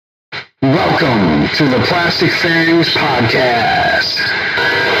Welcome to the Plastic Fangs Podcast.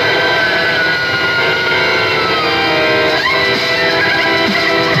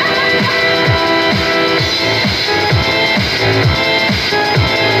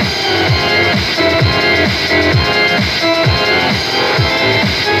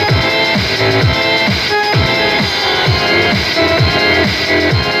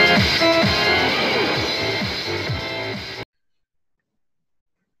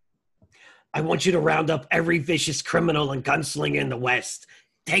 I want you to round up every vicious criminal and gunslinger in the West.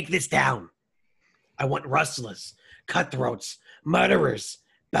 Take this down. I want rustlers, cutthroats, murderers,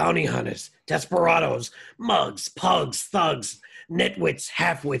 bounty hunters, desperados, mugs, pugs, thugs, nitwits,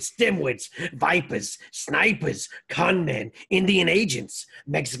 halfwits, dimwits, vipers, snipers, conmen, Indian agents,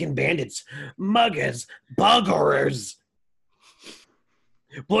 Mexican bandits, muggers, buggerers,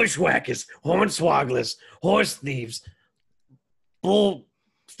 bushwhackers, hornswogglers, horse thieves, bull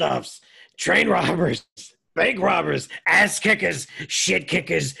stuffs, train robbers, bank robbers, ass kickers, shit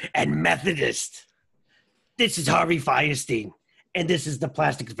kickers, and Methodists. This is Harvey Firestein, and this is the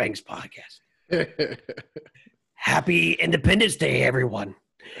Plastic Fangs Podcast. Happy Independence Day, everyone.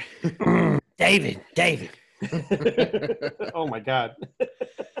 David. Oh, my God.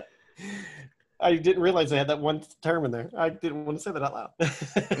 I didn't realize I had that one term in there. I didn't want to say that out loud.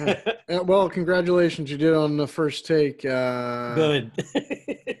 Well, congratulations. You did on the first take. Good.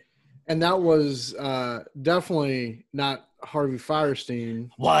 And that was definitely not Harvey Firestein.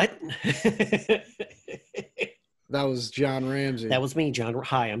 What? That was John Ramsey. That was me, John.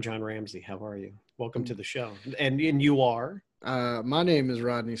 Hi, I'm John Ramsey. How are you? Welcome to the show. And you are? My name is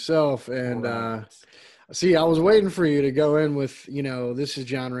Rodney Self. And see, I was waiting for you to go in with, this is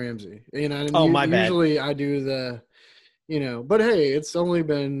John Ramsey. My bad. Usually I do the, but hey, it's only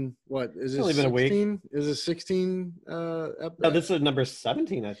been, what, is it only been a week. Is it 16? No, this is number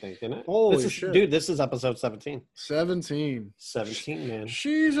 17, I think, isn't it? Holy shit. Dude, this is episode 17. 17. 17, man.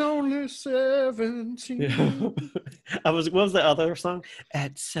 She's only 17. What was the other song?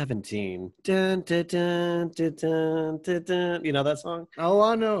 At 17. Dun, dun, dun, dun, dun, dun, dun. You know that song? Oh,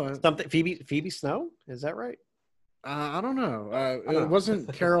 I know it. Something Phoebe Snow? Is that right? I don't know. It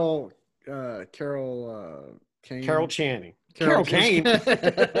wasn't Carol Kane. Carol Channing. Carol Kane.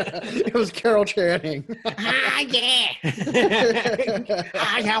 It was Carol Channing. Yeah.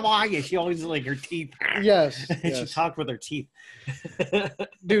 Hi, how are you? She always like her teeth. Yes. She talked with her teeth.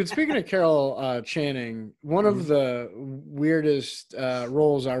 Dude, speaking of Carol Channing, one of the weirdest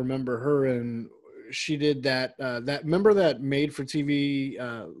roles I remember her in, she did that remember that made for TV,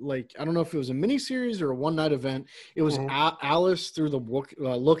 I don't know if it was a miniseries or a one night event. It was Alice Through the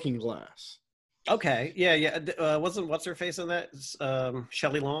Looking Glass. Okay. Yeah. Wasn't what's her face in that?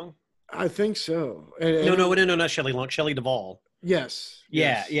 Shelley Long? I think so. No, not Shelley Long. Shelley Duvall. Yes.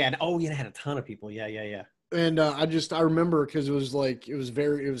 Yeah. And it had a ton of people. Yeah. And I remember because it was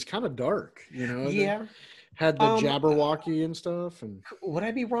kind of dark, Yeah. Had the Jabberwocky and stuff. And would I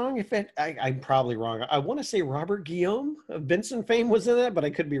be wrong I'm probably wrong. I want to say Robert Guillaume of Benson fame was in that, but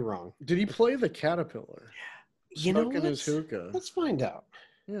I could be wrong. Did he play the caterpillar? Smoking his hookah. Let's find out.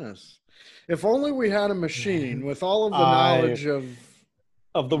 Yes. If only we had a machine with all of the knowledge of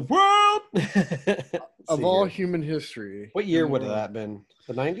the world of all human history. What year would that have been?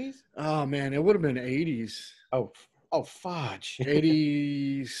 The 90s? Oh man, it would have been 80s. Oh fudge.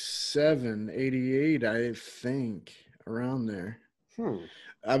 87, 88, I think, around there.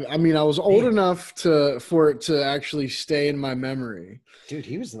 I mean, I was old enough for it to actually stay in my memory. Dude,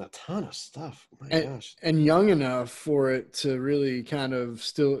 he was in a ton of stuff. Oh my gosh. And young enough for it to really kind of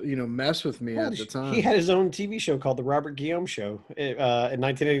still, mess with me at the time. He had his own TV show called The Robert Guillaume Show in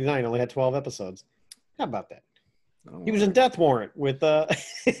 1989. Only had 12 episodes. How about that? Oh, he was in Death Warrant with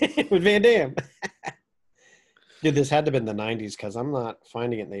with Van Damme. Dude, this had to have been the 90s because I'm not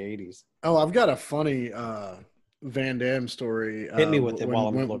finding it in the 80s. Oh, I've got a funny Van Damme story. Hit me with it while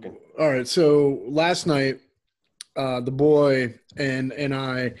I'm looking. All right. So last night, the boy and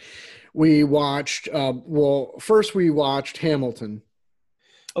I, we watched, first we watched Hamilton.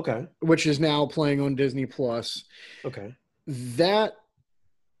 Okay. Which is now playing on Disney Plus. Okay. That,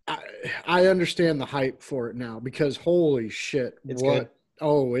 I understand the hype for it now because holy shit. It's good.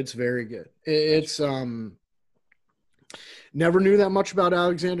 Oh, it's very good. It's, never knew that much about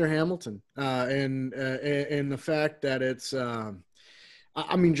Alexander Hamilton, and the fact that it's,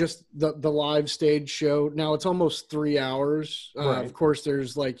 just the live stage show. Now it's almost 3 hours. Right. Of course,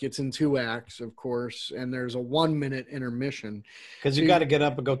 there's it's in 2 acts, of course, and there's a 1 minute intermission. Because you got to get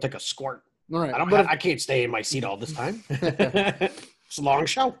up and go take a squirt. All right, I can't stay in my seat all this time. It's a long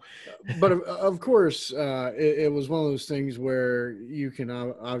show. But of course, it was one of those things where you can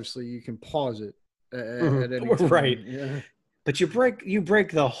obviously you can pause it at any time. Right. Yeah. But you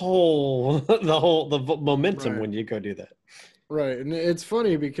break the whole momentum Right. when you go do that. Right. And it's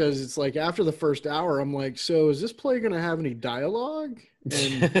funny because it's like after the first hour, I'm like, so is this play going to have any dialogue?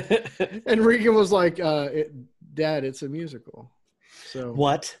 And Regan was like, Dad, it's a musical. So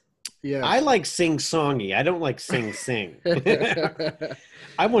What? yeah. I like sing-songy. I don't like sing.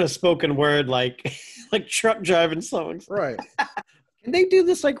 I want a spoken word like truck driving songs. Right. Can they do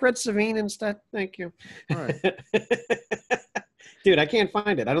this like Red Savine and stuff? Thank you. Right. Dude, I can't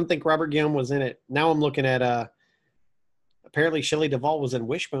find it. I don't think Robert Guillaume was in it. Now I'm looking at apparently Shelley Duvall was in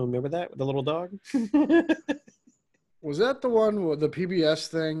Wishbone. Remember that with the little dog? Was that the one with the PBS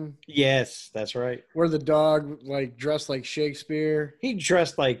thing Yes, that's right. where the dog like dressed like Shakespeare? He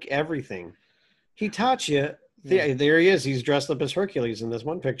dressed like everything. He taught you. Yeah. There he is. He's dressed up as Hercules in this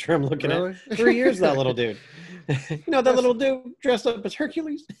one picture I'm looking Really? at. 3 years, that little dude. You know that little dude dressed up as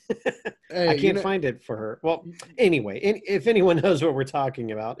Hercules? Hey, I can't find it for her. Well, anyway, if anyone knows what we're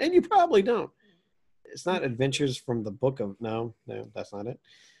talking about, and you probably don't, it's not Adventures from the Book of... No, that's not it.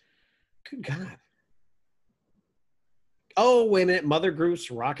 Good God. Oh, wait a minute. Mother Goose,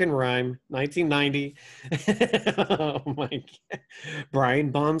 Rock and Rhyme, 1990. Oh, my God.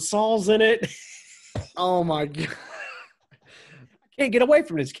 Brian Bonsal's in it. Oh my god. Can't get away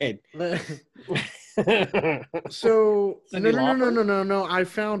from this kid. So Cyndi Lauper? no. I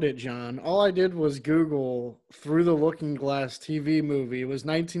found it, John. All I did was Google Through the Looking Glass TV movie. It was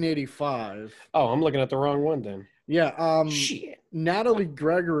 1985. Oh, I'm looking at the wrong one then. Yeah. Shit. Natalie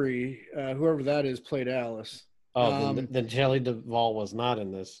Gregory, whoever that is, played Alice. Oh, then Shelley Duvall was not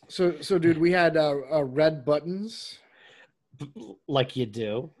in this. So dude, we had Red Buttons. Like you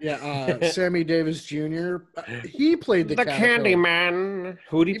do. Yeah. Sammy Davis Jr. He played the caterpillar. Candyman.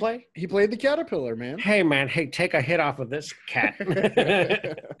 Who did he play? He played the caterpillar, man. Hey, man. Hey, take a hit off of this cat.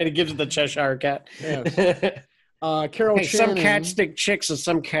 And he gives it the Cheshire cat. Yes. Carol Hey, Channing. some cats dig chicks and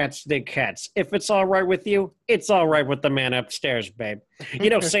some cats dig cats. If it's all right with you, it's all right with the man upstairs, babe.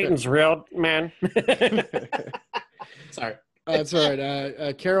 You know Satan's real, man. Sorry. That's all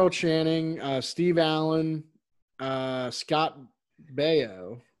right. Carol Channing, Steve Allen, Scott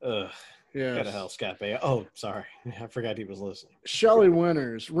Baio. Ugh. Yeah. Go to hell, Scott Baio. Oh, sorry. I forgot he was listening. Shelley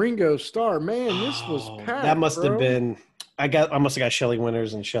Winters, Ringo Starr. Man, this was Oh, packed. that must bro. have been... I must have got Shelley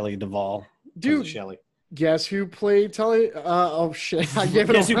Winters and Shelley Duvall. Dude, Shelley. guess who played Telly? Oh, shit. I gave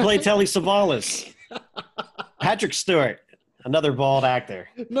it Guess who away. played Telly Savalas? Patrick Stewart, another bald actor.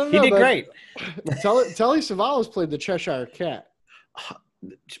 No, He did but great. Telly Savalas played the Cheshire Cat.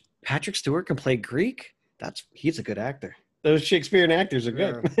 Patrick Stewart can play Greek. He's a good actor. Those Shakespearean actors are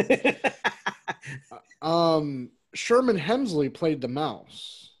good. Sherman Hemsley played the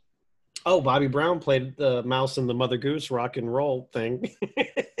mouse. Oh, Bobby Brown played the mouse in the Mother Goose rock and roll thing.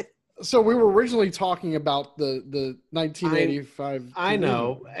 So we were originally talking about the 1985. I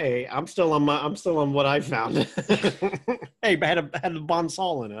know. Hey, I'm still on what I found. Hey, I had the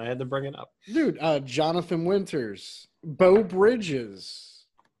Bonsall in it. I had to bring it up. Dude, Jonathan Winters, Bo Bridges.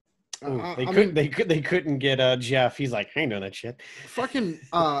 Ooh, I they couldn't get Jeff. He's like, I ain't doing that shit. Fucking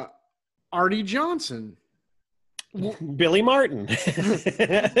Artie Johnson, Billy Martin.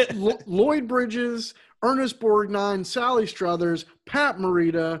 Lloyd Bridges, Ernest Borgnine, Sally Struthers, Pat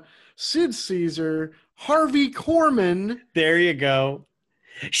Morita, Sid Caesar, Harvey Korman. There you go.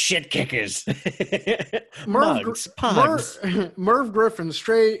 Shit kickers. Merv, Mugs, pugs. Merv Griffin,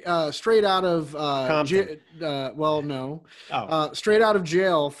 straight out of Compton. straight out of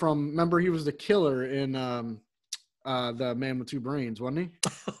jail from. Remember, he was the killer in the Man with Two Brains, wasn't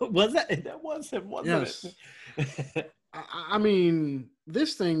he? Was that? That was him, wasn't Yes. it? I mean,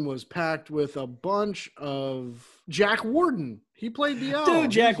 this thing was packed with a bunch of Jack Warden. He played the owl. Dude,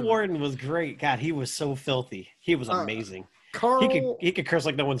 Jack He's a- Warden was great. God, he was so filthy. He was amazing. Carl He could curse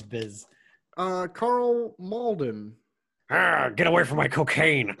like no one's biz. Carl Malden. Get away from my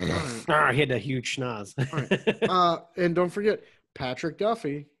cocaine. He had a huge schnoz. And don't forget Patrick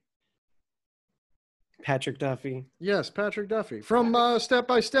Duffy. Patrick Duffy. Yes, Patrick Duffy from Step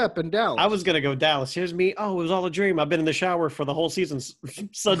by Step in Dallas. I was gonna go Dallas. Here's me. Oh, it was all a dream. I've been in the shower for the whole season,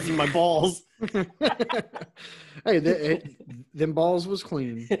 sudsing my balls. Hey, them balls was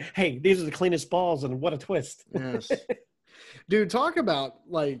clean. Hey, these are the cleanest balls, and what a twist. Yes, dude. Talk about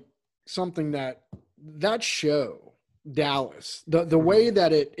like something that show Dallas. The way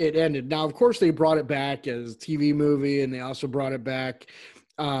that it ended. Now, of course, they brought it back as a TV movie, and they also brought it back.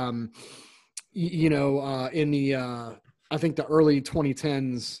 In the I think the early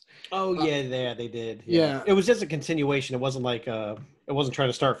 2010s. Oh yeah, they did. Yeah. It was just a continuation. It wasn't like it wasn't trying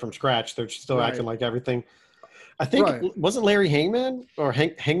to start from scratch. They're still Right. acting like everything. I think Right. wasn't Larry Hangman or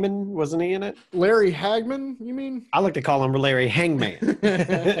Hangman, wasn't he in it? Larry Hagman, you mean? I like to call him Larry Hangman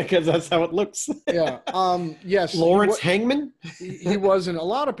because that's how it looks. Yeah. Yes. Lawrence Hangman. He was in. A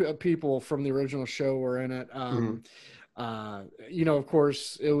lot of people from the original show were in it. Of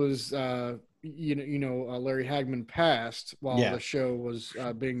course, it was. Larry Hagman passed while the show was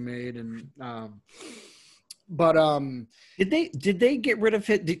being made, and did they get rid of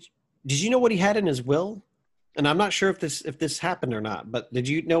it? Did you know what he had in his will? And I'm not sure if this happened or not, but did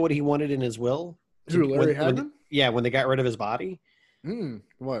you know what he wanted in his will? Who, Larry Hagman? When they got rid of his body.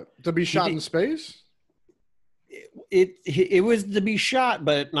 What? To be shot in space? It was to be shot,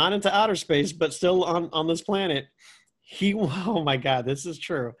 but not into outer space, but still on this planet. Oh my God, this is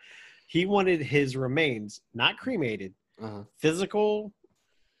true. He wanted his remains, not cremated, physical,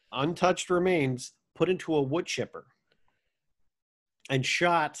 untouched remains, put into a wood chipper and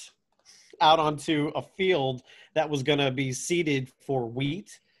shot out onto a field that was going to be seeded for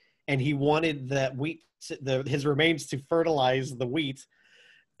wheat. And he wanted that wheat, his remains to fertilize the wheat.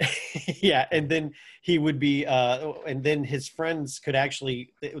 Yeah. And then he would be, and then his friends could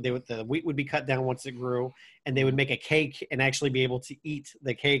actually, the wheat would be cut down once it grew, and they would make a cake and actually be able to eat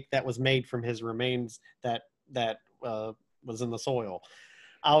the cake that was made from his remains that was in the soil.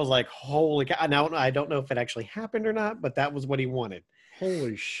 I was like, holy cow. Now, I don't know if it actually happened or not, but that was what he wanted.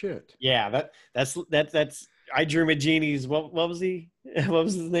 Holy shit. Yeah. That's I Dream of Genie's. What was he? What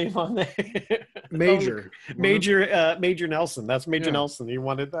was his name on there? Major Nelson. That's Major Nelson. He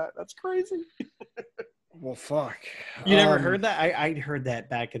wanted that. That's crazy. Well, fuck. You never heard that? I heard that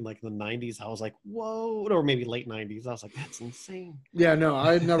back in like the 90s. I was like, whoa, or maybe late 90s. I was like, that's insane. Yeah, no,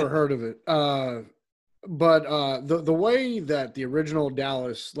 I had never heard of it. But the way that the original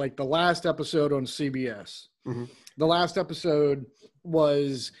Dallas, like the last episode on CBS, the last episode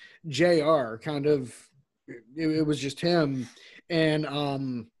was JR kind of. It was just him, and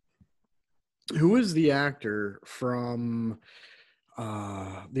who is the actor from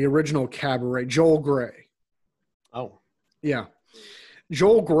the original Cabaret? Joel Grey. Oh, yeah,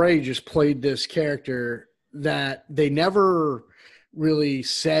 Joel Grey just played this character that they never really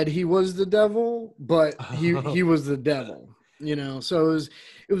said he was the devil, but he was the devil. So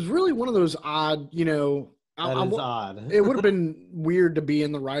it was really one of those odd, That is odd. It would have been weird to be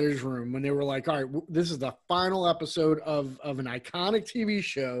in the writer's room when they were like, all right, this is the final episode of an iconic TV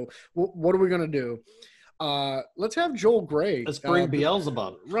show. What are we going to do? Let's have Joel Grey. Let's bring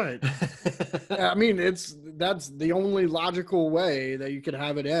Beelzebub. Right. I mean, that's the only logical way that you could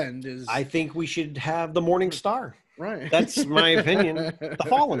have it end is. I think we should have the Morning Star. Right. That's my opinion. The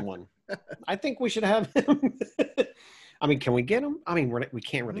fallen one. I think we should have him. I mean, can we get him? I mean, we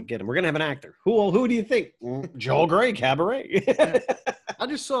can't really get him. We're gonna have an actor. Who do you think? Joel Grey, Cabaret. I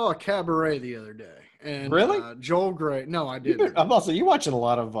just saw a Cabaret the other day, and really, Joel Grey. No, I didn't. I'm also you watching a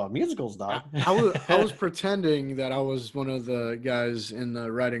lot of musicals, Doc. I was pretending that I was one of the guys in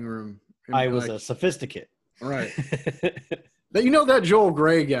the writing room. I was a sophisticate, right? That Joel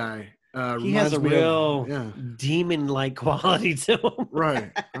Grey guy. He has a real demon-like quality to him.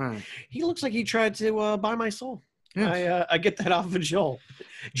 Right. He looks like he tried to buy my soul. Yes. I get that off of Joel.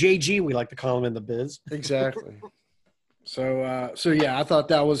 JG, we like to call him in the biz. Exactly. So yeah, I thought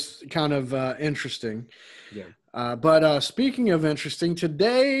that was kind of interesting. Yeah. But speaking of interesting,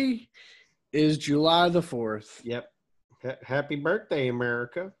 today is July the 4th. Yep. Happy birthday,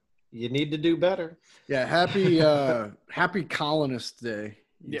 America. You need to do better. Yeah. Happy Colonist Day.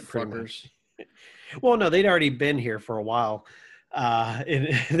 You fuckers. Well, no, they'd already been here for a while.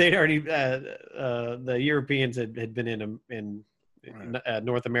 They'd already the Europeans had been in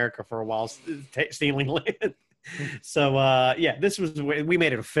North America for a while, stealing land. So this was we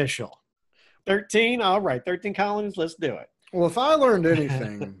made it official. 13, all right, 13 colonies. Let's do it. Well, if I learned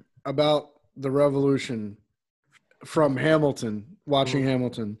anything about the Revolution from Hamilton, watching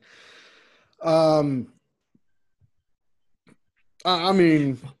Hamilton, I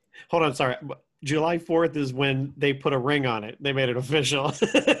mean, hold on, sorry. July 4th is when they put a ring on it. They made it official.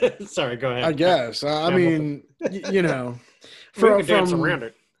 Sorry, go ahead. I guess. I mean, from dance around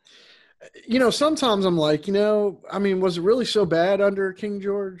it. Sometimes I'm like, I mean, was it really so bad under King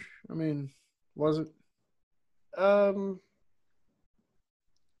George? I mean, was it?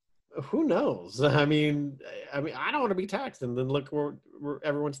 Who knows? I mean, I don't want to be taxed, and then look where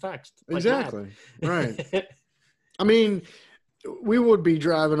everyone's taxed. Exactly. Right. I mean, we would be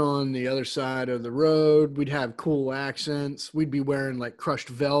driving on the other side of the road. We'd have cool accents. We'd be wearing like crushed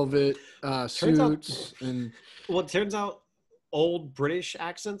velvet suits. It turns out old British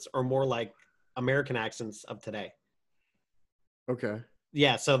accents are more like American accents of today. Okay.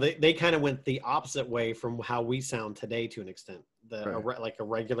 Yeah, so they kind of went the opposite way from how we sound today to an extent. Like a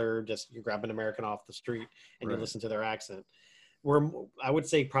regular, just you grab an American off the street and you listen to their accent. I would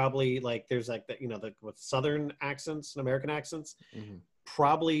say probably like there's like that, with Southern accents and American accents,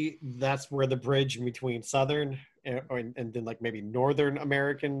 probably that's where the bridge between Southern and then like maybe Northern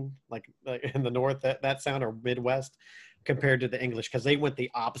American, like in the North, that sound, or Midwest, compared to the English, because they went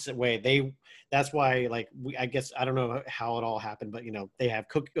the opposite way. That's why, like, I guess I don't know how it all happened, but they have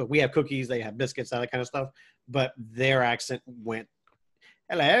we have cookies, they have biscuits, that kind of stuff, but their accent went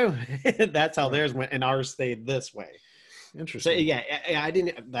hello. That's how theirs went, and ours stayed this way. Interesting. So yeah,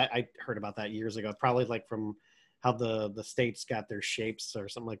 I heard about that years ago, probably like from how the states got their shapes or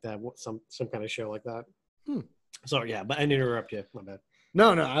something like that, some kind of show like that. So yeah, but I didn't interrupt you, my bad.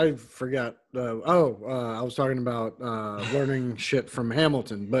 No, I forgot. I was talking about learning shit from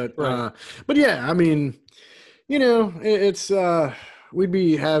Hamilton, but yeah, I mean, it's we'd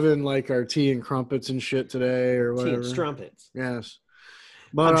be having like our tea and crumpets and shit today or whatever. Tea and strumpets. Yes,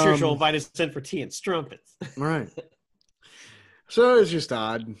 but I'm sure she'll invite us in for tea and strumpets. Right. So it's just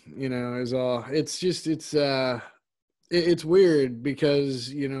odd, is all. It's weird because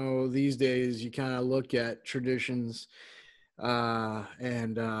these days you kind of look at traditions.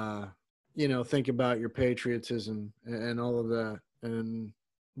 And think about your patriotism and all of that, and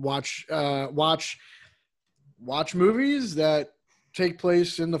watch movies that take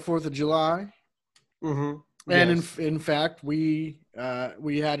place in the 4th of July. Mm-hmm. And yes. in fact, we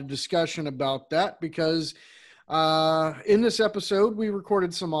had a discussion about that because in this episode we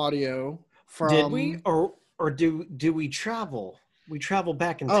recorded some audio from. Did we or do we travel? We travel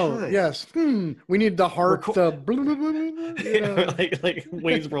back in time. Oh, yes. We need the heart. Like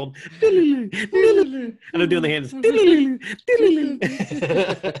Wayne's World. And I'm doing the hands.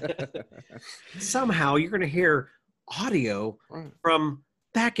 Somehow you're going to hear audio from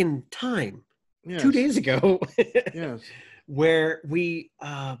back in time. Yes. 2 days ago. Yes. Where we,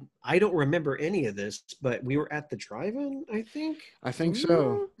 I don't remember any of this, but we were at the drive-in, I think. I think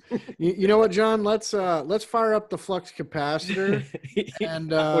so. You know what, John? Let's fire up the flux capacitor.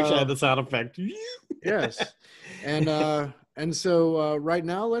 And I wish I had the sound effect. Yes. And so right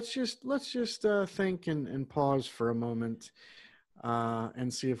now, let's just think and pause for a moment,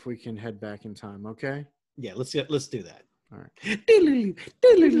 and see if we can head back in time. Okay? Yeah. Let's do that. All right.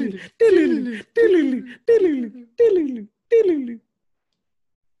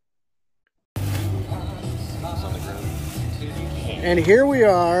 And here we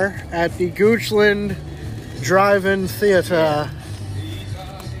are at the Goochland Drive-In Theater.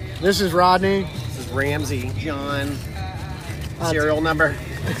 This is Rodney. This is Ramsey. John. Serial number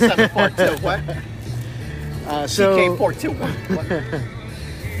 742. What?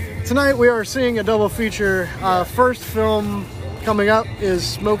 CK421. Tonight we are seeing a double feature. First film coming up is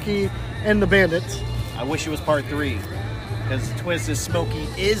Smokey and the Bandit. I wish it was part 3, because the twist is Smokey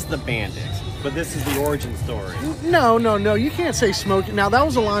is the bandit, but this is the origin story. No, you can't say Smokey. Now that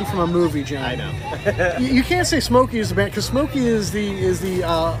was a line from a movie, John. I know. You can't say Smokey is the bandit because Smokey is the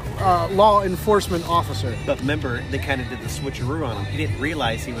law enforcement officer. But remember, they kind of did the switcheroo on him. He didn't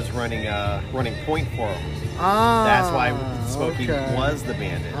realize he was running point for him. That's why Smokey was the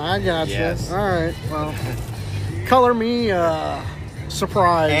bandit. I got you. Yes. All right. Well, color me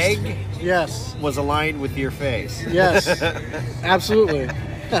surprised. Egg. Yes. Was aligned with your face. Yes. Absolutely.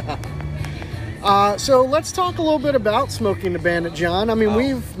 So let's talk a little bit about Smokey and the Bandit, John. I mean,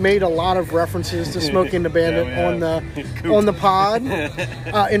 we've made a lot of references to Smokey and the Bandit on the pod.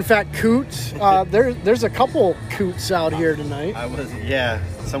 In fact, Coot. There's a couple Coots out here tonight.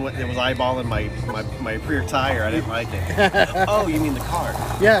 Someone it was eyeballing my rear tire. I didn't like it. Oh, you mean the car?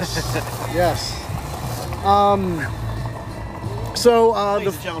 Yes. Yes.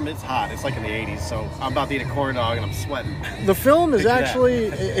 Ladies and gentlemen, it's hot. It's like in the 80s, so I'm about to eat a corn dog and I'm sweating. The film is actually,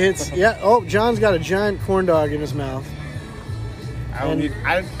 John's got a giant corn dog in his mouth. I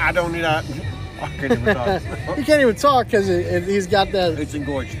don't need that. He can't even talk because he's got that. It's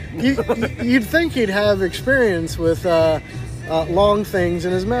engorged. You'd think he'd have experience with long things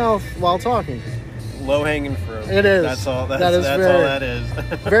in his mouth while talking. Low-hanging fruit. It is. That's all that is.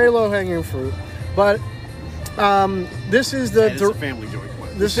 Very low-hanging fruit. But this is the it's a family joint.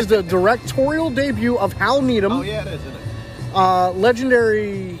 This is the directorial debut of Hal Needham. Oh yeah, it is, isn't it?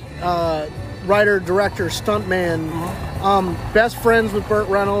 Legendary writer, director, stuntman. Best friends with Burt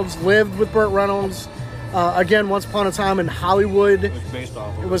Reynolds. Lived with Burt Reynolds. Again, Once Upon a Time in Hollywood.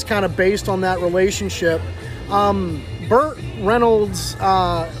 It was kind of based on that relationship. Burt Reynolds,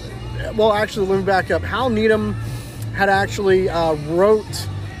 well, actually, let me back up. Hal Needham had actually wrote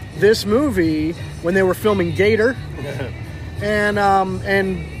this movie when they were filming Gator. and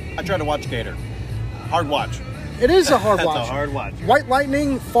I tried to watch Gator. Hard watch. It is a hard watch. It's a hard watch. White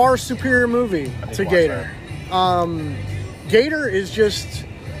Lightning, far superior movie to Gator. Gator is just,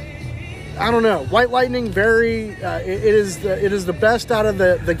 I don't know. White Lightning, very. It is the best out of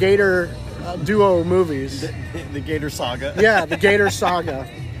the Gator duo movies. The Gator Saga. Yeah, the Gator Saga,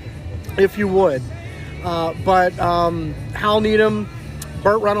 if you would. But Hal Needham,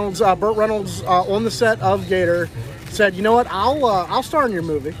 Burt Reynolds on the set of Gator said, "You know what? I'll star in your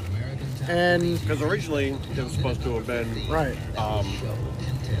movie." And because originally it was supposed to have been right.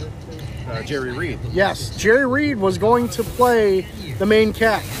 Jerry Reed. Yes, Jerry Reed was going to play the main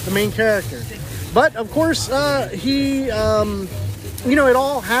character, but of course he, it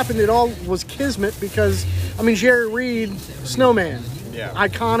all happened. It all was kismet because Jerry Reed, Snowman,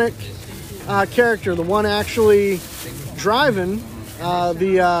 iconic character, the one actually driving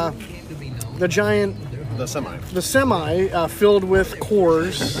the giant. The semi filled with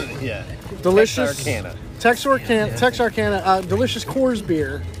Coors. Yeah. Delicious. Texarkana. Texarkana. Delicious Coors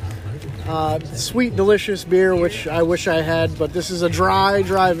beer. Sweet, delicious beer, which I wish I had, but this is a dry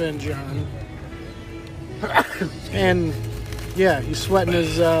drive-in, John. And, yeah, he's sweating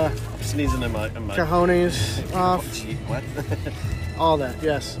his sneezing in my cojones off. What? All that,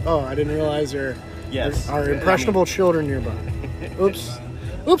 yes. Oh, I didn't realize there are impressionable children nearby. Oops.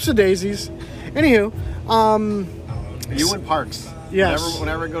 Oops-a-daisies. Anywho, you and Parks. Yes.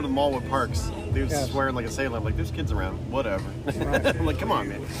 Whenever I go to the mall with Parks, dude's swearing like a sailor. I'm like, there's kids around. Whatever. Right. I'm like, come on,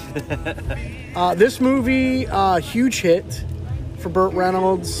 man. This movie, huge hit for Burt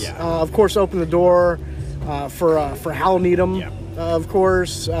Reynolds. Yeah. Of course, opened the door for Hal Needham. Yeah. Of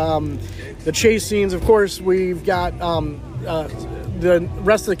course, the chase scenes. Of course, we've got the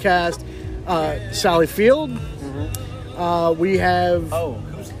rest of the cast. Sally Field. Mm-hmm. We have.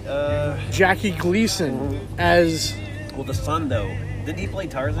 Jackie Gleason as... Well, the son, though. Didn't he play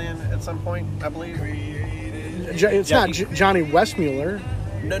Tarzan at some point, I believe? It's Jackie. Not Johnny Westmuller.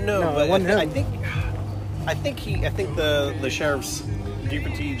 No, but I think the sheriff's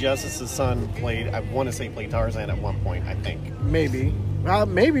Deputy Justice's son played Tarzan at one point, I think. Maybe. I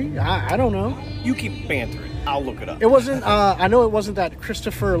don't know. You keep bantering. I'll look it up. It wasn't, I know it wasn't that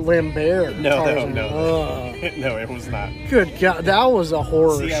Christopher Lambert. No. No, it was not. Good God, that was a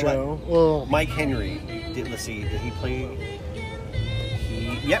horror show. Mike Henry, did he play?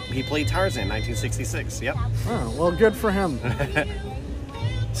 He played Tarzan, 1966, yep. Oh, well, good for him.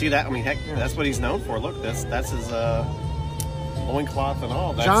 See that? That's what he's known for. Look, that's his, loincloth and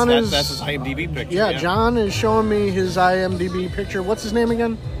all. That's his IMDb picture. Yeah, John is showing me his IMDb picture. What's his name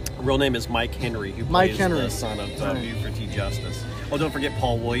again? Real name is Mike Henry, who plays the son of Buford T. Justice. Oh, don't forget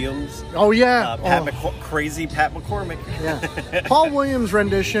Paul Williams. Oh, yeah. Crazy Pat McCormick. Yeah. Paul Williams'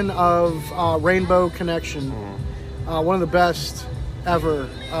 rendition of Rainbow Connection. One of the best ever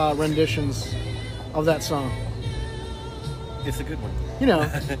renditions of that song. It's a good one. You know.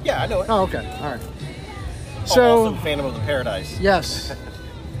 Yeah, I know it. Oh, okay. All right. So, also Phantom of the Paradise. Yes.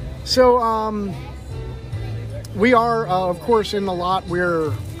 So, we are, of course, in the lot.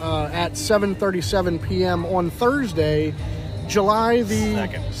 We're at 7:37 p.m. on Thursday, July the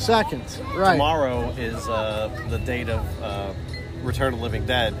 2nd. Right. Tomorrow is the date of Return of the Living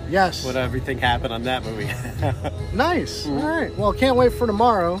Dead. Yes. When everything happened on that movie. Nice. All right. Well, can't wait for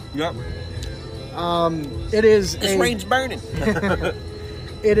tomorrow. Yep. It is. This rain's burning.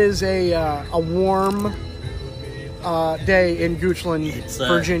 It is a warm day in Goochland,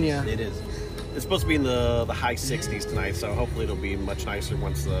 Virginia. It is. It's supposed to be in the high 60s tonight, so hopefully it'll be much nicer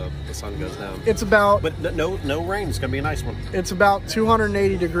once the sun goes down. It's about... But no rain. It's going to be a nice one. It's about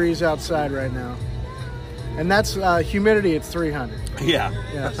 280 degrees outside right now. And that's humidity, it's 300. Yeah.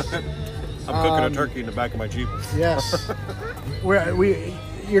 Yes. I'm cooking a turkey in the back of my Jeep. Yes.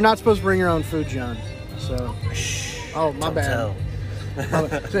 You're not supposed to bring your own food, John. So... Oh, my bad.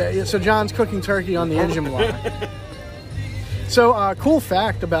 So John's cooking turkey on the engine block. So, cool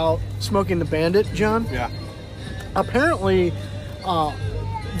fact about Smoking the Bandit, John. Yeah. Apparently,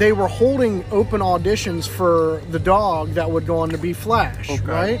 they were holding open auditions for the dog that would go on to be Flash,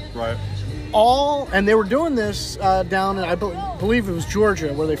 right? Right. And they were doing this down in, I believe it was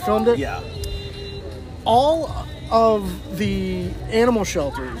Georgia, where they filmed it. Yeah. All of the animal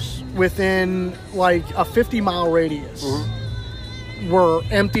shelters within, like, a 50-mile radius were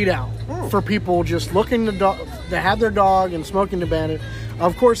emptied out for people just looking to have their dog and Smoking the Bandit.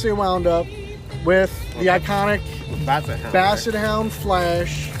 Of course, they wound up with the iconic Basset Hound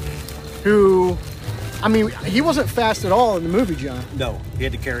Flash, who, I mean, he wasn't fast at all in the movie, John. No, he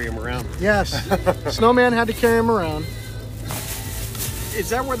had to carry him around. Yes. Snowman had to carry him around. Is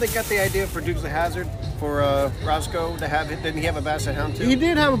that where they got the idea for Dukes of Hazzard for Roscoe to have it? Didn't he have a Basset Hound too? He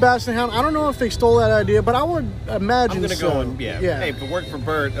did have a Basset Hound. I don't know if they stole that idea, but I would imagine I'm gonna so. go and Hey, if it worked for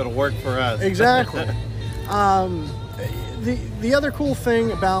Bert, it'll work for us. Exactly. The other cool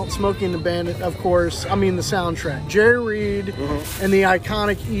thing about Smokey and the Bandit, of course, I mean the soundtrack. Jerry Reed and the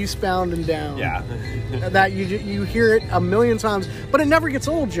iconic Eastbound and Down. Yeah. That you hear it a million times, but it never gets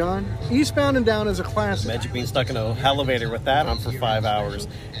old, John. Eastbound and Down is a classic. Imagine being stuck in an elevator with that on for 5 hours.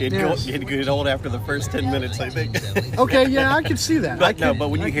 It'd get old after the first 10 minutes, I think. Okay, yeah, I could see that. But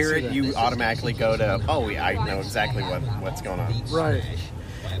when you hear it, you automatically go to, I know exactly what's going on. Right.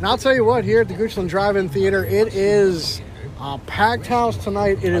 And I'll tell you what, here at the Goochland Drive-In Theater, it is a packed house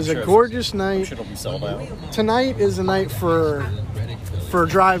tonight. It is a gorgeous night. I'm sure it'll be sold out. Tonight is a night for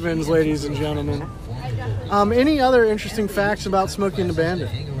drive-ins, ladies and gentlemen. Any other interesting facts about Smokey and the Bandit?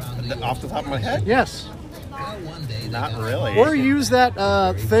 Off the top of my head? Yes. Not really. Or use that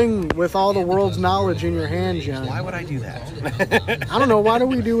thing with all the world's knowledge in your hand, John. Why would I do that? I don't know. Why do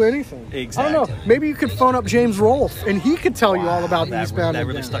we do anything? Exactly. I don't know. Maybe you could phone up James Rolfe, and he could tell you all about Eastbound That and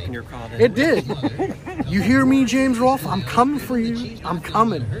really Down. stuck in your craw. It did. You hear me, James Rolfe? I'm coming for you. I'm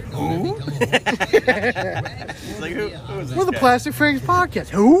coming. Who? Like, who is this We're the guy? Plastic Fangs Podcast.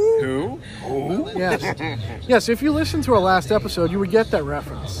 Who? Who? Yes. Yes, if you listened to our last episode, you would get that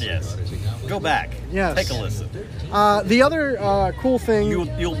reference. Yes. Go back. Yes. Take a listen. The other cool thing...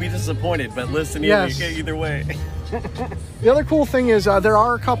 You'll be disappointed, but listen Yes. either way. The other cool thing is there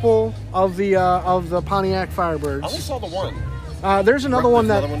are a couple of the Pontiac Firebirds. I only saw the one. There's another one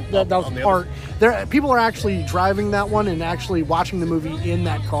that There's another one that was on the part. There, people are actually driving that one and actually watching the movie in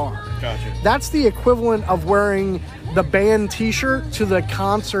that car. Gotcha. That's the equivalent of wearing the band T-shirt to the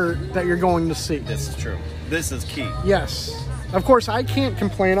concert that you're going to see. This is true. This is key. Yes. Of course, I can't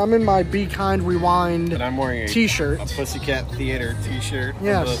complain. I'm in my Be Kind Rewind And I'm wearing a T-shirt. Pussycat Theater T-shirt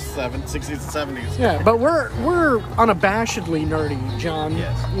Yes. from the 60s and 70s. Yeah, but we're unabashedly nerdy, John.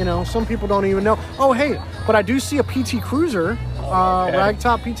 Yes. You know, some people don't even know. Oh, hey, but I do see a PT Cruiser, Okay.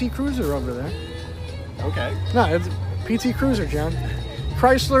 ragtop PT Cruiser over there. Okay. No, it's PT Cruiser, John.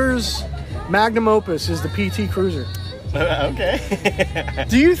 Chrysler's magnum opus is the PT Cruiser. Okay.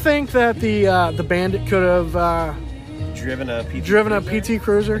 Do you think that the Bandit could have Driven a PT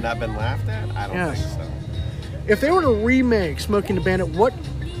Cruiser? and not been laughed at? I don't Yes. think so. If they were to remake Smokey and the Bandit, what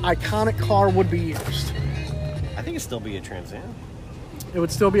iconic car would be used? I think it'd still be a Trans Am. It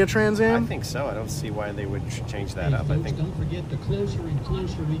would still be a Trans I Am? think so. I don't see why they would change that up. I think. Don't forget, the closer and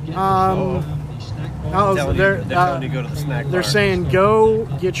closer we get Oh, They're telling you to go to the snack bar. they're saying go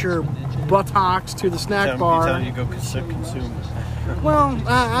get your buttocks to the snack bar. Telling you to go consume. Well,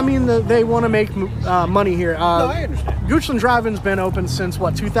 I mean, they want to make money here. No, I understand. Goochland Drive-In's been open since,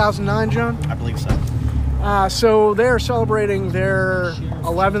 2009, John? I believe so. So they're celebrating their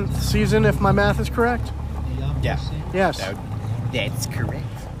 11th season, if my math is correct. Yeah. Yes. That's correct.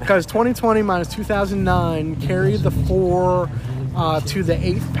 Because 2020 minus 2009 carried the 4 to the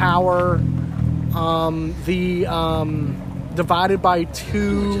 8th power. Divided by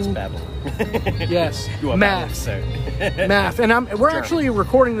 2. Just babble. Yes. You are Math. babbling, Math. And we're actually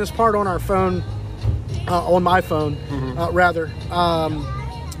recording this part on our phone, on my phone, rather,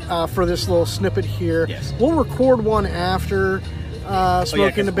 for this little snippet here. Yes. We'll record one after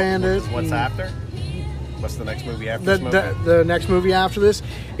Smoking the Bandit. What's after? What's the next movie after Smoking? The next movie after this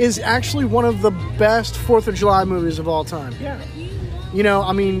is actually one of the best 4th of July movies of all time. Yeah. You know,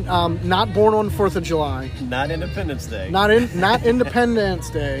 I mean, not born on 4th of July. Not Independence Day. Not Independence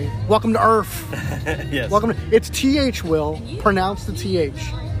Day. Welcome to Earth. Yes. It's TH, Will. Pronounce the TH.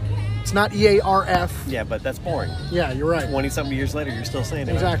 It's not EARF. Yeah, but that's boring. Yeah, you're right. 20-something years later, you're still saying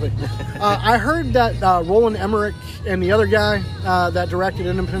it. Exactly. I heard that Roland Emmerich and the other guy that directed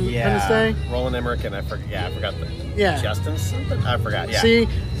Independence Day. Roland Emmerich and I forgot the Justin something. I forgot. Yeah. See,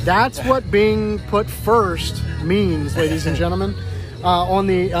 that's what being put first means, ladies and gentlemen. On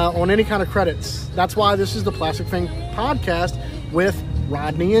any kind of credits. That's why this is the Plastic Fang Podcast with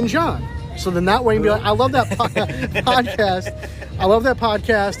Rodney and John. So then that way you can be like, I love that podcast. I love that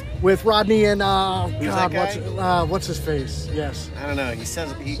podcast with Rodney and what's his face? Yes. I don't know. He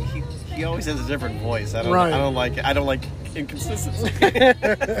says he always has a different voice. I don't like it. I don't like inconsistency.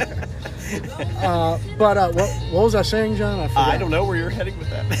 What was I saying, John? I forgot. I don't know where you're heading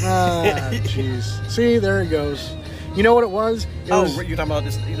with that. Jeez. See, there it goes. You know what it was? You're talking about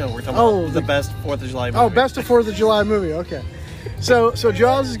this. We're talking about the best 4th of July movie. Oh, best of 4th of July movie. Okay. So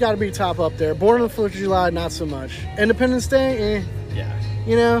Jaws has got to be top up there. Born on the 4th of July, not so much. Independence Day, Yeah.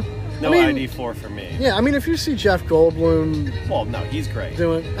 you know. No I mean, ID4 for me. Yeah, I mean, if you see Jeff Goldblum Well, no, he's great.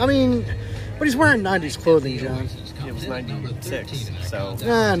 doing, I mean, but he's wearing 90s clothing, John. It was 96, so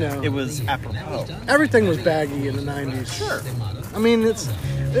I know. it was apropos. Everything was baggy in the 90s. Sure. I mean,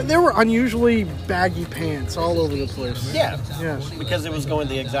 there were unusually baggy pants all over the place. Yeah. Yes. Because it was going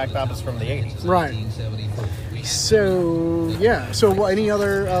the exact opposite from the 80s. Right. So, yeah. So, any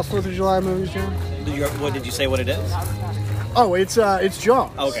other 4th of July movies, John? What did you say what it is? Oh, it's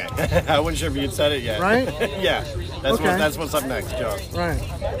Jaws. Okay. I wasn't sure if you'd said it yet. Right? Yeah. Okay. That's what's up next, Jaws. Right.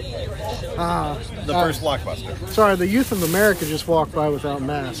 The first blockbuster. Sorry, the youth of America just walked by without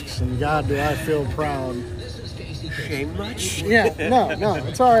masks, and God, do I feel proud. Shame much? Yeah, no,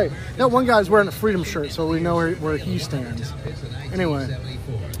 it's all right. That one guy's wearing a Freedom shirt, so we know where he stands. Anyway,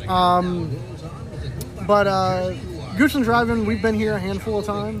 but Goochland Drive-In, we've been here a handful of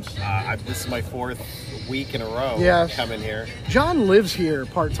times. This is my 4th week in a row Yes. coming here. John lives here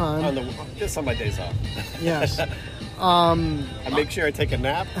part-time. Just on my days off. Yes. I make sure I take a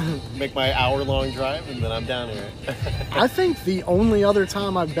nap, make my hour-long drive, and then I'm down here. I think the only other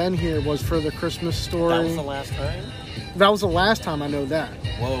time I've been here was for the Christmas Story. That was the last time? That was the last time, I know that.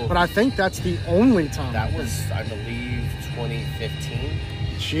 Whoa. But I think that's the only time. That was, I believe, 2015.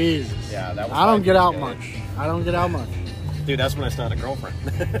 Jesus. Yeah, that was I don't 5 get years out ago. much. I don't get out much. Dude, that's when I started a girlfriend.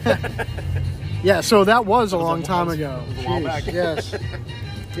 Yeah, so that was a long It was time ago. it was a while back. Yes.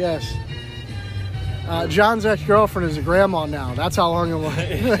 Yes. John's ex-girlfriend is a grandma now. That's how long it was.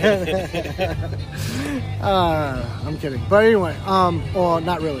 I'm kidding. But anyway, well,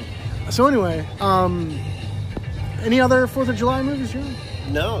 not really. So anyway, any other 4th of July movies, John?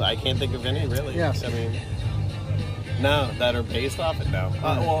 No, I can't think of any, really. Yes. I mean, no, that are based off it, no.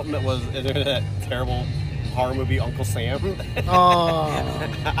 Well, is there that terrible horror movie, Uncle Sam?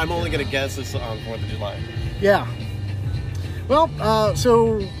 I'm only going to guess it's on 4th of July. Yeah. Well,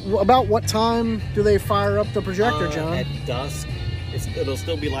 so about what time do they fire up the projector, John? At dusk. It'll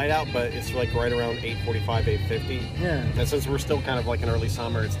still be light out, but it's like right around 8:45, 8:50. Yeah. And since we're still kind of like in early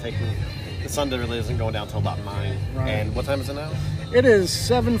summer, it's taking... The sun really isn't going down until about 9. Right. And what time is it now? It is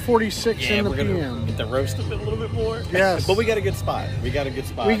 7:46 in the we're gonna PM. get the roast a little bit more. Yes. But we got a good spot. We got a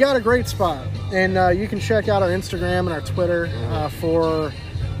great spot. And you can check out our Instagram and our Twitter for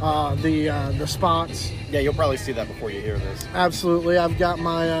the spots. Yeah, you'll probably see that before you hear this. Absolutely. I've got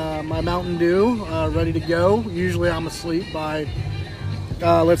my my Mountain Dew ready to go. Usually I'm asleep by,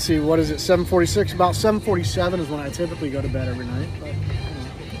 let's see, what is it, 7:46? About 7:47 is when I typically go to bed every night. But,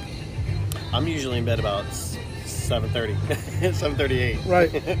 I'm usually in bed about 7:30, 7:38. right.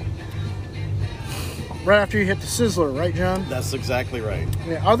 Right after you hit the Sizzler, right, John? That's exactly right.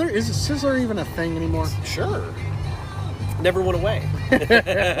 Yeah. Is a Sizzler even a thing anymore? Sure. Never went away.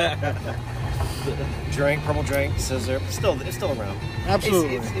 Purple drink, scissor. It's still around.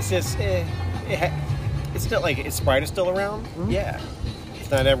 Absolutely. It's just, it's still like, is Sprite still around? Mm-hmm. Yeah. It's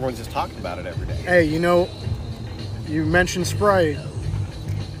not everyone's just talking about it every day. Hey, you mentioned Sprite.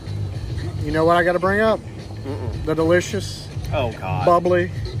 You know what I got to bring up? The delicious, Oh God.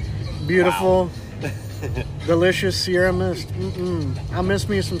 bubbly, beautiful, Wow. delicious Sierra Mist. I miss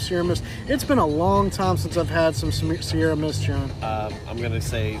me some Sierra Mist. It's been a long time since I've had some Sierra Mist, John. I'm gonna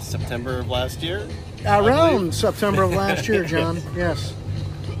say September of last year. Around September of last year, John. Yes.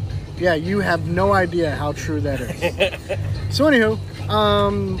 Yeah, you have no idea how true that is. So anywho,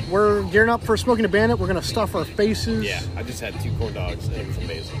 we're gearing up for Smoking a Bandit. We're gonna stuff our faces. Yeah, I just had 2 corn dogs and it was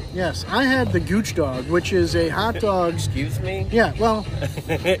amazing. Yes, I had the Gooch Dog, which is a hot dog. Excuse me? Yeah, well,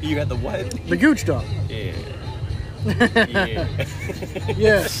 You had the what? the Gooch Dog. Yeah. Yeah.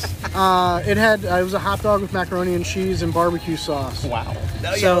 Yes, it was a hot dog with macaroni and cheese and barbecue sauce. Wow.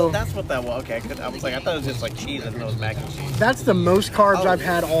 No, So- yeah, that's what that was. Okay, I was like, I thought it was just like cheese. I didn't know it was mac and cheese. That's the most carbs Oh. I've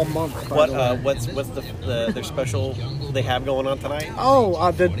had all month. By the way. What's their special they have going on tonight?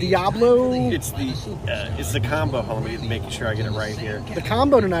 The Diablo, It's the combo, homie. Making sure I get it right here. the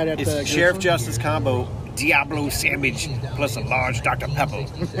combo tonight at It's the Sheriff Goochland. Justice combo Diablo sandwich plus a large Dr. Pepper,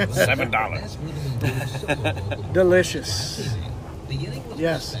 $7. Delicious.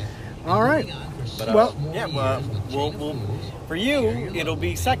 No. All right. But, Well- yeah, we'll for you it'll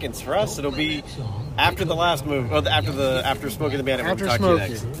be seconds. For us, it'll be after the last move, or after Smoking the Bandit. After we'll talk to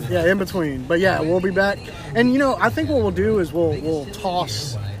you smoking. next. Yeah, in between. But yeah, we'll be back. And I think what we'll do is we'll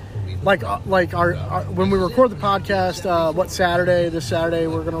toss like our when we record the podcast. What Saturday? This Saturday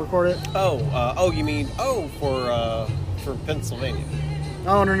we're gonna record it. You mean for Pennsylvania?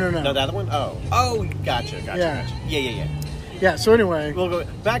 Oh no. No, the other one. Oh, gotcha. Yeah. Yeah. Yeah. So anyway, We'll go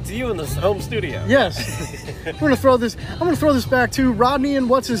back to you in this home studio. yes, I'm gonna throw this back to Rodney and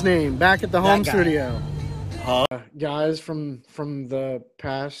what's his name back at the home guy. studio. Guys from the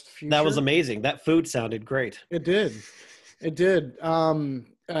past future. That was amazing. That food sounded great. It did. You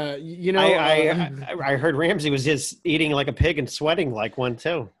know, I heard Ramsey was just eating like a pig and sweating like one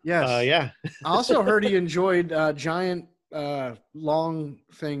too. yes. Yeah. I also heard he enjoyed giant long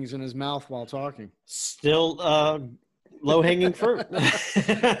things in his mouth while talking. Still low hanging fruit.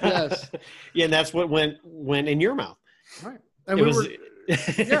 Yes. Yeah, and that's what went in your mouth. Right. And It we was. were.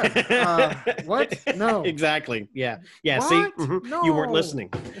 Yeah. What? No. Exactly. Yeah. Yeah. What? See, you weren't No.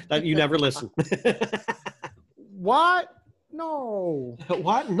 listening. You never listened. What? No.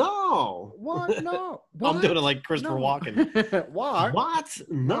 What? No. What? No. I'm What? doing it like Christopher No. Walken. What? What?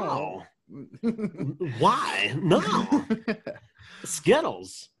 No. Why? No.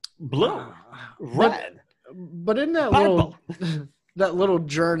 Skittles. Blue. Red. But in that Purple. little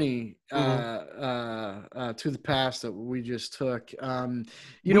journey Mm-hmm. to the past that we just took, you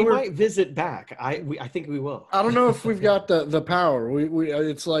We know, might visit back. I think we will. I don't know if we've got the power. We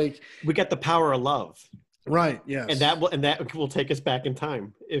it's like We got the power of love, right, yes, and that will take us back in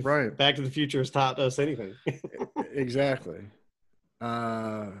time. If Right. Back to the Future has taught us anything. exactly.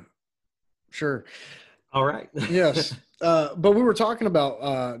 Sure, All right. yes. But we were talking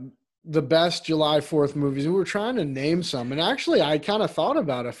about the best July 4th movies, and we were trying to name some. And actually, I kind of thought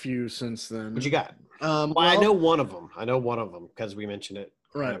about a few since then. What you got? Well, I know one of them. Because we mentioned it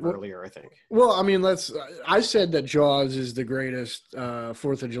Right. earlier, I think. Well, I mean, I said that Jaws is the greatest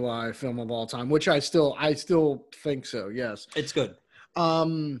 4th of July film of all time, which I still think so. Yes. It's good.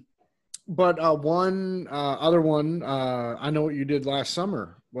 But one other one, I Know What You Did Last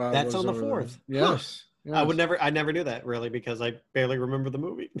Summer. That's was on the over 4th. there. Yes. Yes. I never knew that really because I barely remember the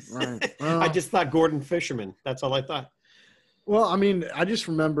movie. Right. I Well, just thought Gordon Fisherman. That's all I thought. well, I mean, I just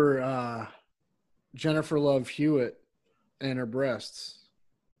remember Jennifer Love Hewitt and her breasts.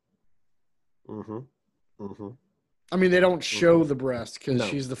 Mm-hmm. Mm-hmm. I mean, they don't show the breast because No,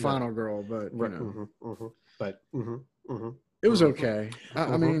 she's the no. final girl, but you Right. know, Mm-hmm. Mm-hmm. But mm-hmm. it was okay. I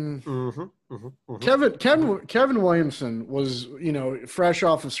Mhm. mean, Mm-hmm. Mm-hmm. Mm-hmm. Kevin Williamson was, you know, fresh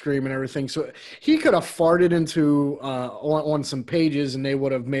off of Scream and everything, so he could have farted into on some pages and they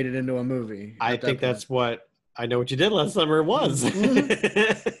would have made it into a movie. I at that think point. that's what I Know What You Did Last Summer was.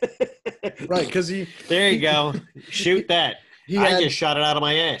 right, because he There you go. Shoot that. he I had just shot it out of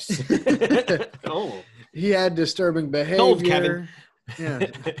my ass. Oh. he had disturbing behavior. Told Kevin. Yeah.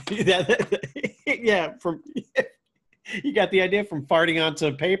 Yeah, you got the idea from farting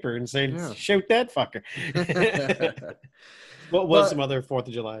onto paper and saying, Yeah. shoot that fucker. What was But- some other 4th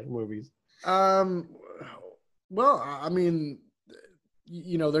of July movies? Well, I mean,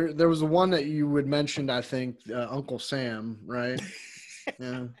 you know, there was the one that you had mentioned, I think, Uncle Sam, right?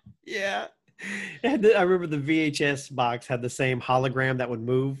 Yeah. Yeah. I remember the VHS box had the same hologram that would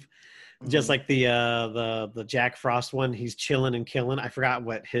move. Just like the Jack Frost one, he's chilling and killing. I forgot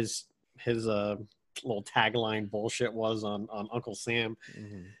what his little tagline bullshit was on Uncle Sam.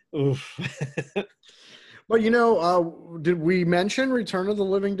 Oof. But you know, did we mention Return of the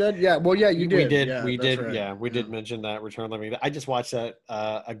Living Dead? Yeah. Well, yeah, you did. Yeah, we that's did. right. Yeah, we did mention that Return of the Living Dead. I just watched that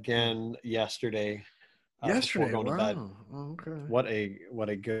again yesterday. Yesterday. Before going to bed. Wow. Oh, okay. What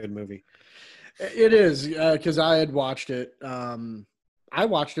a good movie. It is because I had watched it. I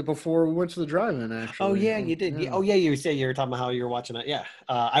watched it before we went to the drive-in. Actually. Oh yeah, you did. Yeah. Oh yeah, you say you were talking about how you were watching it. Yeah,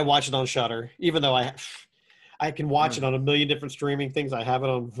 I watched it on Shudder. Even though I can watch it on a million different streaming things. I have it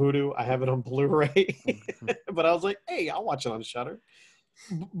on Vudu. I have it on Blu-ray. But I was like, hey, I'll watch it on Shudder.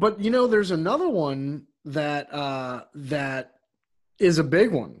 But you know, there's another one that that is a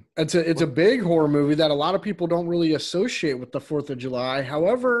big one. It's a big horror movie that a lot of people don't really associate with the 4th of July.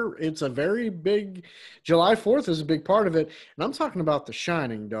 However, it's a very big July 4th is a big part of it, and I'm talking about The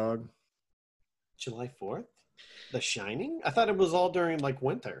Shining, dog. July 4th? The Shining? I thought it was all during like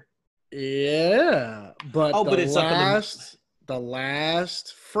winter. Yeah, but Oh, the but it's up in the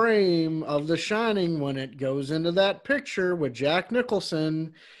last frame of The Shining when it goes into that picture with Jack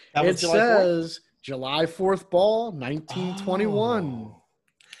Nicholson, That was it July 4th? says July 4th ball, 1921. Oh.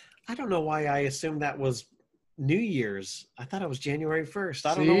 I don't know why I assumed that was New Year's. I thought it was January 1st.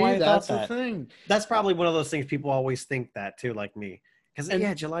 I don't know why I that's thought that. the thing. That's probably one of those things people always think that too, like me. Because And-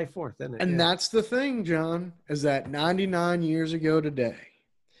 yeah, July 4th, isn't it? And Yeah. that's the thing, John, is that 99 years ago today,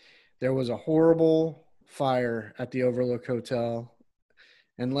 there was a horrible fire at the Overlook Hotel.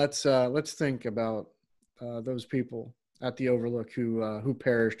 And let's think about those people at the Overlook who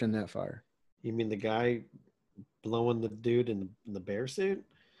perished in that fire. You mean the guy blowing the dude in the bear suit?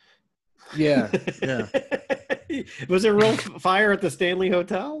 Yeah, yeah. Was there real fire at the Stanley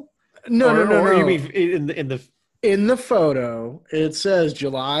Hotel? No, no, no, Or no. you mean in the In the photo, it says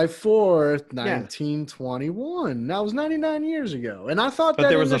July 4th, Yeah. 1921. That was 99 years ago. And I thought But that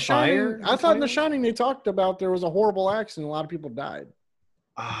there in was The a fire Shining, in I the thought in The title? Shining they talked about there was a horrible accident. A lot of people died.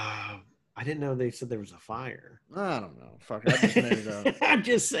 I didn't know they said there was a fire. I don't know. Fuck, I just made it up. I'm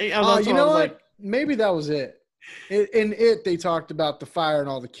just saying. You know what? Maybe that was it. In it, they talked about the fire and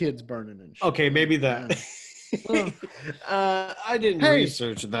all the kids burning and shit. Okay, maybe that. I didn't Hey.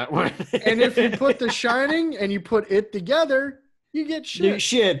 research that one. And if you put The Shining and you put it together, you get the shit.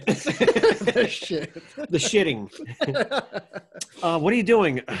 shit, The shit. the shitting. What are you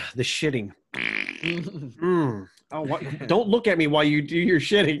doing? The shitting. Oh, what? Don't look at me while you do your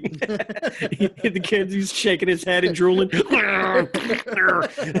shitting. The kid, he's shaking his head and drooling.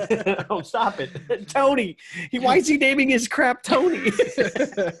 Oh, stop it, Tony. Why is he naming his crap Tony?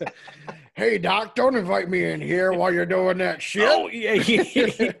 Hey, Doc, don't invite me in here while you're doing that shit. Oh, yeah.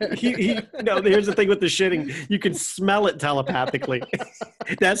 No, here's the thing with the shitting. You can smell it telepathically.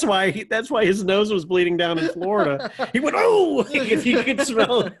 That's why his nose was bleeding down in Florida. He went, oh, if he could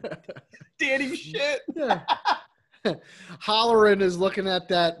smell Danny shit. Yeah. Holleran is looking at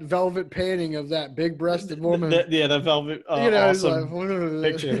that velvet painting of that big-breasted woman. The velvet he's awesome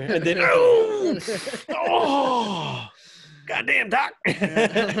like, picture. And then, oh, goddamn, Doc.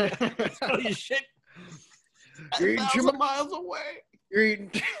 Smell your shit. You're eating too 1,000 much. miles away. You're eating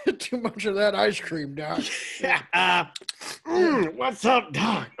too much of that ice cream, Doc. What's up,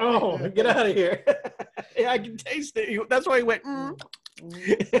 Doc? Oh, get out of here. Yeah, I can taste it. That's why he went,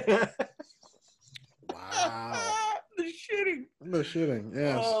 Wow. The shitting. The shitting,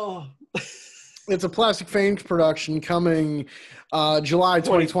 yes. Oh. It's a Plastic Fangs production coming July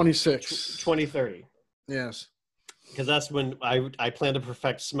 2026. 2030. Yes. Because that's when I plan to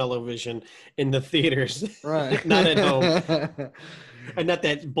perfect smell-o-vision in the theaters. Right. Not at home. And not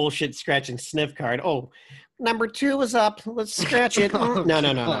that bullshit scratch and sniff card. Oh, number 2 is up. Let's scratch it. Oh, No.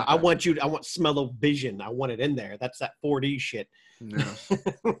 God. I want smell-o-vision. I want it in there. That's that 4D shit. Yes.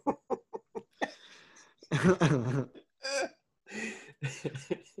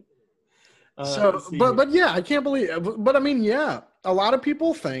 So, but yeah, I can't believe. But I mean, yeah, a lot of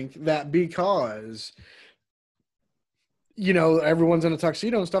people think that because everyone's in a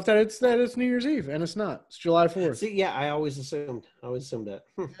tuxedo and stuff that it's New Year's Eve, and it's not. It's July 4th. See, yeah, I always assumed that.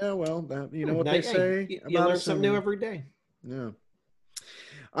 Yeah, well, that you know what Now, they hey, say. You about learn something new assuming. every day. Yeah.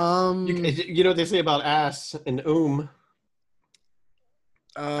 You know what they say about ass and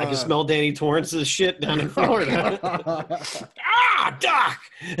I can smell Danny Torrance's shit down in Florida. Ah, Doc!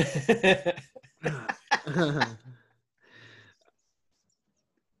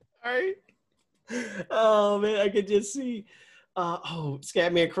 All right. Oh, man, I could just see.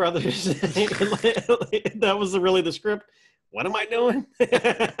 Scatman Crothers. That was really the script. What am I doing?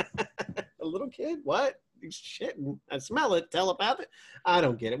 A little kid? What? He's shitting. I smell it. Telepathic? I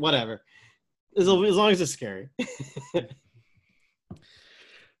don't get it. Whatever. As long as it's scary.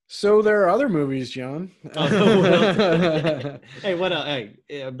 So there are other movies, John. Hey, what else? Hey,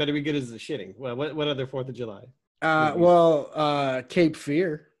 better be good as the shitting. Well, what other 4th of July? Cape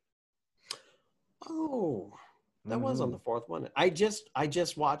Fear. Oh, that was on the 4th one. I just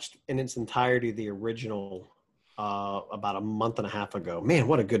watched in its entirety the original about a month and a half ago. Man,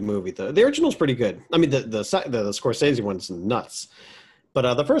 what a good movie! The original's pretty good. I mean, the Scorsese one's nuts,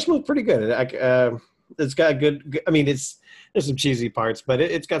 but the first one's pretty good. It's got good. I mean, there's some cheesy parts, but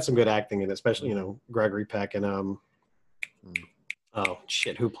it's got some good acting in it, especially Gregory Peck and oh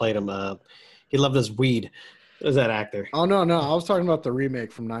shit, who played him? He loved his weed. Who's that actor? Oh no, I was talking about the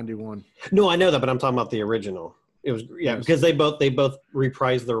remake from '91. No, I know that, but I'm talking about the original. It was because they both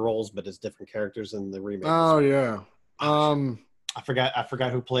reprised their roles, but as different characters in the remake. Oh yeah. I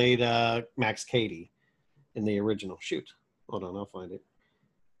forgot who played Max Cady in the original. Shoot, hold on, I'll find it.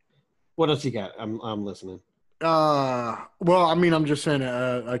 What else you got? I'm listening. Well, I mean, I'm just saying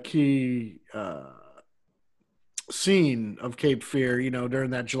a key scene of Cape Fear, during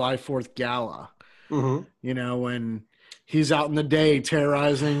that July 4th gala. Mm-hmm. When he's out in the day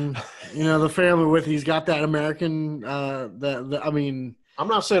terrorizing, the family he's got that American, I mean. I'm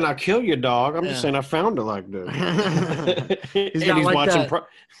not saying I kill your dog. I'm just saying I found it like this.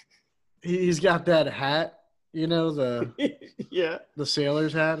 He's got that hat, the the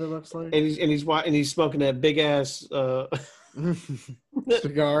sailor's hat. It looks like, and he's smoking that big ass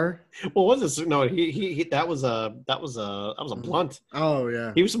cigar. Well, was this? No, he that was a blunt. Oh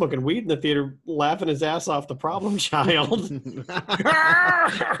yeah, he was smoking weed in the theater, laughing his ass off. The problem child.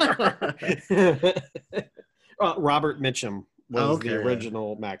 Robert Mitchum was the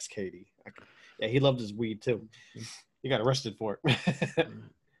original Max Cady. Yeah, he loved his weed too. He got arrested for it.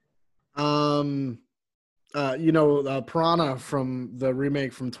 Piranha from the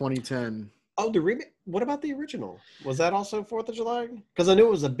remake from 2010. Oh, the remake. What about the original? Was that also 4th of July? Because I knew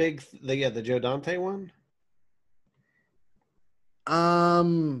it was a big, the Joe Dante one. I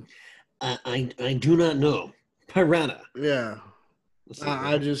do not know. Piranha. Yeah.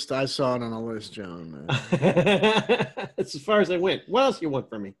 I saw it on a list, John. That's as far as I went. What else you want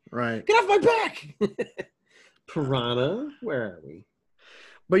from me? Right. Get off my back! Piranha. Where are we?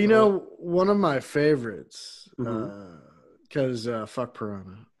 But one of my favorites, because fuck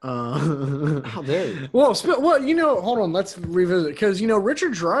Piranha. How dare you? Well, hold on. Let's revisit because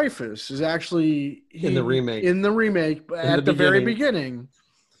Richard Dreyfuss is actually in the remake. But at the very beginning.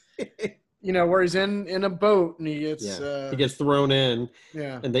 Where he's in a boat and he gets thrown in,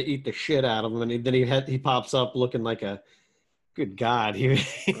 and they eat the shit out of him, and then he pops up looking like a good God, he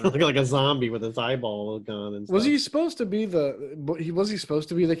looked like a zombie with his eyeball gone. And stuff. Was he supposed to be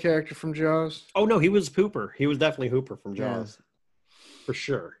the character from Jaws? Oh no, he was Hooper. He was definitely Hooper from Jaws, for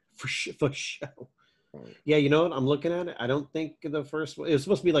sure. Yeah, you know what? I'm looking at it. I don't think the first one. It was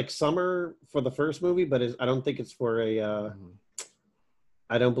supposed to be like summer for the first movie, but I don't think it's for a.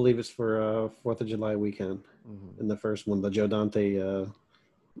 I don't believe it's for 4th of July weekend in the first one, the Joe Dante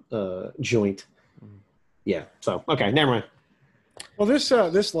joint. Yeah. So okay, never mind. Well, this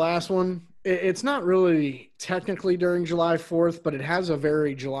last one, it's not really technically during July 4th, but it has a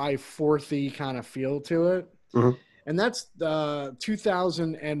very July 4th-y kind of feel to it. And that's the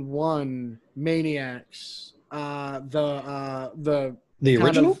 2001 Maniacs. The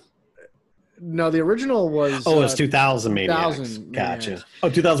original? No, the original was. Oh, it's 2000 Maniacs. 2000 gotcha. Maniacs. Oh,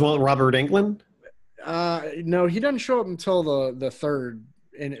 2001 Robert Englund? No, he doesn't show up until the third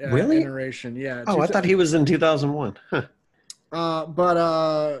iteration. Yeah. Oh, I thought he was in 2001. Huh.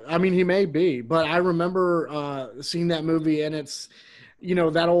 I mean, he may be. But I remember seeing that movie, and it's,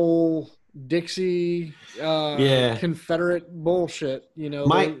 that old Dixie Confederate bullshit.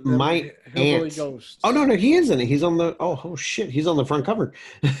 My aunt. Ghost. Oh no, he is in it. He's on the. Oh shit, he's on the front cover.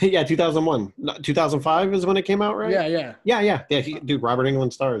 Yeah, 2001. 2005 is when it came out, right? Yeah. Dude, Robert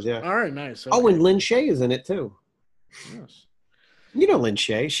Englund stars. Yeah. All right, nice. Okay. Oh, and Lynn Shay is in it too. Yes. You know Lynn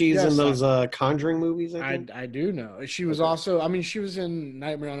Shay. She's in those Conjuring movies. I do know. She was also. I mean, she was in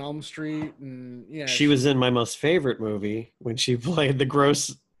Nightmare on Elm Street, and she was in my most favorite movie when she played the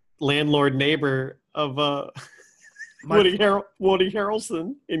gross landlord neighbor of Woody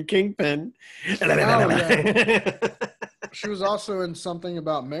Harrelson in Kingpin. She was also in Something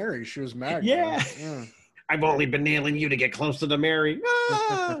About Mary. She was Magda. Yeah. I've only been nailing you to get closer to Mary.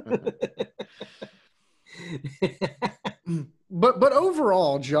 But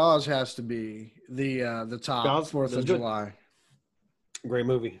overall, Jaws has to be the top. Jaws, 4th of July. Great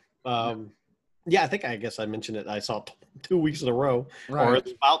movie. I guess I mentioned it. I saw it 2 weeks in a row, or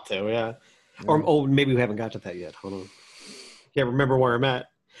it's about to. Yeah. Or maybe we haven't got to that yet. Hold on. Can't remember where I'm at.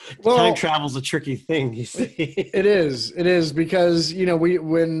 Time travel's a tricky thing, you see. It is because we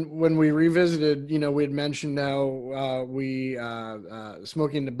when we revisited, we had mentioned how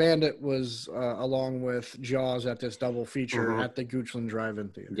Smokey and the Bandit was along with Jaws at this double feature at the Goochland Drive-In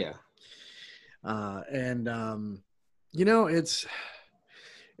Theater. Yeah,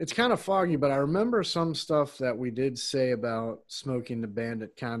 it's kind of foggy, but I remember some stuff that we did say about Smokey and the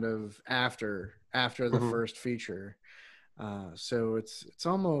Bandit kind of after the first feature. So it's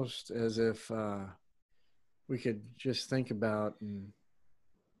almost as if we could just think about and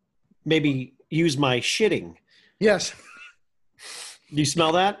maybe use my shitting. Yes. Do you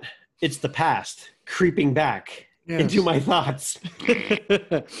smell that? It's the past creeping back into my thoughts.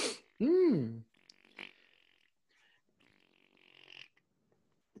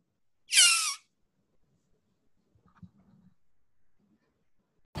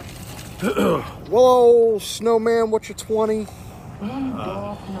 Whoa, Snowman, what's your 20?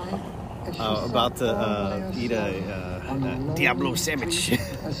 About to eat a Diablo sandwich.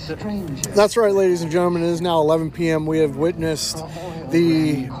 That's right, ladies and gentlemen. It is now 11 p.m. We have witnessed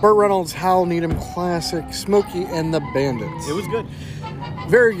the Burt Reynolds Hal Needham classic, Smokey and the Bandits. It was good.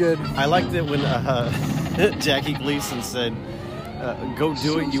 Very good. I liked it when Jackie Gleason said, go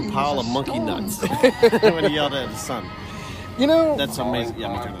do it, you pile of monkey nuts. When he yelled at his son. That's amazing. Yeah,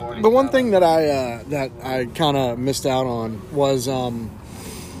 me too. The one thing that I kind of missed out on was,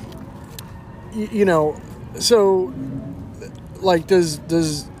 so like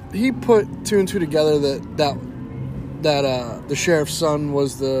does he put two and two together that the sheriff's son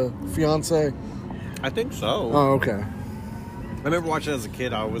was the fiance? I think so. Oh, okay. I remember watching it as a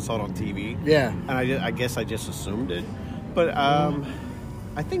kid. I always saw it on TV. Yeah, and I guess I just assumed it, but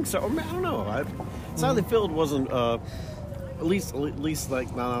I think so. I don't know. Sally Field wasn't, at least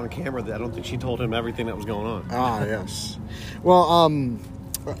like not on camera. I don't think she told him everything that was going on. Ah, yes. Well,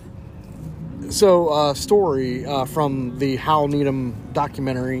 so story from the Hal Needham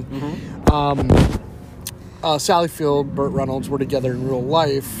documentary. Sally Field, Burt Reynolds were together in real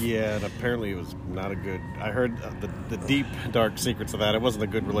life. Yeah, and apparently it was not a good. I heard the deep, dark secrets of that. It wasn't a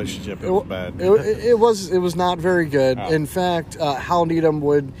good relationship. It was bad. It was not very good. Oh. In fact, Hal Needham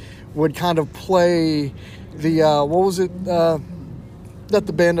would kind of play the what was it that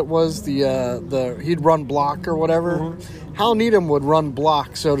the bandit was he'd run block or whatever. Mm-hmm. Hal Needham would run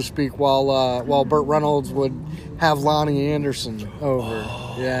block, so to speak, while Burt Reynolds would have Lonnie Anderson over.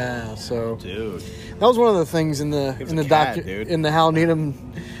 Oh. Yeah, so Dude. that was one of the things in the in the Hal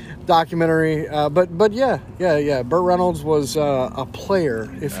Needham documentary. But yeah. Burt Reynolds was a player,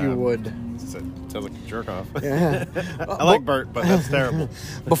 if you would. Sounds like a jerk off. Yeah. I like Burt, but that's terrible.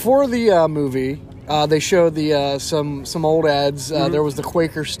 Before the movie, they showed some old ads. There was the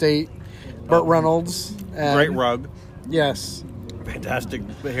Quaker State, Burt Reynolds. And, Great rug. Yes. Fantastic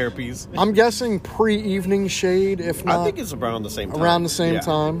hairpiece. I'm guessing pre-Evening Shade, if not. I think it's around the same time. Around the same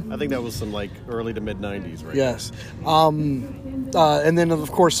time. I think that was some like early to mid 90s, right? Yes. And then,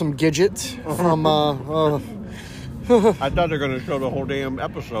 of course, some Gidget from... I thought they were going to show the whole damn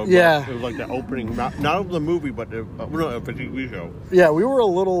episode. Yeah. It was like the opening, not of the movie, but of a TV show. Yeah, we were a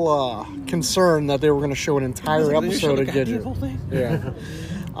little concerned that they were going to show an entire episode of Gidget. Whole thing? Yeah.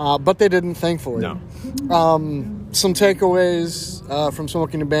 But they didn't, thankfully. No. Some takeaways from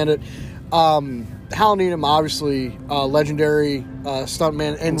Smoking the Bandit. Hal Needham, obviously, legendary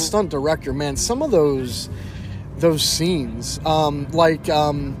stuntman and stunt director. Man, some of those scenes, like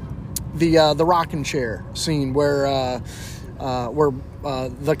the rocking chair scene where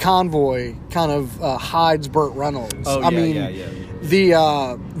the convoy kind of hides Burt Reynolds. Oh, I mean,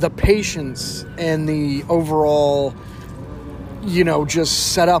 the patience and the overall,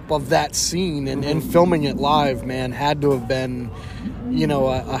 just setup of that scene and filming it live, man, had to have been,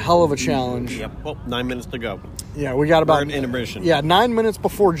 a hell of a challenge. Yep. Well, 9 minutes to go. Yeah, we got about We're in intermission. Yeah, 9 minutes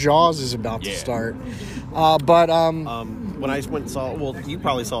before Jaws is about to start. When I went and saw, well, you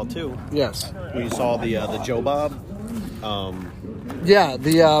probably saw it too. Yes. When you saw the Joe Bob. Yeah,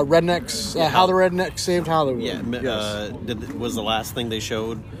 the rednecks. How the rednecks saved Hollywood. Yeah. Was the last thing they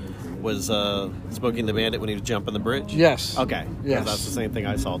showed was Smoking the Bandit when he was jumping the bridge? Yes. Okay. Yes. That's the same thing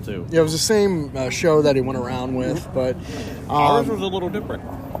I saw too. Yeah, it was the same show that he went around with, but Ours was a little different.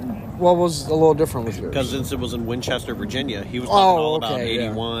 what was a little different with yours? Because since it was in Winchester, Virginia, he was talking all about okay,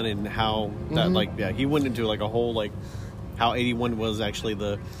 81 and how that he went into like a whole how 81 was actually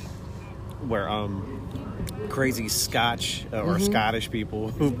where crazy Scotch or Scottish people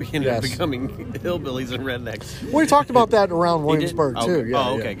who ended up becoming hillbillies and rednecks. We talked about that around Williamsburg did? too. Okay. Yeah,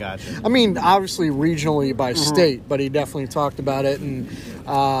 okay, yeah. gotcha. I mean, obviously regionally by state, but he definitely talked about it. And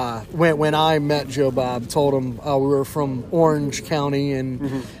when I met Joe Bob, told him we were from Orange County,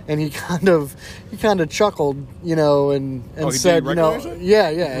 and he kind of chuckled, and said,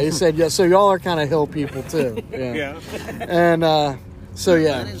 he said, yeah, so y'all are kind of hill people too. Yeah. And so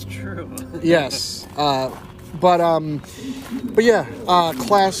yeah, That is true. yes. But yeah,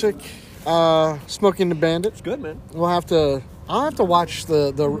 classic Smoking the Bandit. It's good, man. I'll have to watch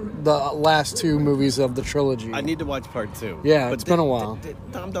the last two movies of the trilogy. I need to watch part 2. Yeah, it's been a while. Did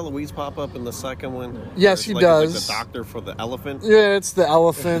Tom DeLuise pop up in the second one? Yes, he does. Like the doctor for the elephant. Yeah, it's the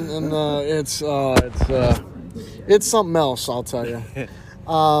elephant, and it's something else. I'll tell you.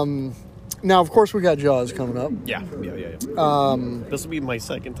 Now, of course, we got Jaws coming up. Yeah. This will be my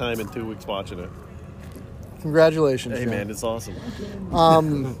second time in 2 weeks watching it. Congratulations, Hey, John. man, it's awesome.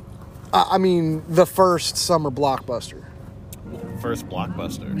 I mean, the first summer blockbuster. First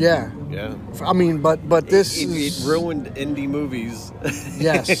blockbuster. Yeah. Yeah. I mean, but this It is ruined indie movies.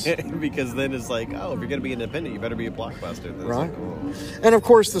 Yes. Because then it's like, oh, if you're going to be independent, you better be a blockbuster. Then it's Right. like, oh. And of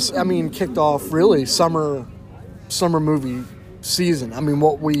course, this kicked off really summer movie season. I mean,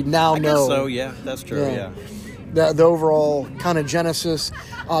 what we now I know. guess so, yeah. That's true, yeah. The overall kind of genesis.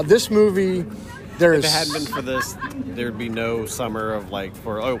 This movie, there's. If it hadn't been for this, there'd be no summer of here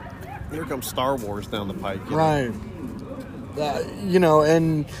comes Star Wars down the pike. you know? Right.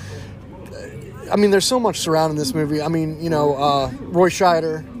 And I mean, there's so much surrounding this movie. I mean, Roy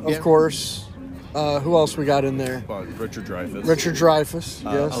Scheider, of course. Who else we got in there? Richard Dreyfuss. Richard Dreyfuss,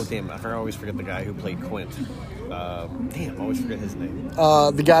 yes. Oh, damn. I always forget the guy who played Quint. I always forget his name.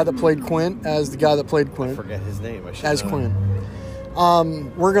 The guy that played Quint as the guy that played Quint. Forget his name. I should As know. Quint.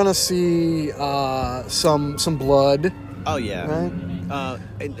 We're going to see some blood. Oh, yeah. Right?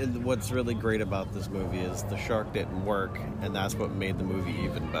 And what's really great about this movie is the shark didn't work, and that's what made the movie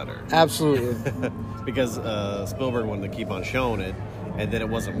even better. Absolutely. Because Spielberg wanted to keep on showing it, and then it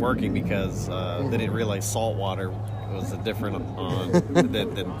wasn't working because they didn't realize salt water was different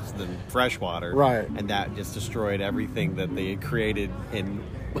than fresh water. Right. And that just destroyed everything that they had created in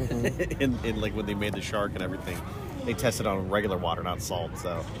like when they made the shark and everything. They tested on regular water, not salt.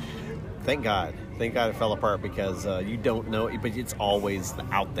 So thank God it fell apart because you don't know, but it's always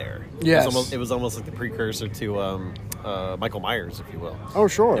out there. Yes. It was almost like the precursor to Michael Myers, if you will. Oh,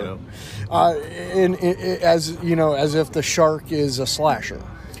 sure. You know? As you know, as if the shark is a slasher.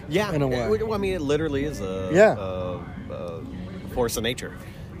 Yeah, in a way. I mean, it literally is a force of nature.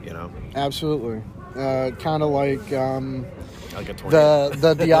 You know. Absolutely. Kind of like Like a tornado.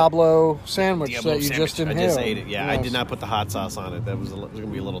 the Diablo sandwich Diablo that you sandwich. just inhaled. I just ate it. Yeah, I Yes. did not put the hot sauce on it. That was going to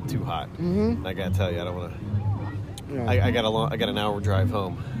be a little too hot. Mm-hmm. I got to tell you, I don't want to. Yeah. I got an hour drive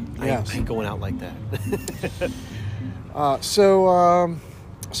home. Yes. I ain't going out like that. So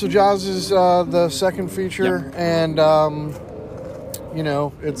Jaws is the second feature, and you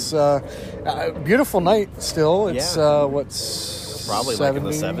know, it's a beautiful night still. It's what's probably 70?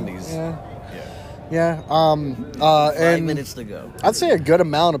 like in the 70s. Yeah. 5 and minutes to go. I'd say a good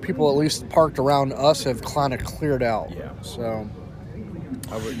amount of people, at least parked around us, have kind of cleared out. Yeah. So.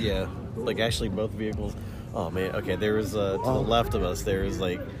 Like actually both vehicles. Oh man, okay. There was to the left of us. There was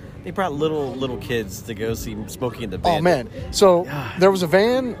like they brought little kids to go see Smokey and the Bandit. Oh man! So there was a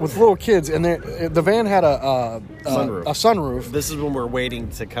van with little kids, and the van had a sunroof. This is when we're waiting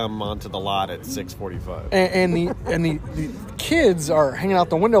to come onto the lot at 6:45. And the kids are hanging out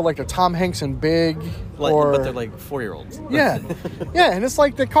the window like they're Tom Hanks and Big, But they're like 4-year-olds. yeah, and it's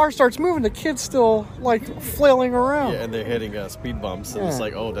like the car starts moving, the kid's still like flailing around. Yeah, and they're hitting speed bumps, and it's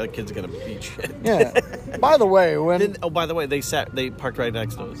like, oh, that kid's gonna beat shit. Yeah. By the way, by the way, they parked right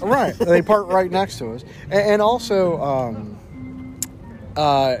next to us. Right, they parked right next to us, and also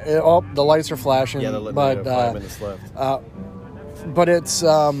the lights are flashing. Yeah, but 5 minutes left. But it's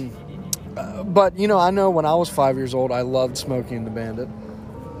but you know, I know when I was 5 years old, I loved Smokey and the Bandit.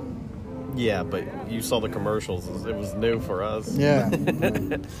 Yeah, but you saw the commercials. It was new for us. Yeah. We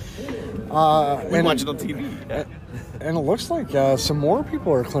watched it on TV. Yeah. And it looks like some more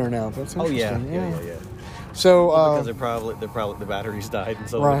people are clearing out. That's interesting. Yeah. So because they're probably the batteries died, and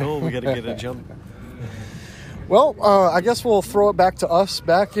so right. like, oh, we got to get a jump. Well, I guess we'll throw it back to us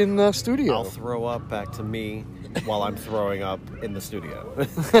back in the studio. I'll throw up back to me while I'm throwing up in the studio.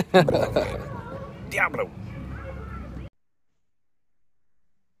 Diablo.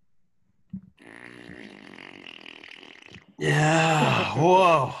 Yeah.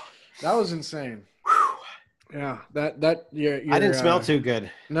 Whoa. That was insane. Yeah, that yeah. I didn't smell too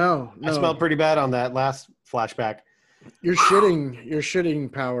good. No, I smelled pretty bad on that last flashback. Your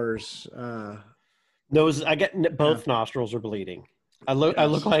shitting powers. Nose, I get both nostrils are bleeding. I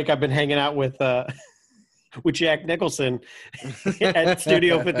look like I've been hanging out with Jack Nicholson at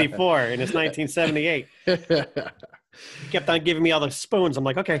Studio 54 in his 1978. He kept on giving me all the spoons. I'm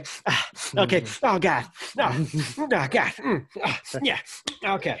like, okay, okay, oh God, oh God, yeah,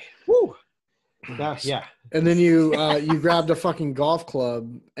 okay, woo, yeah. And then you grabbed a fucking golf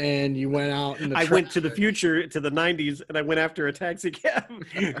club and you went out in the I went to the future, to the 90s, and I went after a taxi cab.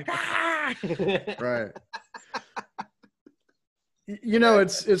 Right. You know,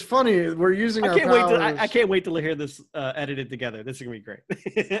 it's funny. We're using our powers. I can't wait to hear this edited together. This is gonna be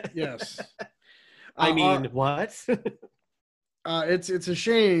great. Yes. I mean, what? It's a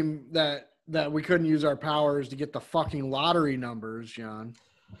shame that we couldn't use our powers to get the fucking lottery numbers, John.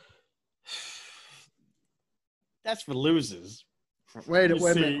 That's for losers. Wait a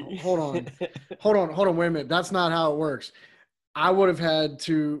minute. Hold on, wait a minute. That's not how it works. We would have had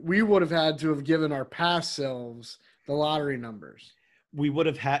to have given our past selves the lottery numbers. We would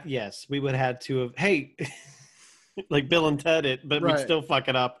have had to have, hey, like Bill and Ted it, but right. We'd still fuck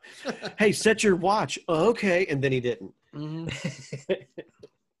it up. Hey, set your watch. Okay. And then he didn't. Mm-hmm.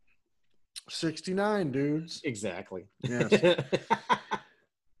 69 dudes. Exactly. Yes.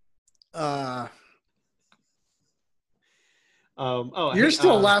 You're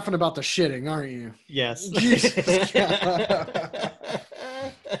still laughing about the shitting, aren't you? Yes.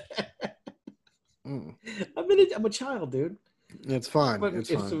 I'm a child, dude. It's fine. But it's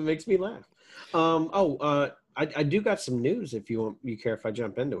it fine. makes me laugh. I do got some news if you care if I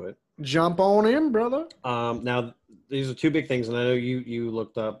jump into it. Jump on in, brother. Now these are two big things, and I know you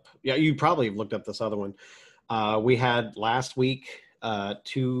looked up. Yeah, you probably looked up this other one. We had last week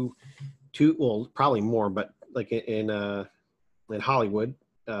two, well, probably more, but like in Hollywood,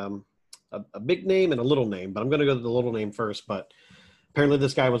 a big name and a little name. But I'm going to go to the little name first. But Apparently,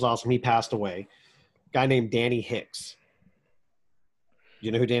 this guy was awesome. He passed away. Guy named Danny Hicks. Do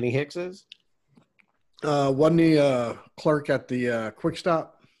you know who Danny Hicks is? Wasn't he clerk at the Quick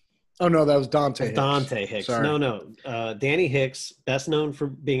Stop? Oh no, that was Dante. Hicks. Dante Hicks. Sorry. No. Danny Hicks, best known for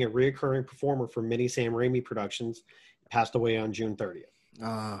being a reoccurring performer for many Sam Raimi productions, passed away on June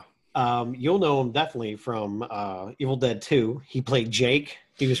 30th. You'll know him definitely from Evil Dead 2. He played Jake.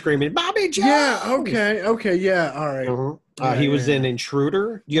 He was screaming, "Bobby Jones!" Yeah. Okay. Yeah. All right. Uh-huh. He was in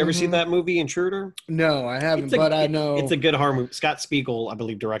Intruder. Did you ever see that movie, Intruder? No, I haven't, but I know it's a good horror movie. Scott Spiegel, I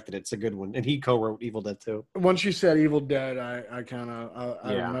believe, directed it. It's a good one, and he co-wrote Evil Dead 2. Once you said Evil Dead, I kind of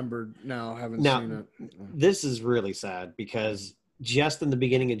remembered now. Haven't seen it. This is really sad because just in the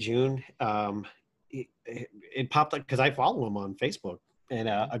beginning of June, it popped up because I follow him on Facebook, and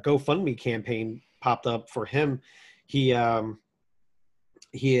a GoFundMe campaign popped up for him. He had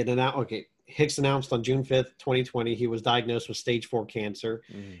announced. Hicks announced on June 5th, 2020, he was diagnosed with stage 4 cancer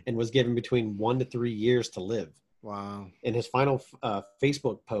and was given between 1 to 3 years to live. Wow. In his final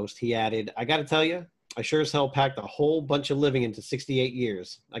Facebook post, he added, "I got to tell you, I sure as hell packed a whole bunch of living into 68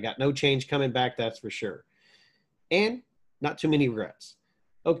 years. I got no change coming back, that's for sure. And not too many regrets.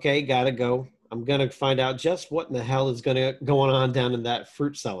 Okay, gotta go. I'm going to find out just what in the hell is going on down in that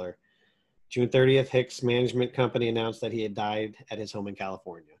fruit cellar." June 30th, Hicks' management company announced that he had died at his home in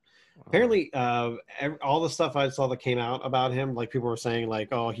California. Wow. Apparently, all the stuff I saw that came out about him, like people were saying, like,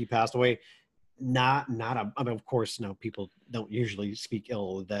 "Oh, he passed away." I mean, of course, no, people don't usually speak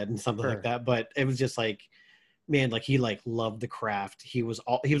ill of the dead and something like that. But it was just like, man, like he like loved the craft. He was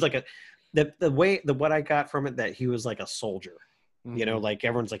like what I got from it, that he was like a soldier. You know, like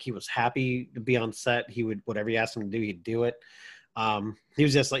everyone's like, he was happy to be on set. He would, whatever you asked him to do, he'd do it. He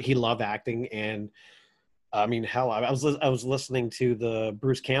was just like, he loved acting. And I mean, hell, I was listening to the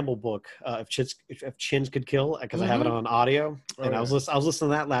Bruce Campbell book, if Chins Could Kill, because I have it on audio. And I was listening to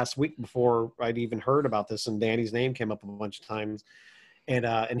that last week before I'd even heard about this, and Danny's name came up a bunch of times.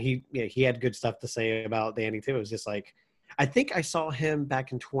 And he had good stuff to say about Danny too. It was just like, I think I saw him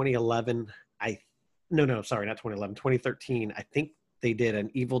back in 2011. No, sorry, not 2011, 2013. I think they did an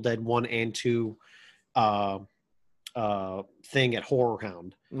Evil Dead 1 and 2 thing at Horror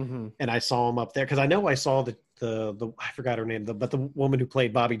Hound, and I saw him up there because I know I saw the I forgot her name, but the woman who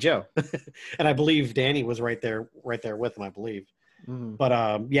played Bobby Joe, and I believe Danny was right there with him, I believe. But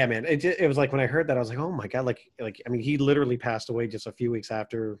yeah, man, it was like when I heard that, I was like, oh my god, like I mean, he literally passed away just a few weeks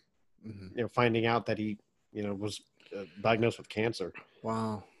after finding out that he was diagnosed with cancer.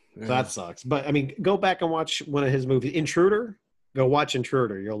 Wow. Yeah. So that sucks. But I mean, go back and watch one of his movies, Intruder. Go watch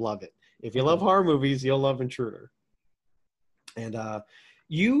Intruder. You'll love it. If you love horror movies, you'll love Intruder. And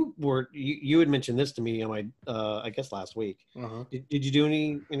you had mentioned this to me on my I guess last week. Did you do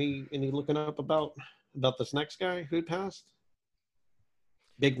any looking up about this next guy who'd passed?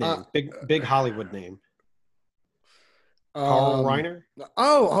 Big name, big Hollywood name. Carl Reiner.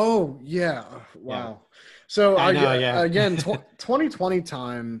 Oh yeah. Wow. Yeah. So I know, again, 2020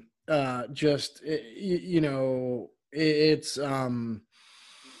 time. Just it's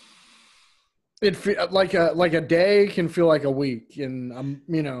it like a day can feel like a week, and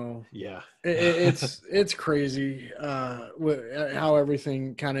it's crazy how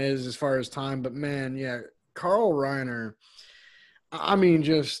everything kind of is as far as time. But man, yeah, Carl Reiner. I mean,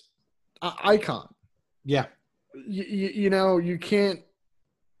 just icon. Yeah. You can't.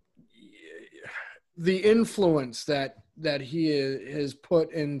 The influence that he has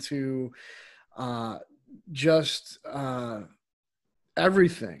put into just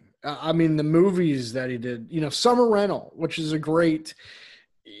everything. I mean, the movies that he did, Summer Rental, which is a great,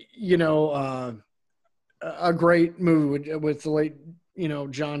 a great movie with the late,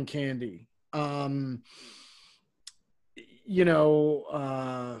 John Candy.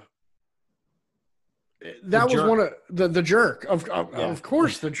 That was one of the Jerk, of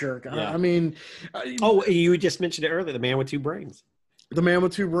course, the Jerk. Yeah. I mean, you just mentioned it earlier, The Man with Two Brains. The Man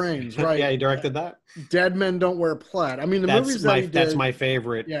with Two Brains, right? Yeah, he directed that. Dead Men Don't Wear Plaid. I mean, that's my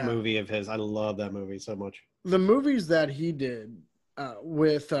favorite movie of his. I love that movie so much. The movies that he did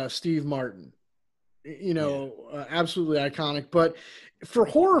with Steve Martin, absolutely iconic. But for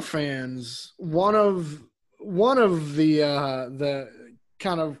horror fans, one of the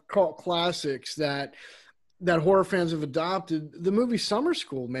kind of cult classics that horror fans have adopted, the movie Summer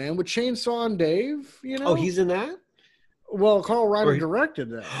School, man, with Chainsaw and Dave. Oh, he's in that. Well, Carl Reiner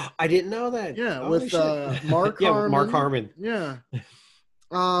directed that. I didn't know that. Yeah, with Mark Harmon. Mark Harmon. Yeah.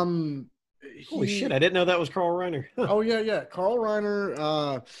 Holy shit! I didn't know that was Carl Reiner. Oh yeah. Carl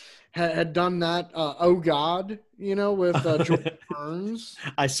Reiner had done that. Oh God, with George Burns.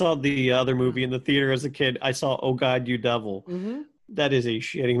 I saw the other movie in the theater as a kid. I saw Oh God, You Devil. That is a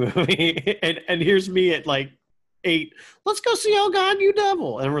shitty movie. And here's me at like 8. Let's go see Oh God, You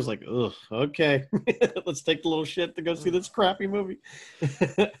Devil. And everyone's like, ugh, okay. Let's take the little shit to go see this crappy movie.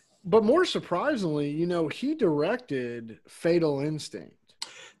 But more surprisingly, you know, he directed Fatal Instinct.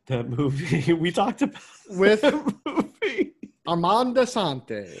 That movie we talked about With that movie. Armand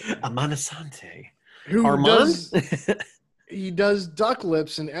Assante. Armand Assante. Who Armand? he does duck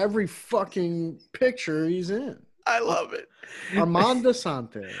lips in every fucking picture he's in. I love it. Armand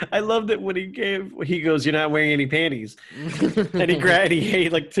Assante. I loved it when he goes, "You're not wearing any panties," and he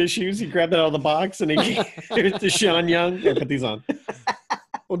ate like tissues. He grabbed it out of the box and he gave it to Sean Young. Here, put these on.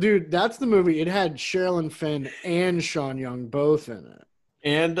 Well, dude, that's the movie. It had Sherilyn Fenn and Sean Young both in it.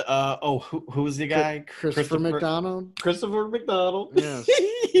 And who was the guy? Christopher McDonald. Christopher McDonald. Yes.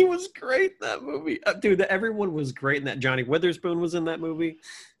 He was great in that movie. Dude, everyone was great in that. Johnny Witherspoon was in that movie.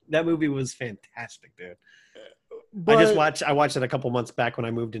 That movie was fantastic, dude. But, I watched it a couple months back when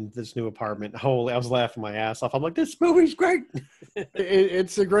I moved into this new apartment. Holy, I was laughing my ass off. I'm like, this movie's great.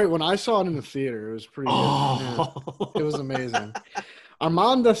 it's a great one. I saw it in the theater. It was pretty good. Yeah. It was amazing.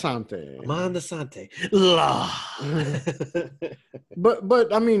 Armand Assante. Armand Assante.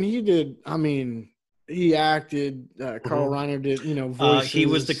 But I mean, he acted. Carl Reiner did, voices. He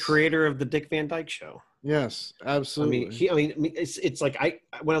was the creator of the Dick Van Dyke Show. Yes, absolutely. It's like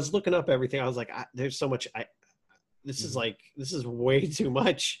when I was looking up everything, I was like, there's so much. This is way too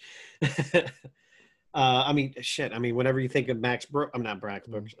much. Whenever you think of Mel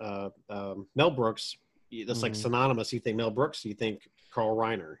Brooks, that's like synonymous. You think Mel Brooks, you think Carl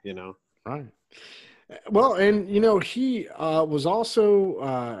Reiner, Right. Well, and he was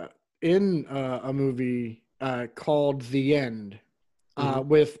also in a movie called The End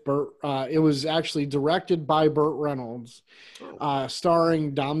with Burt. It was actually directed by Burt Reynolds,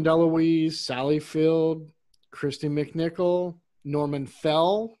 starring Dom DeLuise, Sally Field, Christy McNichol, Norman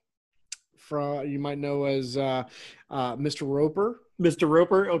Fell, you might know as Mr. Roper. Mr.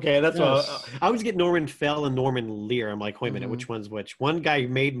 Roper? Okay, that's Yes. what I always get Norman Fell and Norman Lear. I'm like, wait a minute, which one's which? One guy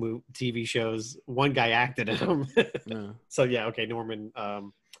made TV shows, one guy acted in them. Yeah. So yeah, okay, Norman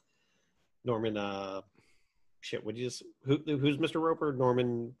who's Mr. Roper?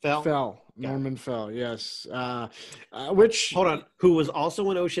 Norman Fell? Norman Fell, yes. Which hold on, who was also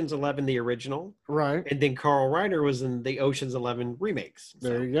in Ocean's 11 the original, right? And then Carl Reiner was in the Ocean's 11 remakes.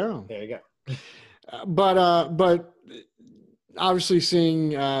 There you go. There you go. But obviously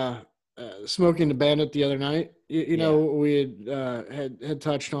seeing Smoking the Bandit the other night, we had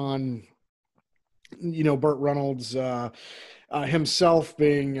touched on Burt Reynolds himself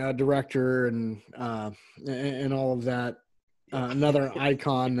being a director and all of that. Another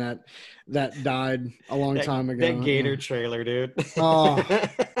icon that died a long time ago. That Gator trailer, dude. Oh,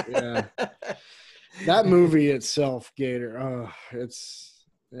 yeah. That movie itself, Gator. Oh, it's.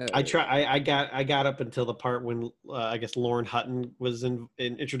 Yeah. I got up until the part when I guess Lauren Hutton was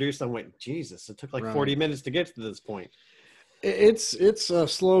introduced. I went, Jesus! It took like 40 minutes to get to this point. It's a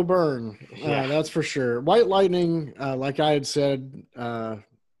slow burn, that's for sure. White Lightning, like I had said,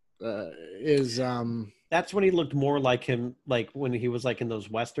 is that's when he looked more like him, like when he was like in those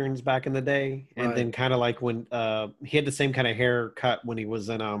westerns back in the day, and then kind of like when he had the same kind of haircut when he was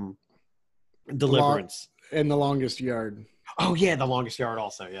in Deliverance in The Longest Yard. Oh yeah, The Longest Yard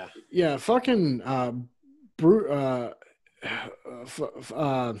also, yeah. Yeah, fucking fuck.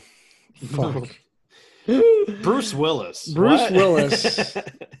 Bruce Willis. Willis.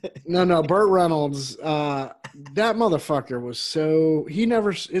 No, Burt Reynolds. That motherfucker was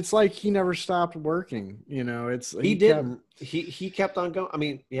it's like he never stopped working, He kept on going. I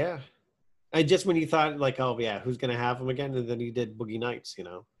mean, yeah. And just when you thought like, oh yeah, who's gonna have him again? And then he did Boogie Nights,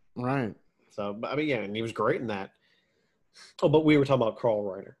 Right. So, I mean, yeah, and he was great in that. Oh, but we were talking about Carl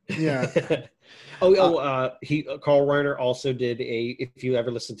Reiner. Yeah. Carl Reiner also did if you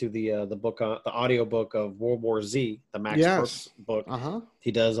ever listen to the book, the audio book of World War Z, the Max Brooks book,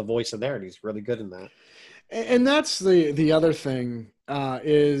 he does a voice in there, and he's really good in that. And that's the other thing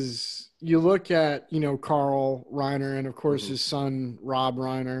is you look at Carl Reiner and of course his son Rob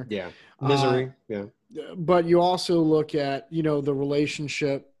Reiner. Yeah. Misery. Yeah. But you also look at the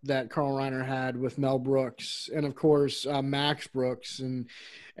relationship that Carl Reiner had with Mel Brooks, and of course Max Brooks, and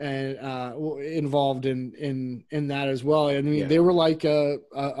involved in that as well. I mean, they were like a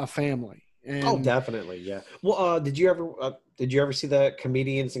family. And, definitely, yeah. Well, did you ever see the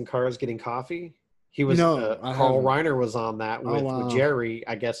Comedians in Cars Getting Coffee? He was Carl Reiner was on that with Jerry.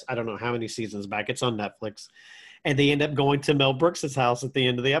 I guess I don't know how many seasons back. It's on Netflix. And they end up going to Mel Brooks' house at the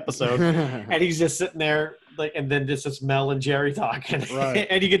end of the episode. And he's just sitting there, and then just Mel and Jerry talking. Right.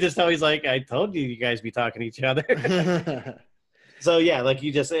 And you can just tell he's like, I told you guys be talking to each other. So yeah, like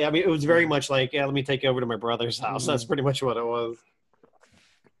you just say, I mean, it was very much like, yeah, let me take you over to my brother's house. That's pretty much what it was.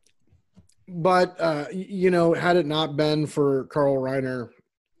 But had it not been for Carl Reiner,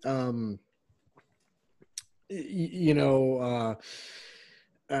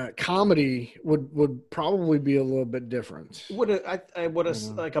 comedy would probably be a little bit different.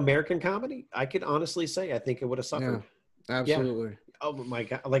 Like American comedy, I could honestly say I think it would have suffered. Yeah, absolutely. Yeah. Oh my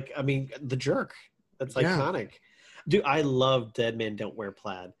god! Like, I mean, The Jerk. That's iconic. Dude, I love Dead Men Don't Wear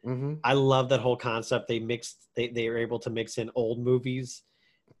Plaid. Mm-hmm. I love that whole concept. They were able to mix in old movies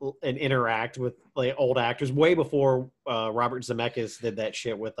and interact with like old actors way before Robert Zemeckis did that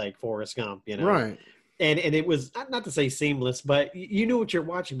shit with like Forrest Gump, Right. And it was not to say seamless, but you knew what you're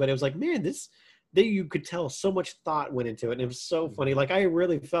watching. But it was like, man, you could tell so much thought went into it, and it was so funny. Like, I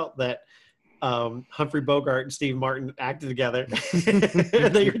really felt that Humphrey Bogart and Steve Martin acted together.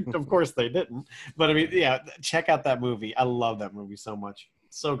 Of course they didn't, but I mean, yeah, check out that movie. I love that movie so much.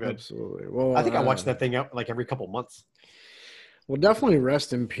 So good. Absolutely. Well, I think I watch that thing out like every couple months. Well, definitely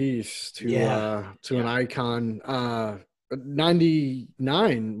rest in peace to an icon.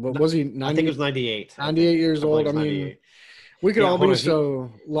 99. What was he? 90, I think it was 98. 98 years old. I mean, we could all be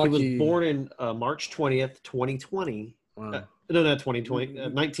so lucky. He was born in March 20th, 2020. Wow. No, 2020,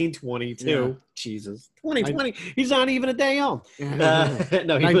 1922. Yeah. Jesus, 2020. He's not even a day old. No,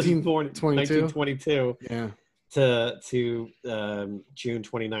 he was born in 1922. Yeah. To June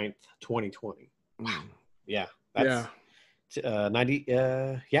 29th, 2020. Wow. Yeah. That's, 90.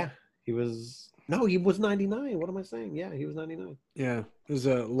 Yeah. He was 99. What am I saying? Yeah, he was 99. Yeah. There's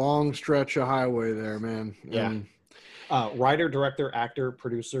a long stretch of highway there, man. Yeah. Writer, director, actor,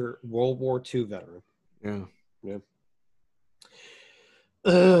 producer, World War II veteran. Yeah. Yeah.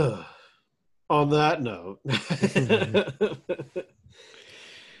 On that note,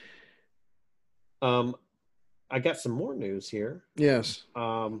 I got some more news here. Yes.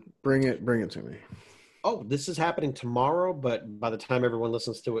 Bring it to me. Oh, this is happening tomorrow, but by the time everyone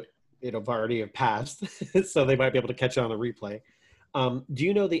listens to it, it'll already have passed, so they might be able to catch it on the replay. Do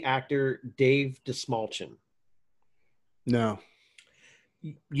you know the actor Dave Dastmalchian? No.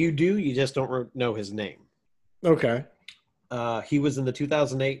 You do. You just don't know his name. Okay. He was in the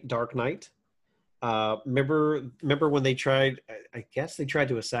 2008 Dark Knight. Remember when they tried? I guess they tried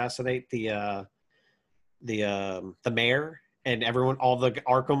to assassinate the mayor, and all the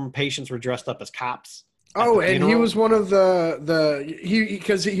Arkham patients were dressed up as cops. Oh, and he was one of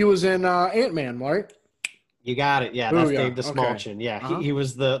because he was in Ant-Man, right? You got it. Yeah, that's Dave Dastmalchian. Okay. Yeah, uh-huh. he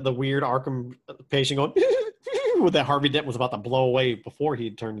was the weird Arkham patient going with that Harvey Dent was about to blow away before he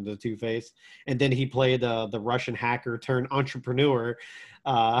turned into Two-Face, and then he played the Russian hacker turned entrepreneur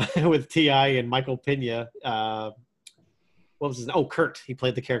with T.I. and Michael Pena. What was his name? Oh, Kurt. He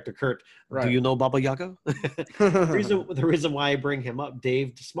played the character Kurt. Right. Do you know Baba Yaga? The reason why I bring him up,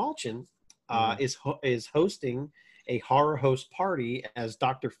 Dave Dastmalchian, is hosting a horror host party as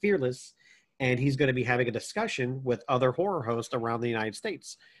Dr. Fearless, and he's going to be having a discussion with other horror hosts around the United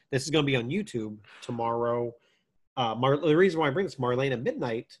States. This is going to be on YouTube tomorrow. The reason why I bring this, Marlena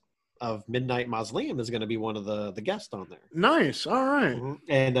Midnight of Midnight Mausoleum is going to be one of the guests on there. Nice. All right.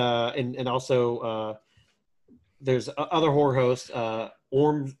 Mm-hmm. And also there's other horror hosts,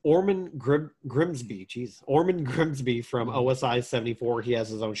 Orman Grimsby. Jeez, Orman Grimsby from OSI 74. He has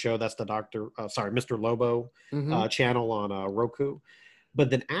his own show. That's the Mr. Lobo channel on Roku. But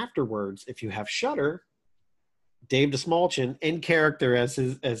then afterwards, if you have Shudder, Dave Dastmalchian in character as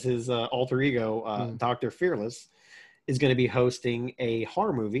his alter ego, Dr. Fearless, is going to be hosting a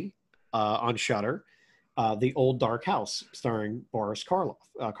horror movie on Shudder, The Old Dark House, starring Boris Karloff.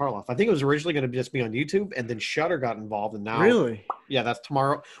 I think it was originally going to just be on YouTube, and then Shudder got involved, and now really, yeah, that's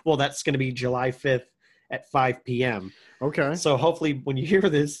tomorrow. Well, that's going to be July 5th at 5 p.m. Okay. So hopefully, when you hear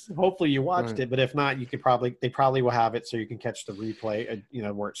this, hopefully you watched it. But if not, they probably will have it so you can catch the replay.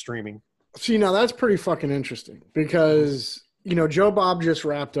 Where it's streaming. See, now that's pretty fucking interesting because Joe Bob just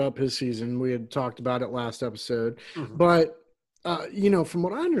wrapped up his season. We had talked about it last episode, but. From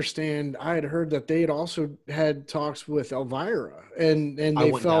what I understand, I had heard that they had also had talks with Elvira, and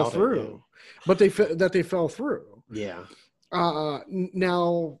they fell through. But they fell through. Yeah.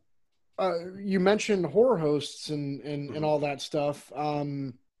 Now, you mentioned horror hosts and all that stuff.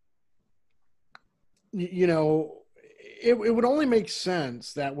 It would only make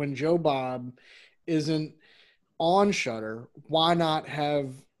sense that when Joe Bob isn't on Shudder, why not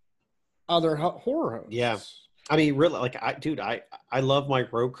have other horror hosts? Yeah. I mean, really, I love my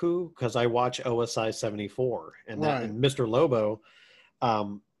Roku because I watch OSI 74 and and Mr. Lobo,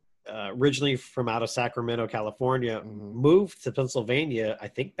 originally from out of Sacramento, California, moved to Pennsylvania, I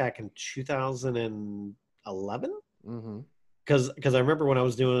think back in 2011. Because because I remember when I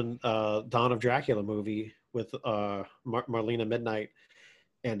was doing Dawn of Dracula movie with Marlena Midnight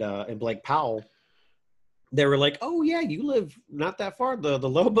and Blake Powell, they were like, "Oh yeah, you live not that far. The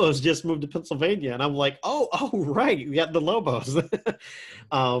Lobos just moved to Pennsylvania," and I'm like, "Oh right, we got the Lobos."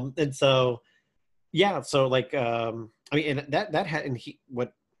 And so yeah, so like I mean, and that had and he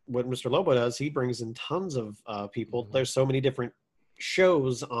what Mr. Lobo does, he brings in tons of people. There's so many different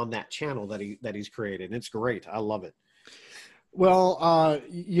shows on that channel that he's created, and it's great. I love it. Well,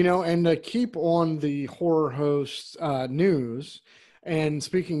 and to keep on the horror host news, and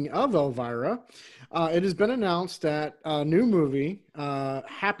speaking of Elvira, it has been announced that a new movie,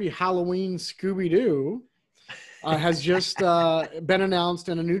 Happy Halloween Scooby-Doo, has just been announced,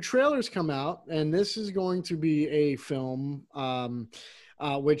 and a new trailer's come out, and this is going to be a film,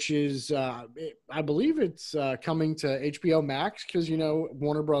 which is, I believe it's coming to HBO Max, because,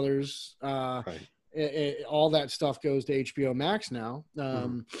 Warner Brothers... Right. All that stuff goes to HBO Max now.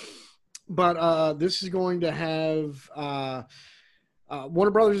 But this is going to have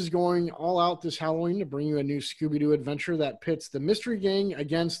Warner Brothers is going all out this Halloween to bring you a new Scooby-Doo adventure that pits the Mystery Gang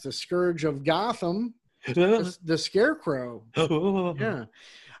against the Scourge of Gotham, the Scarecrow. Yeah.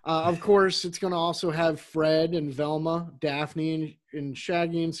 Of course, it's going to also have Fred and Velma, Daphne and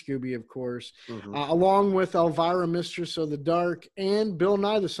Shaggy and Scooby, of course, along with Elvira, Mistress of the Dark, and Bill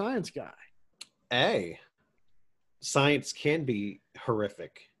Nye the Science Guy. Hey, science can be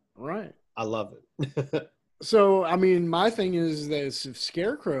horrific. Right. I love it. So, I mean, my thing is that if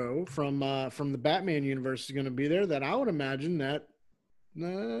Scarecrow from the Batman universe is going to be there, that I would imagine that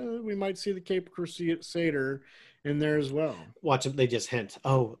we might see the Cape Crusader in there as well. Watch them. They just hint.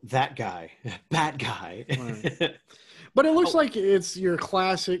 Oh, that guy, Bat guy. Right. But it looks like it's your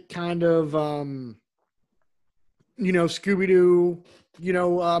classic kind of, Scooby-Doo,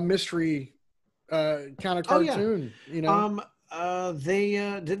 mystery kind of cartoon. They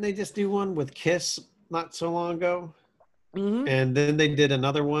didn't they just do one with Kiss not so long ago, and then they did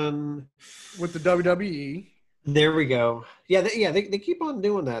another one with the WWE. There we go. Yeah, they keep on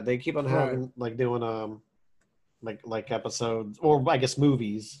doing that. They keep on having like doing like episodes, or I guess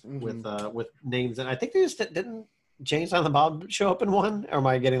movies with names, and I think they just didn't Jay and Silent Bob show up in one, or am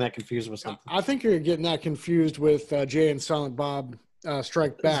I getting that confused with something? I think you're getting that confused with Jay and Silent Bob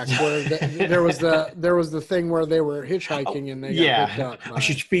Strike Back, where there was the thing where they were hitchhiking and they got picked up. I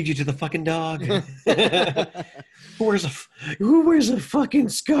should feed you to the fucking dog. Who wears a fucking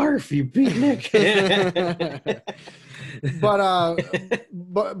scarf, you beatnik?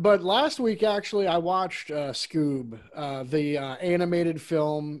 But last week actually I watched Scoob, the animated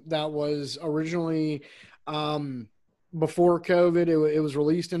film that was originally before COVID. It was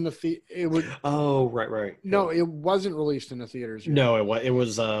released in the Oh, right. No, it wasn't released in the theaters yet. No, it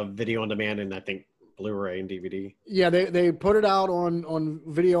was video on demand, and I think Blu-ray and DVD. Yeah, they put it out on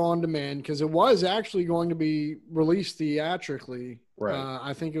video on demand because it was actually going to be released theatrically. Right.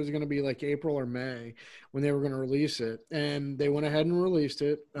 I think it was going to be like April or May when they were going to release it, and they went ahead and released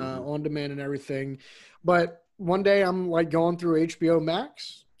it on demand and everything. But one day I'm like going through HBO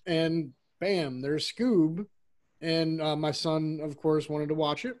Max, and bam, there's Scoob, and my son, of course, wanted to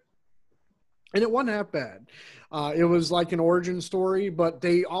watch it. And it wasn't half bad. It was like an origin story, but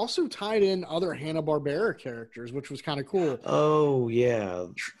they also tied in other Hanna-Barbera characters, which was kind of cool. Oh, yeah.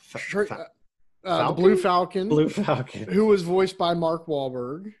 The Blue Falcon. Blue Falcon. Who was voiced by Mark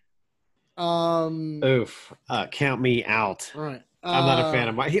Wahlberg. Oof. Count me out. Right. I'm not a fan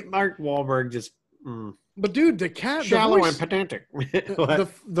of Mark Wahlberg. Just... But dude, the cat shallow and pedantic.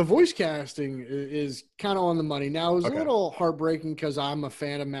 the voice casting is kind of on the money. Now it was a little heartbreaking because I'm a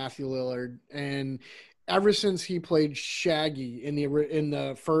fan of Matthew Lillard, and ever since he played Shaggy in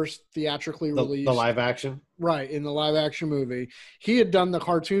the first theatrically released the live action, right, in the live action movie, he had done the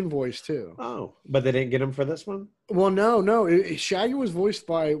cartoon voice too. Oh, but they didn't get him for this one. Well, no, Shaggy was voiced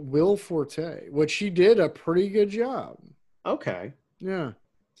by Will Forte, which he did a pretty good job. Okay. Yeah.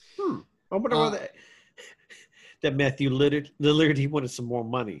 I wonder why that Matthew Lillard, he wanted some more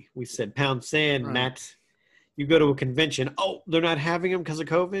money. We said, pound sand, right. Matt. You go to a convention. Oh, they're not having him because of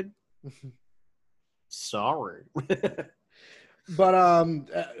COVID? Sorry. But I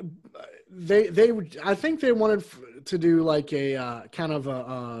think they wanted to do like a kind of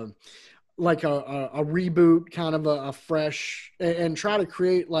a reboot, kind of a fresh, and try to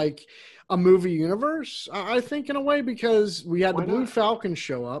create like a movie universe, I think, in a way, because we had the Blue Falcon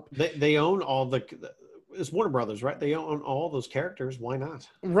show up. They own all it's Warner Brothers, right? They own all those characters. Why not?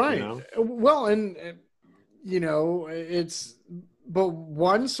 Right. Well, and it's, but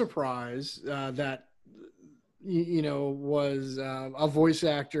one surprise that was a voice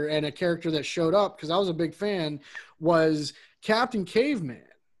actor, and a character that showed up because I was a big fan was Captain Caveman.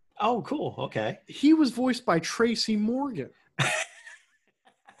 Oh, cool. Okay. He was voiced by Tracy Morgan.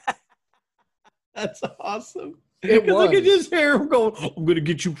 That's awesome. It was. Look at his hair going, I'm going to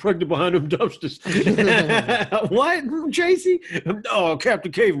get you pregnant behind them dumpsters. What, Tracy? Oh,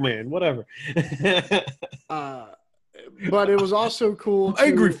 Captain Caveman, whatever. But it was also cool. I'm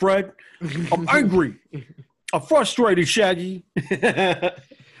angry, Fred. I'm angry. I'm frustrated, Shaggy.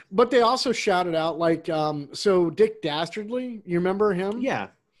 But they also shouted out, like, so Dick Dastardly, you remember him? Yeah.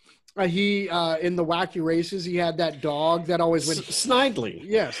 He in the Wacky Races, he had that dog that always went Snidely.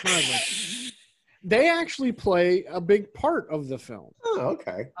 Yeah, Snidely. They actually play a big part of the film. Oh,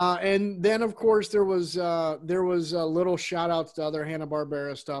 okay. And then, of course, there was little shout outs to other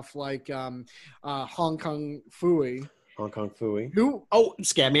Hanna-Barbera stuff like Hong Kong Phooey. Hong Kong Phooey. Who? Oh,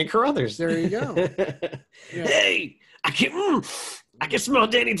 Scatman Carruthers. There you go. Yeah. Hey, I can smell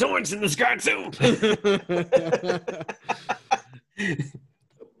Danny Torrance in this cartoon.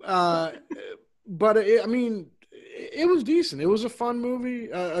 But it was decent. It was a fun movie,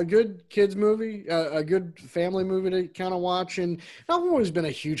 a good kids movie, a good family movie to kind of watch. And I've always been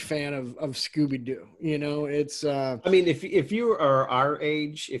a huge fan of Scooby-Doo. It's. I mean, if you are our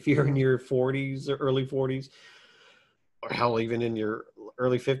age, if you're in your 40s or early 40s, or hell, even in your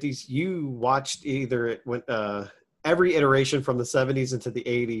early 50s, you watched every iteration from the 70s into the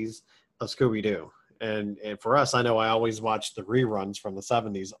 80s of Scooby-Doo. And for us, I know I always watched the reruns from the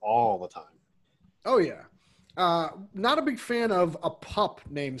 70s all the time. Oh, yeah. Not a big fan of a pup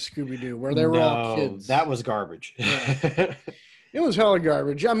named Scooby-Doo where they were all kids. That was garbage. Yeah. It was hella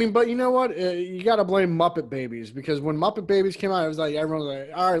garbage. I mean, but you know what? You got to blame Muppet Babies because when Muppet Babies came out, it was like everyone was like,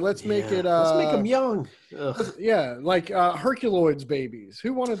 "All right, let's make it." Let's make them young. Yeah, like Herculoids babies.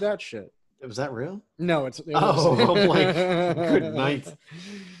 Who wanted that shit? Was that real? No, it Oh, was. I'm like, good night.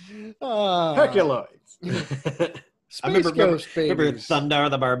 Herculoids. Space Ghost babies. Remember Thundar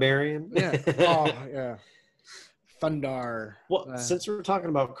the Barbarian? Yeah. Oh, yeah. Thundar. Well, since we're talking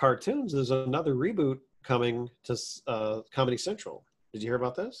about cartoons, there's another reboot coming to Comedy Central. Did you hear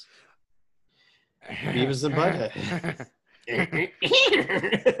about this? Beavis and Butthead.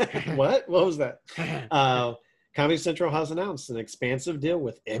 What was that? Comedy Central has announced an expansive deal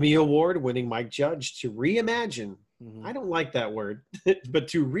with Emmy Award-winning Mike Judge to reimagine. I don't like that word, but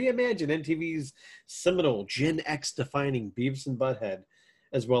to reimagine MTV's seminal Gen X-defining Beavis and Butthead,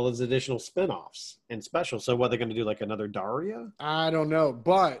 as well as additional spin-offs and specials. So what, they're going to do like another Daria? I don't know,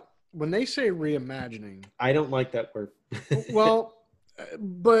 but when they say reimagining, I don't like that word. well,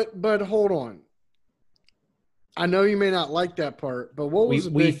 but hold on. I know you may not like that part, but what was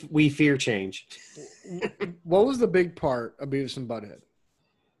we fear change. What was the big part of Beavis and Butthead?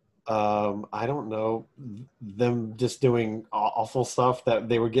 I don't know, them just doing awful stuff that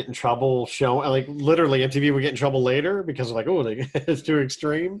they would get in trouble showing. Like literally, MTV would get in trouble later because they're like, oh, it's too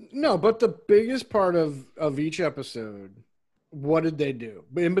extreme. No, but the biggest part of each episode, what did they do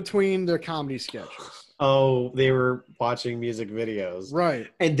in between their comedy sketches? Oh, they were watching music videos, right?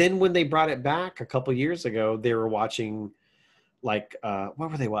 And then when they brought it back a couple years ago, they were watching like what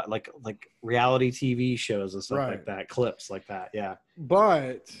were they watching? Like reality TV shows and stuff like that, clips like that. Yeah,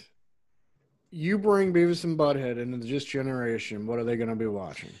 but. You bring Beavis and Butthead into this generation, what are they going to be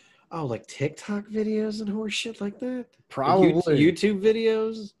watching? Oh, like TikTok videos and horse shit like that? Probably. YouTube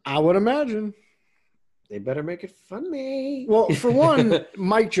videos? I would imagine. They better make it funny. Well, for one,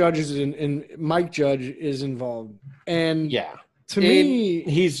 Mike Judge is involved. And yeah. To me,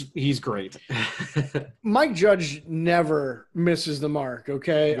 he's great. Mike Judge never misses the mark,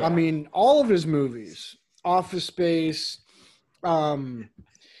 okay? Yeah. I mean, all of his movies, Office Space,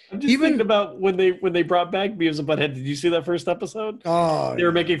 I'm just thinking about when they brought back Beavis and Butthead. Did you see that first episode? Oh, they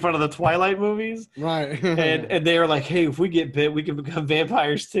were making fun of the Twilight movies, right? and they were like, "Hey, if we get bit, we can become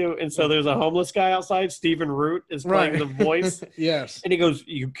vampires too." And so there's a homeless guy outside. Stephen Root is playing the voice. Yes, and he goes,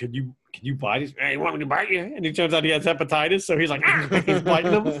 "Can you bite these? Hey, you want me to bite you?" And it turns out he has hepatitis, so he's like, he's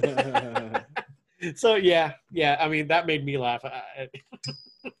biting them. So yeah. I mean, that made me laugh.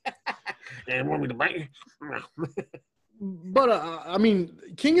 Hey, want me to bite you? But I mean,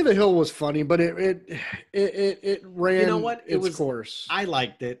 King of the Hill was funny, but it ran. You know what? Its course. I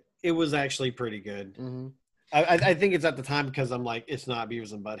liked it. It was actually pretty good. Mm-hmm. I think it's at the time because I'm like, it's not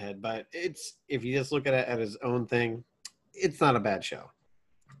Beavis and Butthead, but it's, if you just look at it at his own thing, it's not a bad show.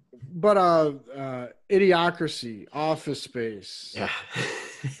 But Idiocracy, Office Space, yeah.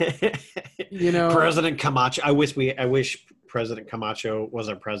 President Camacho. I wish President Camacho was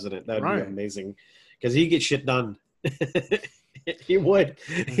our president. That'd be amazing because he gets shit done. He would.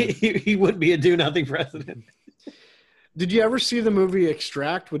 He would be a do nothing president. Did you ever see the movie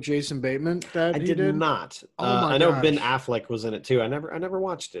Extract with Jason Bateman? That I he did not. Oh my I know gosh. Ben Affleck was in it too. I never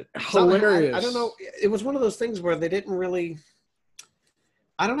watched it. Hilarious. I don't know. It was one of those things where they didn't really.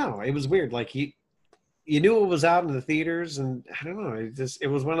 I don't know. It was weird. Like you knew it was out in the theaters, and I don't know. It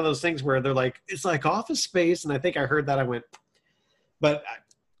was one of those things where they're like, it's like Office Space, and I think I heard that. I went, but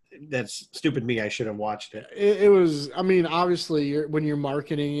that's stupid me. I should have watched it. It was. I mean, obviously, when you're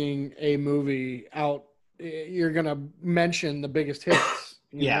marketing a movie out, you're gonna mention the biggest hits.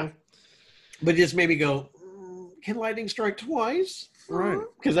 you Yeah. know? But it just made me go, can lightning strike twice? Right.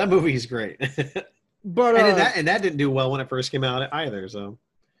 Because that movie is great. But and that didn't do well when it first came out either. So.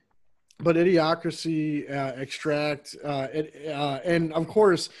 But Idiocracy, Extract, and of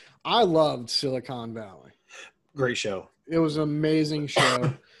course, I loved Silicon Valley. Great show. It was an amazing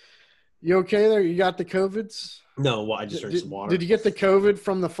show. You okay there? You got the COVIDs? No, well, I just drank some water. Did you get the COVID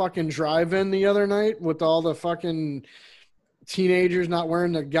from the fucking drive-in the other night with all the fucking teenagers not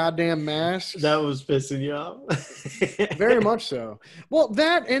wearing the goddamn masks? That was pissing you off. Very much so. Well,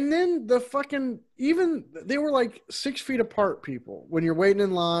 that and then the fucking even they were like 6 feet apart. People when you're waiting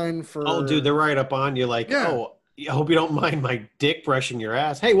in line for. Oh, dude, they're right up on you. Like, Yeah. oh, I hope you don't mind my dick brushing your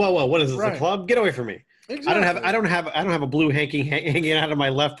ass. Hey, whoa, what is this? Right. A club? Get away from me! Exactly. I don't have a blue hanky hanging out of my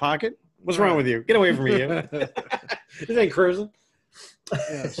left pocket. What's wrong with you? Get away from me! You. This ain't cruising.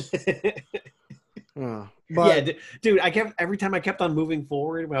 Yes. Yeah, But dude, every time I kept on moving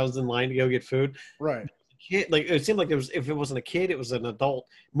forward when I was in line to go get food. right. Like it seemed like if it wasn't a kid, it was an adult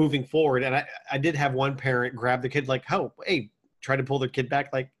moving forward. And I did have one parent grab the kid like, oh, hey, try to pull their kid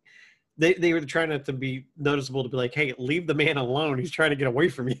back. Like they were trying to be noticeable to be like, hey, leave the man alone. He's trying to get away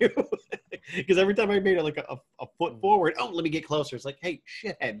from you. Because every time I made it like a foot forward, oh, let me get closer. It's like, hey,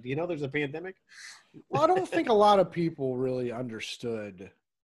 shithead, do you know there's a pandemic? Well, I don't think a lot of people really understood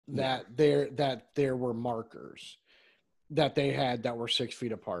that there were markers that they had that were 6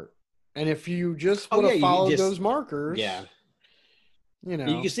 feet apart. And if you just would have followed those markers, Yeah. you know,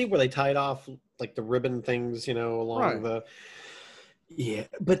 You can see where they tied off like the ribbon things, along Right. the. Yeah,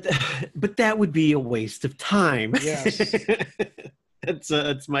 but that would be a waste of time. Yes.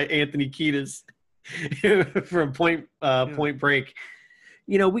 It's my Anthony Kiedis from Point Break.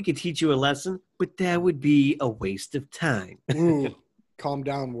 We could teach you a lesson, but that would be a waste of time. Ooh, calm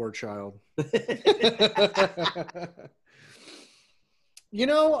down, war child.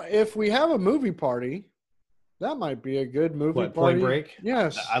 If we have a movie party, that might be a good movie What, party. Point Break?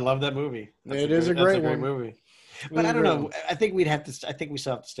 Yes. I love that movie. It is a great one. movie. But I don't know. I think we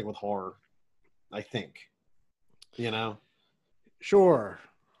still have to stick with horror. I think. Sure.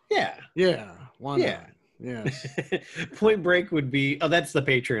 Yeah. Yeah. Why Yeah. not? Yes. Point Break would be. Oh, that's the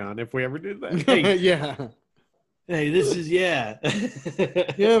Patreon if we ever did that. Hey, Yeah. hey, this is Yeah,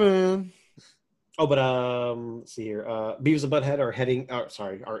 man. Oh, but let's see here. Beavis and Butthead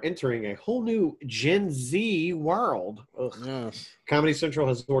are entering a whole new Gen Z world. Ugh. Yes. Comedy Central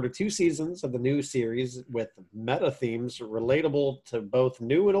has ordered 2 seasons of the new series with meta themes relatable to both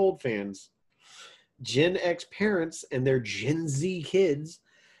new and old fans. Gen X parents and their Gen Z kids.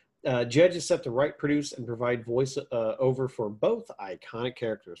 Judge is set to write, produce, and provide voice over for both iconic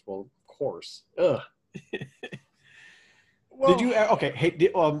characters. Well, of course. Ugh. Well, Did you? Okay. Hey,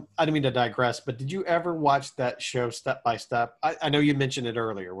 I didn't mean to digress, but did you ever watch that show Step by Step? I know you mentioned it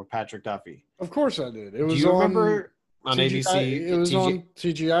earlier with Patrick Duffy. Of course I did. It was Do you on remember on ABC? It was on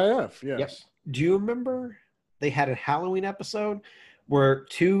TGIF. Yes. Yep. Do you remember they had a Halloween episode where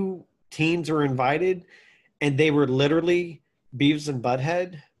 2 teens were invited, and they were literally Beavis and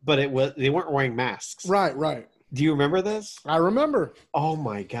Butthead, but they weren't wearing masks. Right. Right. Do you remember this? I remember. Oh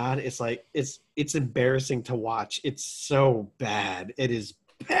my God! It's like it's embarrassing to watch. It's so bad. It is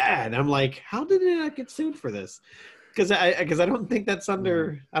bad. I'm like, how did they not get sued for this? Because I don't think that's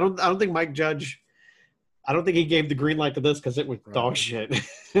under. I don't think Mike Judge. I don't think he gave the green light to this because it was dog shit.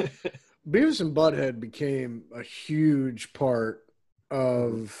 Beavis and Butthead became a huge part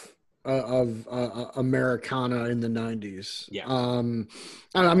of Americana in the 90s. Yeah.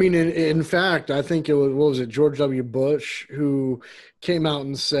 I mean, in fact, I think it was, what was it, George W. Bush who came out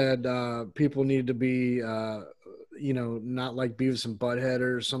and said people need to be, not like Beavis and Butthead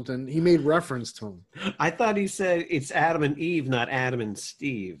or something. He made reference to him. I thought he said it's Adam and Eve, not Adam and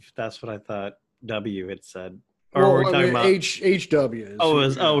Steve. That's what I thought W had said. Or we're talking about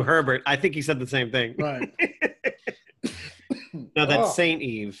HW. Herbert. I think he said the same thing. Right. No, that's Saint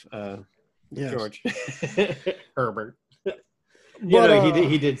Eve. Yes. George Herbert. But,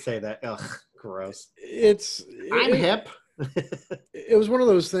 he did say that. Ugh, gross. It's I'm hip. it was one of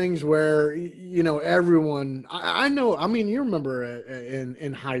those things where, you know, everyone, I know, I mean, you remember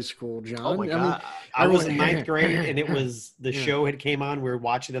in high school, John. Oh my God. I mean, I was in ninth grade and it was the show had came on. We were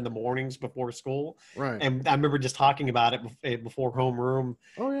watching it in the mornings before school. Right. And I remember just talking about it before homeroom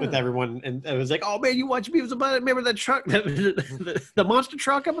with everyone. And it was like, oh man, you watch Beavis and Butthead? Remember that truck, the monster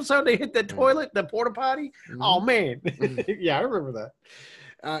truck episode? They hit that toilet, the porta potty. Mm-hmm. Oh man. Yeah, I remember that.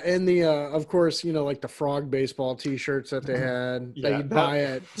 And the, of course, you know, like the frog baseball T-shirts that they had that you'd buy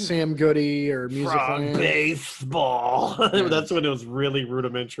at Sam Goody or Music Frog Land. baseball. That's when it was really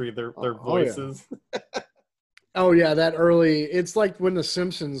rudimentary. Their voices. Oh yeah, that early. It's like when The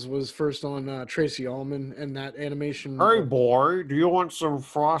Simpsons was first on Tracy Ullman and that animation. Hey boy, do you want some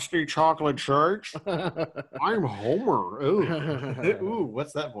frosty chocolate church? I'm Homer. Ooh, ooh,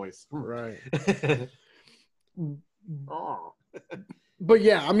 what's that voice? Right. Oh. But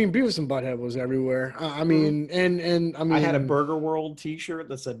yeah, I mean, Beavis and Butthead was everywhere. I mean, and I mean, I had a Burger World T-shirt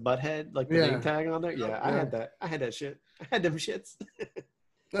that said Butthead, like the name tag on there. Yeah, I had that. I had that shit. I had them shits.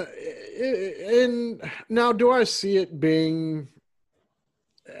 And now, do I see it being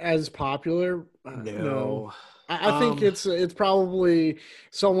as popular? No. I think it's probably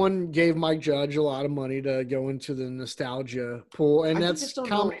someone gave Mike Judge a lot of money to go into the nostalgia pool, and that's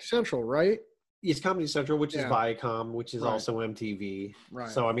Comedy Central, right? It's Comedy Central, which is Viacom, which is also MTV. Right.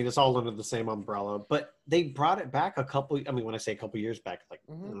 So, I mean, it's all under the same umbrella. But they brought it back when I say a couple years back, like,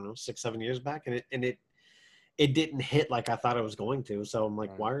 I don't know, 6-7 years back. And it didn't hit like I thought it was going to. So I'm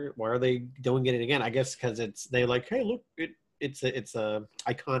like, why are they doing it again? I guess because they're like, hey, look, it's a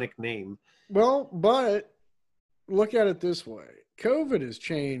iconic name. Well, but look at it this way. COVID has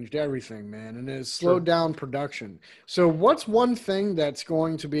changed everything, man, and has slowed down production. So what's one thing that's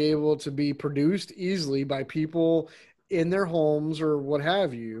going to be able to be produced easily by people in their homes or what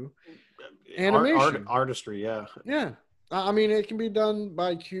have you? Animation. Artistry, yeah. Yeah. I mean, it can be done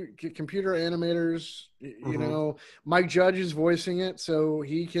by computer animators. You know, Mike Judge is voicing it, so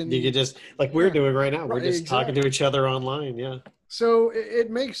he can. You can just, like we're doing right now. We're just talking to each other online, yeah. So it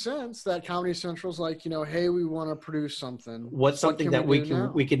makes sense that Comedy Central's like, you know, hey, we want to produce something. What's something that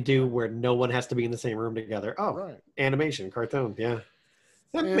we can do where no one has to be in the same room together? Oh, animation, cartoon, yeah,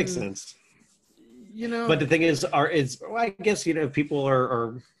 that makes sense. You know, but the thing is, I guess, you know, if people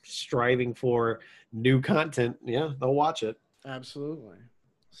are striving for new content, yeah, they'll watch it. Absolutely.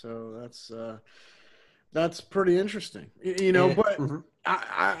 So that's pretty interesting, you know. But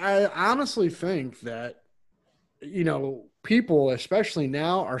I honestly think that, you know, people, especially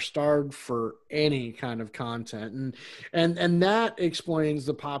now, are starved for any kind of content, and that explains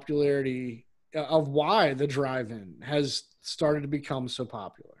the popularity of why the drive-in has started to become so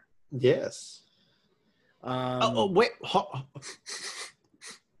popular. Yes. Wait.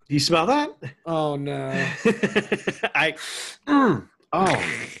 Do you smell that? Oh no. I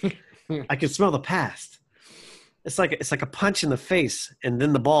can smell the past. It's like a punch in the face, and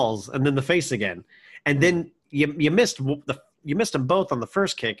then the balls, and then the face again, and then you missed them both on the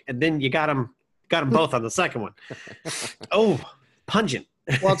first kick, and then you got them both on the second one. Oh, pungent.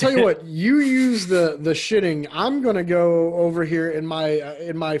 Well, I'll tell you what. You use the shitting. I'm gonna go over here in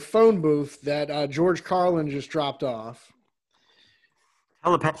my phone booth that George Carlin just dropped off.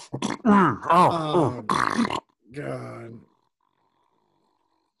 Telepathy. Oh, God.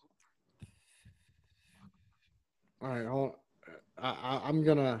 All right, hold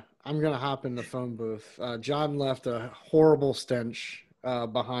on. I'm gonna hop in the phone booth. John left a horrible stench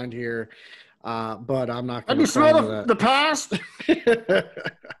behind here, but I'm not. Have you smelled the past?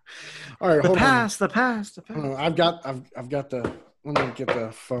 All right, hold on. The past. I've got the. Let me get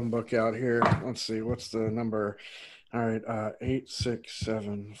the phone book out here. Let's see. What's the number? All right,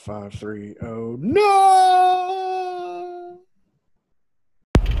 867-530. No!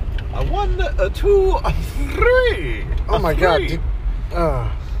 A 1, a 2, a 3. Oh my God! Ew!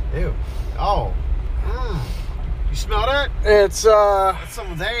 Oh. You smell that? It's That's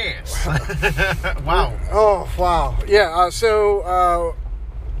someone's ass. Wow. Oh wow! Yeah. So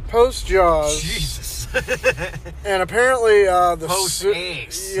post Jaws. Jesus. And apparently the post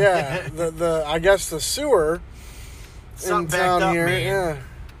ass. Yeah. The I guess the sewer. Something in town backed up, here, man. yeah.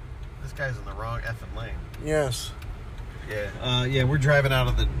 This guy's in the wrong effing lane. Yes. Yeah. Yeah, we're driving out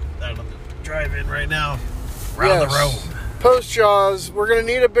of the drive-in right now. Around the road. Post Jaws, we're gonna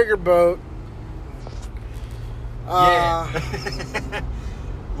need a bigger boat. Yeah.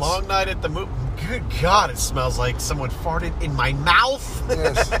 Long night at the movie. Good God, it smells like someone farted in my mouth.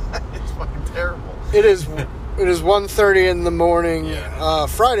 Yes. It's fucking terrible. It is 1:30 in the morning,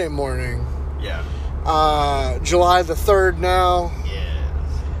 Friday morning. Yeah. July the 3rd now. Yes.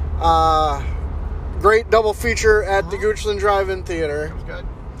 great double feature at the Goochland Drive-In Theater. It was good.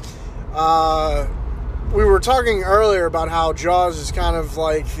 We were talking earlier about how Jaws is kind of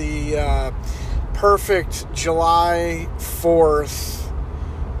like the perfect July 4th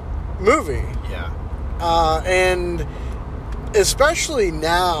movie. Yeah. And especially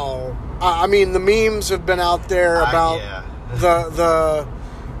now, I mean, the memes have been out there about the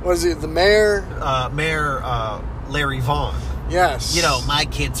was it the mayor? Mayor Larry Vaughn. Yes. You know, my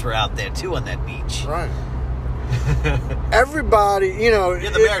kids were out there too on that beach. Right. Everybody, you know, Yeah,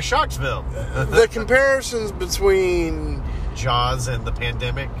 the mayor of Sharksville. the comparisons between Jaws and the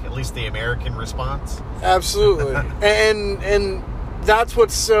pandemic, at least the American response. absolutely, and that's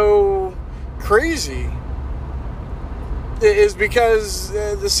what's so crazy is because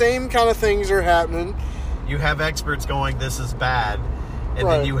the same kind of things are happening. You have experts going, "This is bad," and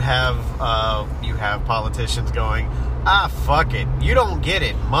Right. then you have politicians going, "Ah, fuck it, you don't get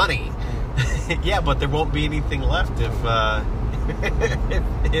it, money." Yeah, but there won't be anything left if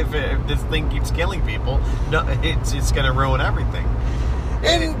if this thing keeps killing people. No, it's going to ruin everything.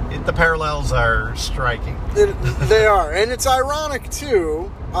 And The parallels are striking. they are, and it's ironic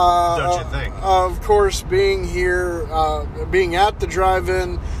too. Don't you think? Of course, being here, being at the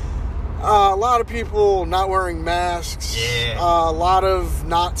drive-in, a lot of people not wearing masks. Yeah. A lot of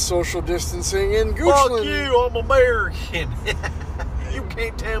not social distancing. And Fuck Goochland, you, I'm American. You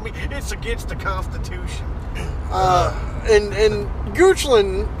can't tell me it's against the Constitution. and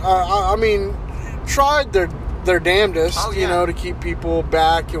Goochland, I mean, tried their damnedest, Oh, you yeah. know, to keep people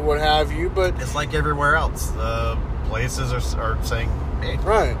back and what have you. But It's like everywhere else. Places are saying, hey,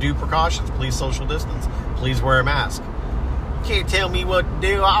 Right. do precautions, please social distance, please wear a mask. You can't tell me what to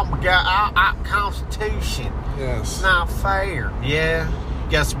do. I'm Constitution. yes, It's not fair. Yeah.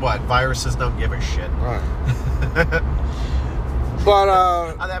 Guess what? Viruses don't give a shit. right. But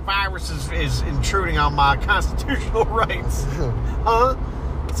That virus is intruding on my constitutional rights. Huh?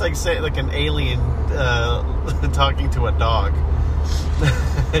 It's like like an alien talking to a dog.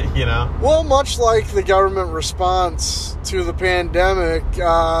 You know? well, much like the government response to the pandemic,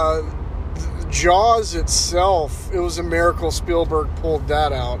 Jaws itself, it was a miracle Spielberg pulled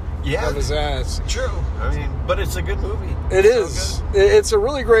that out Yeah. of his ass. True. I mean, but it's a good movie. It So is. good. It's a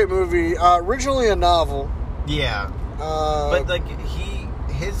really great movie. Originally a novel. Yeah. But like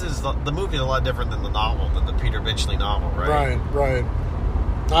the movie is a lot different than the novel, than the Peter Benchley novel, right? Right.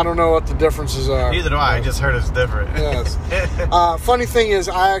 I don't know what the differences are. Neither do I. I just heard it's different. Yes. Funny thing is,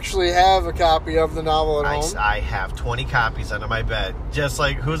 I actually have a copy of the novel at home. I have 20 copies under my bed. Just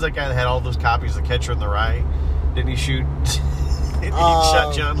like, who's that guy that had all those copies of Catcher in the Rye? Didn't he shoot? Didn't he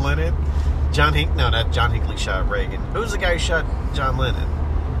shot John Lennon? No, not John Hinckley shot Reagan. Who's the guy who shot John Lennon?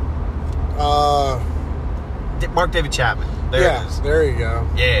 Mark David Chapman. There it is. There you go.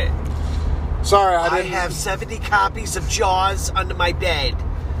 Yeah. Sorry, I didn't have 70 copies of Jaws under my bed.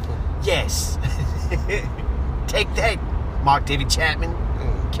 Yes. Take that, Mark David Chapman.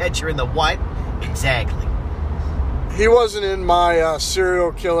 Catcher in the what? Exactly. He wasn't in my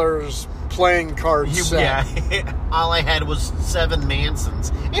serial killers playing card set. Yeah. All I had was 7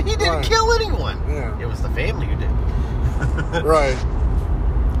 Mansons, and he didn't Right. kill anyone. Yeah. It was the family who did. Right.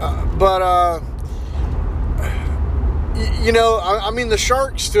 But you know, I mean, the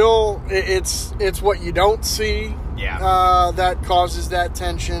shark still, it's what you don't see. Yeah. That causes that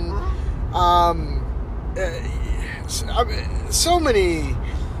tension. So many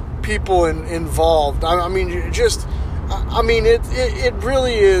people involved. I mean, it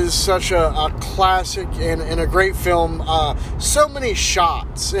really is such a classic and a great film. So many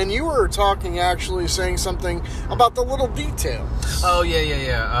shots, and you were saying something about the little details. Oh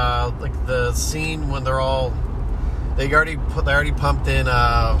yeah. Like the scene when they already pumped in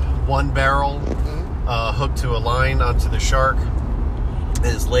one barrel hooked to a line onto the shark.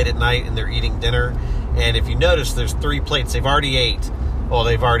 It's late at night and they're eating dinner, and if you notice, there's 3 plates they've already ate. Well,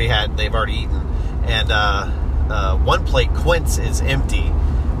 they've already eaten, and one plate, Quince, is empty.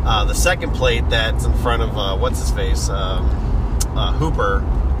 The second plate that's in front of what's his face, Hooper,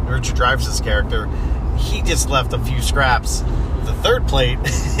 Richard Dreyfuss's character, he just left a few scraps. The third plate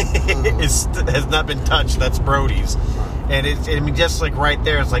has not been touched. That's Brody's, and just like right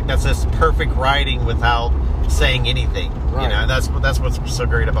there, it's like that's just perfect writing without saying anything. Right. You know, and that's what's so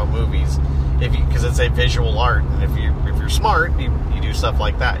great about movies, because it's a visual art, and if you're smart, you do stuff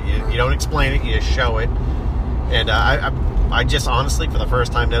like that. You don't explain it, you just show it. And I just honestly, for the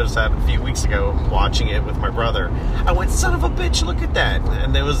first time, noticed that a few weeks ago, watching it with my brother. I went, son of a bitch, look at that.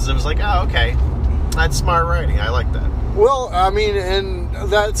 And it was like, oh, okay, that's smart writing. I like that. Well, I mean, and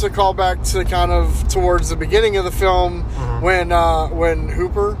that's a callback to kind of towards the beginning of the film when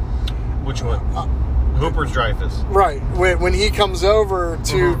Hooper, Which one? Hooper's Dreyfus. Right. When he comes over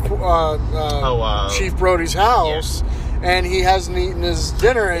to Chief Brody's house, and he hasn't eaten his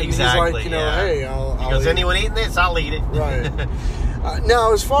dinner, and Exactly, he's like, hey, I'll he goes, eat anyone eating this? I'll eat it. Right.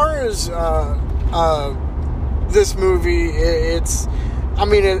 Now, as far as this movie, it's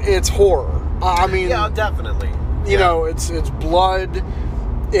horror. I mean, yeah, definitely. You know, it's blood.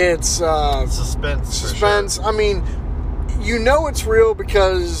 It's suspense. For sure. I mean, it's real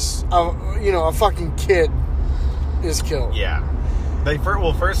because a fucking kid is killed. Yeah.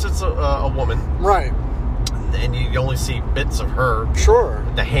 First it's a woman, right? And you only see bits of her. Sure.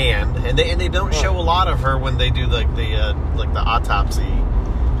 The hand, and they don't show a lot of her when they do the autopsy.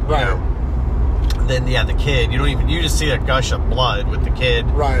 Right. You know? Then the kid. You just see a gush of blood with the kid.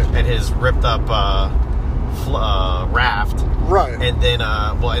 Right. And his ripped up raft. Right. And then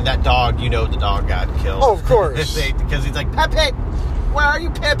and that dog. The dog got killed. Oh, of course. Because he's like, Pepe, where are you,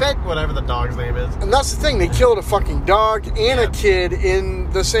 Pepe? Whatever the dog's name is. And that's the thing. They killed a fucking dog and a kid in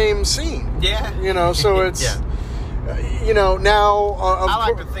the same scene. Yeah. So it's. Yeah. Now.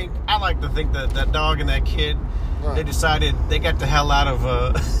 I like to think that that dog and that kid, they decided they got the hell out of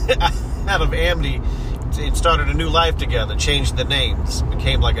out of Amity. It started a new life together. Changed the names.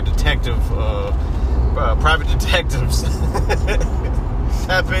 Became like a detective, private detectives.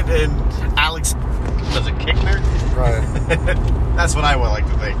 Tappet and Alex. Was it Kickner? Right. That's what I would like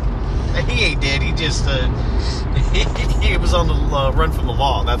to think. He ain't dead. He just he was on the run from the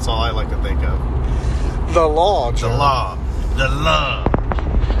law. That's all I like to think of. The law, John. The law.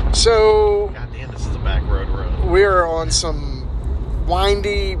 So, goddamn, this is a back road. We are on some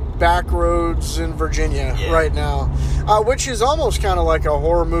windy back roads in Virginia right now, which is almost kind of like a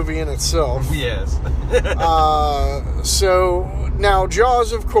horror movie in itself. Yes. So now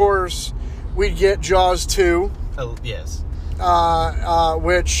Jaws, of course, we get Jaws 2. Oh, yes.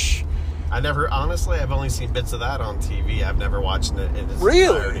 Which I've only seen bits of that on TV. I've never watched it in its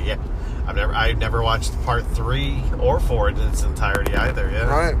really? entirety. Yeah. I've never watched part 3 or 4 in its entirety either. Yeah.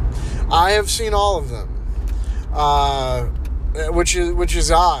 Right. I have seen all of them. Which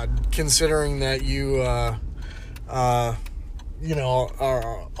is odd considering that you are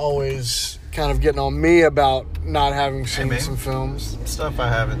always kind of getting on me about not having seen some films. Some stuff I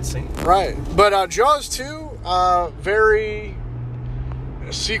haven't seen. Right. But Jaws 2, very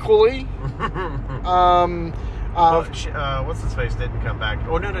sequel-y. What's his face didn't come back.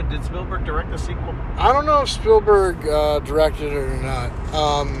 Oh no! Did Spielberg direct the sequel? I don't know if Spielberg directed it or not.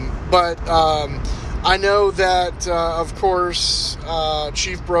 But I know that of course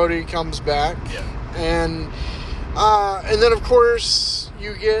Chief Brody comes back. Yeah. And then of course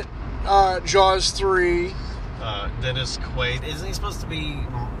you get Jaws 3. Dennis Quaid. Isn't he supposed to be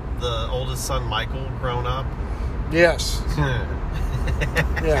the oldest son, Michael, grown up? Yes. Yeah.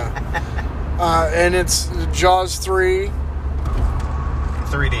 And it's Jaws 3.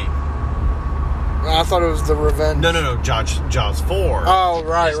 3D. I thought it was The Revenge. No. Jaws 4. Oh,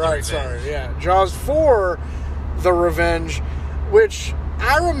 right. Sorry. Yeah. Jaws 4, The Revenge, which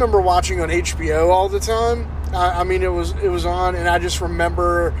I remember watching on HBO all the time. I mean, it was on, and I just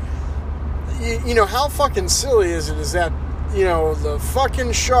remember, how fucking silly is it? Is that, the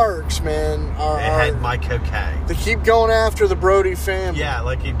fucking sharks, man, they had my cocaine. They keep going after the Brody family. Yeah,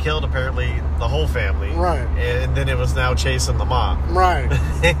 like he'd killed apparently the whole family. Right. And then it was now chasing the mom. Right.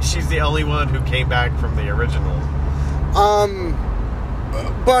 She's the only one who came back from the original.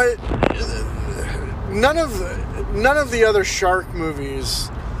 But none of the other shark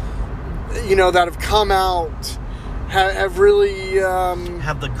movies, that have come out have really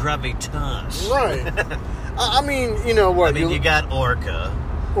have the gravitas. Right. I mean, what? I mean, you got Orca,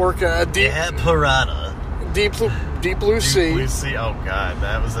 Piranha, Deep Blue Sea. Deep Blue Sea. Oh God,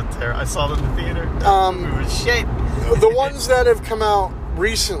 that was a terror. I saw it in the theater. It was shit. The ones that have come out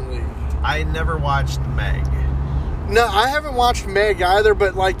recently. I never watched Meg. No, I haven't watched Meg either.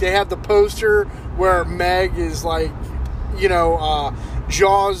 But like, they have the poster where Meg is like,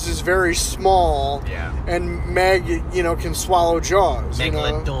 Jaws is very small. Yeah. And Meg, can swallow Jaws.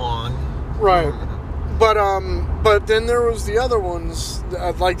 Megalodon. Right. But then there was the other ones.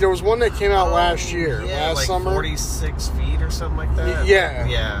 Like there was one that came out last year, last summer. 46 feet or something like that. Yeah.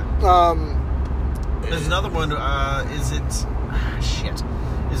 Yeah. There's another one. Is it? Shit.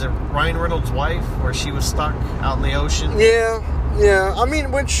 Is it Ryan Reynolds' wife, where she was stuck out in the ocean? Yeah. I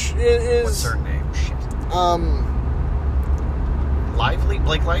mean, which is what's her name? Shit.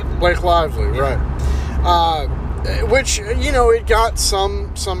 Blake Lively. Blake Lively, right? Which it got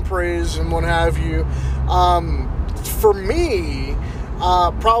some praise and what have you. For me,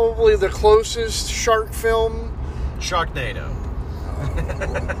 probably the closest shark film, Sharknado.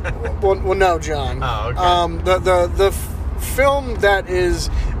 Well, no, John. Oh, okay. The film that is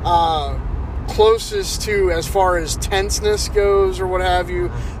closest to, as far as tenseness goes or what have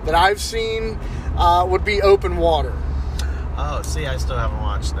you, that I've seen would be Open Water. Oh, see, I still haven't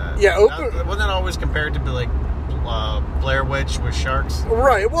watched that. Yeah, wasn't that always compared to be like Blair Witch with sharks?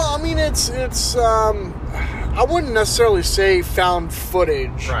 Right. Well, I mean, it's I wouldn't necessarily say found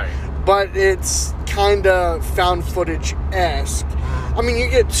footage. Right. But it's kind of found footage-esque. I mean, you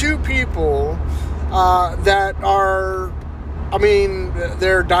get two people that are, I mean,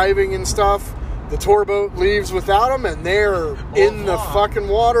 they're diving and stuff. The tour boat leaves without them, and they're in the fucking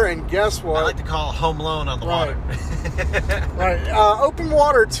water, and guess what? I like to call it Home Alone on the Right. water. Right. Open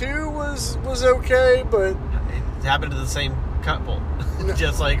Water 2 was okay, but... It happened to the same couple.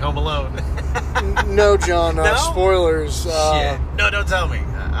 Just like Home Alone. No, John. No? Spoilers. Shit. No, don't tell me.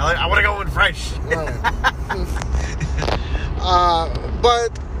 I want to go in fresh.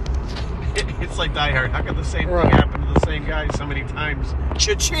 But It's like Die Hard. How could the same Right. thing happen to the same guy so many times?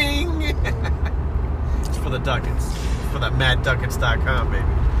 Cha-ching! It's for the ducats. It's for that madducats.com, baby.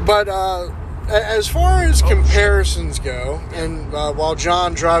 But as far as comparisons go, and while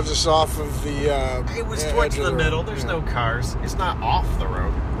John drives us off of the... It was edge towards of the road, middle. There's no cars. It's not off the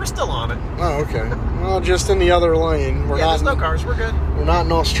road. We're still on it. Oh, okay. Well, just in the other lane. We're There's no not. cars. We're good. We're not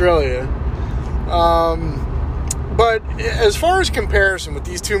in Australia. But as far as comparison with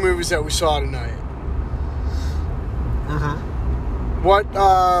these two movies that we saw tonight, what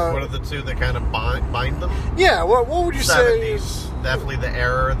are the two that kind of bind them? Yeah, what would you say 70s. is Definitely the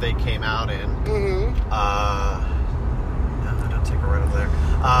era they came out in. Mm-hmm. No, don't take a right over there.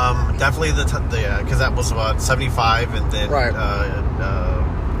 Definitely because that was about 75, and then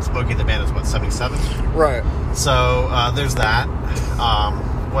Smokey and the Bandit was what, 77? Right. So there's that.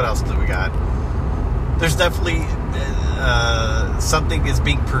 What else do we got? There's definitely something is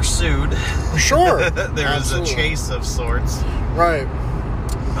being pursued. Sure. There is a chase of sorts. Right.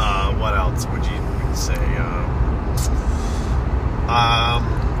 What else would you say?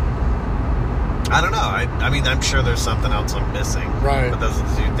 I don't know. I mean, I'm sure there's something else I'm missing. Right. But those are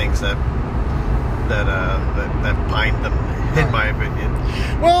the two things that bind them, in my opinion.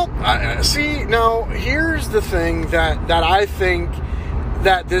 Well, see, now here's the thing that I think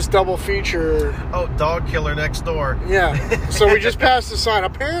that this double feature... Oh, dog killer next door. Yeah. So we just passed the sign.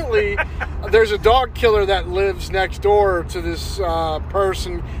 Apparently, there's a dog killer that lives next door to this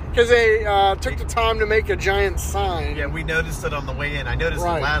person because they took the time to make a giant sign. Yeah, we noticed it on the way in. I noticed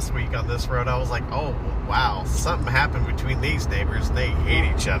Right. it last week on this road. I was like, oh, wow, something happened between these neighbors, and they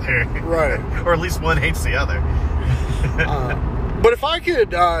hate each other. Right. Or at least one hates the other. But if I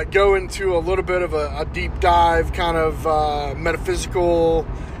could go into a little bit of a deep dive, kind of metaphysical,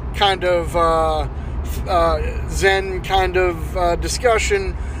 kind of Zen kind of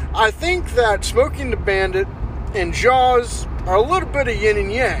discussion, I think that Smokey and the Bandit and Jaws are a little bit of yin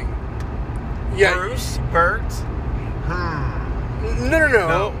and yang. Yeah. Bruce, Bert.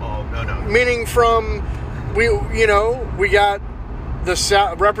 No. No. Meaning from we got the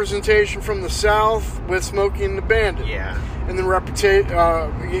representation from the South with Smokey and the Bandit. Yeah. And then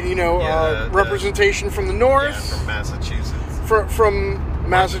representation from the North. Yeah, from Massachusetts. From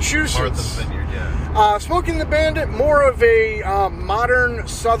Massachusetts. Martha's Vineyard, yeah. Smokey and the Bandit, more of a modern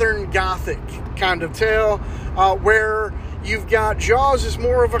Southern Gothic kind of tale, where you've got Jaws is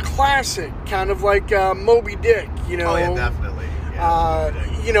more of a classic, kind of like Moby Dick, you know. Oh, yeah, definitely. Yeah,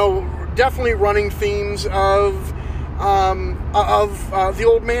 Definitely running themes of the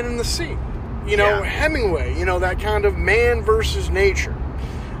Old Man in the Sea. Hemingway, that kind of man versus nature,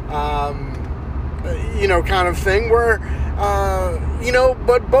 kind of thing where,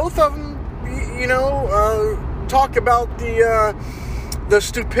 but both of them, talk about the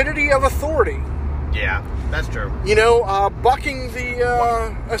stupidity of authority. Yeah, that's true. Bucking the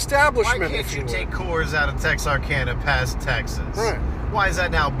establishment. Why can't you take Coors out of Texarkana past Texas? Right. Why is that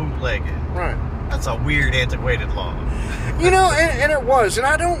now bootlegged? Right. That's a weird, antiquated law. And it was. And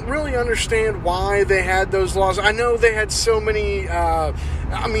I don't really understand why they had those laws. I know they had so many,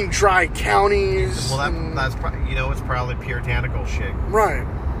 dry counties. Well, that's probably, it's probably puritanical shit. Right.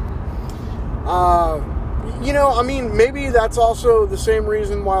 Maybe that's also the same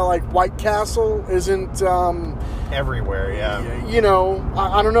reason why, like, White Castle isn't... everywhere, yeah.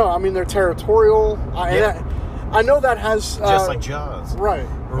 I don't know. I mean, they're territorial. I know that has... just like Jaws. Right.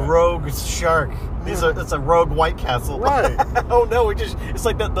 Rogue shark. It's a rogue White Castle. Right. Oh no, it's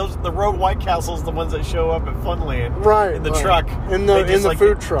like that. The rogue White Castles, the ones that show up at Funland. Right. In the truck. In the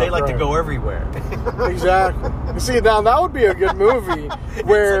food truck. They like to right. go everywhere. Exactly. See, now that would be a good movie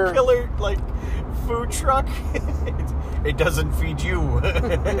where it's a killer food truck. It doesn't feed you.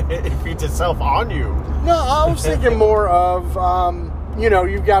 It defeats itself on you. No, I was thinking more of,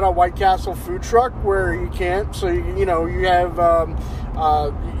 you've got a White Castle food truck where you can't. So, you have,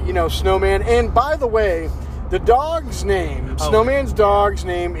 Snowman. And by the way, the dog's name, Snowman's dog's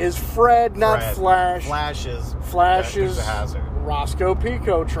name is Fred, not Flash. Flash is a hazard. Roscoe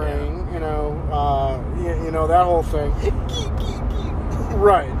Pico train, that whole thing.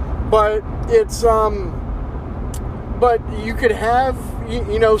 Right. But it's, but you could have,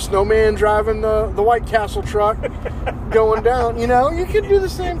 Snowman driving the White Castle truck going down, you could do the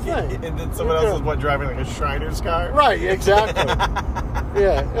same thing. And then someone else is driving like a Shriner's car? Right, exactly.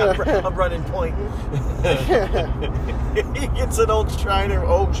 Yeah. I'm running point. He gets an old Shriner.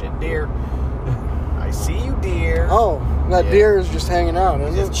 Oh, shit, deer. I see you, deer. Oh, that deer is just hanging out,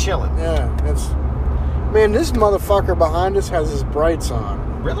 isn't He's it? just chilling. Yeah, man, this motherfucker behind us has his brights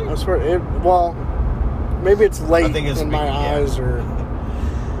on. Really? I swear, maybe it's late in my eyes or...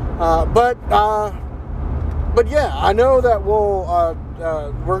 But yeah, I know that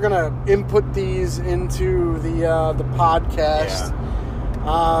we're gonna input these into the podcast.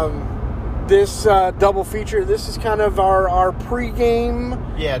 Yeah. This double feature. This is kind of our pregame.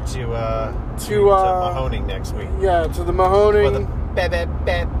 Yeah, to Mahoning next week. Yeah, to the Mahoning.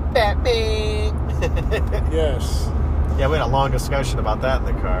 Yes. Yeah, we had a long discussion about that in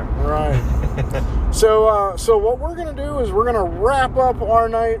the car. Right. So what we're gonna do is we're gonna wrap up our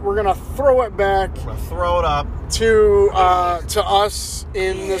night. We're gonna throw it back. We're gonna throw it up to us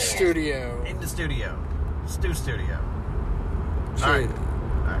in the studio. In the studio, studio. So, All right.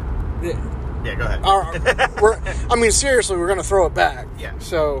 Yeah, go ahead. Seriously, we're gonna throw it back. Yeah.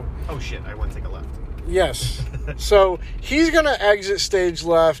 So. Oh shit! I want to take a left. Yes. So he's gonna exit stage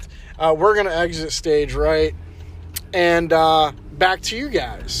left. We're gonna exit stage right. And back to you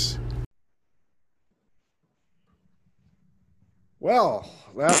guys. Well,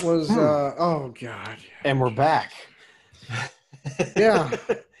 that was oh god. And we're back. Yeah.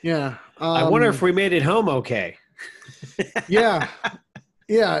 I wonder if we made it home okay. Yeah.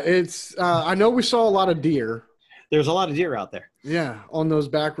 It's I know we saw a lot of deer. There's a lot of deer out there. Yeah, on those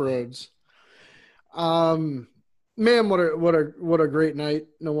back roads. Man, what a great night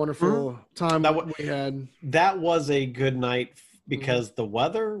and a wonderful time we had. That was a good night because the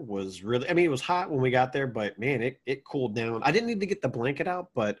weather was really, it was hot when we got there, but man, it cooled down. I didn't need to get the blanket out,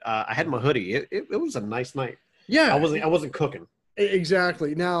 but I had my hoodie. It was a nice night. Yeah. I wasn't cooking.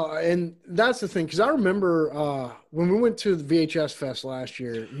 Exactly. Now, and that's the thing, because I remember when we went to the VHS Fest last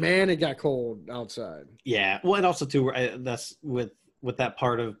year, man, it got cold outside. Yeah. Well, and also too, that's with that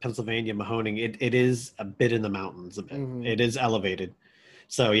part of Pennsylvania, Mahoning, it is a bit in the mountains a bit. Mm-hmm. It is elevated.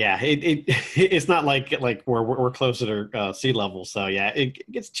 So yeah, it's not like we're closer to sea level. So yeah,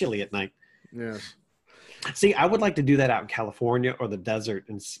 it gets chilly at night. Yes. See, I would like to do that out in California or the desert,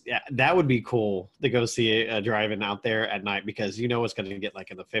 and that would be cool to go see a driving out there at night because it's going to get like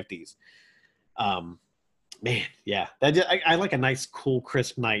in the 50s. Man, yeah, I like a nice, cool,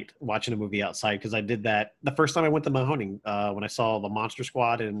 crisp night watching a movie outside because I did that the first time I went to Mahoning when I saw the Monster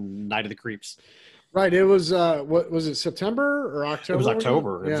Squad and Night of the Creeps. Right. It was what was it, September or October? It was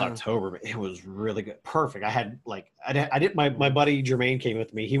October. It was October. It was really good. Perfect. I did my buddy Jermaine came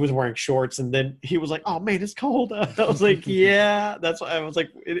with me. He was wearing shorts and then he was like, "Oh man, it's cold." I was like, "Yeah." That's why I was like,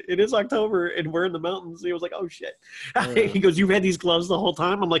 it is October and we're in the mountains. He was like, "Oh shit." He goes, "You've had these gloves the whole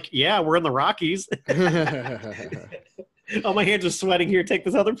time?" I'm like, "Yeah, we're in the Rockies." Oh, my hands are sweating here. Take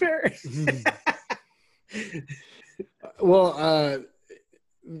this other pair. Well,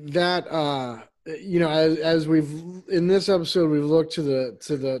 as we've in this episode, we've looked to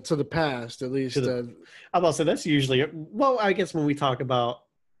the past at least. I'm about to say that's usually I guess when we talk about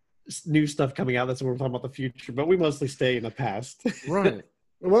new stuff coming out, that's when we're talking about the future. But we mostly stay in the past, right?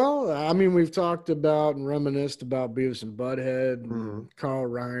 Well, we've talked about and reminisced about Beavis and Butthead, and Carl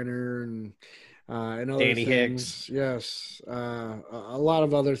Reiner, and other Danny things. Hicks. Yes, a lot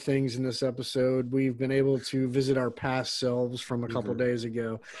of other things in this episode. We've been able to visit our past selves from a couple days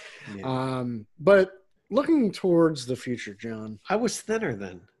ago. Yeah. But looking towards the future, John. I was thinner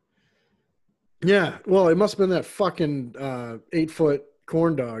then. Yeah, well, it must have been that fucking 8-foot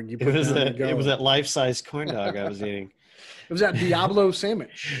corn dog you put It was that life-size corn dog I was eating. It was that Diablo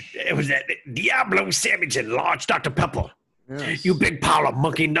sandwich. It was that Diablo sandwich and large Dr. Pepper. Yes. You big pile of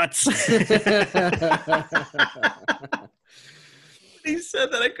monkey nuts. He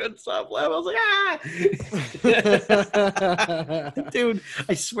said that I couldn't stop laughing. I was like, Dude,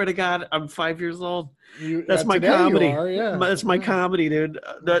 I swear to God, I'm 5 years old. That's my comedy. That's my comedy, dude.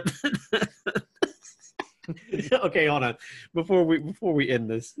 Okay, hold on. Before we end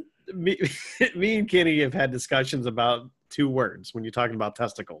this, me and Kenny have had discussions about two words when you're talking about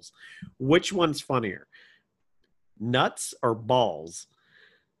testicles. Which one's funnier? Nuts or balls?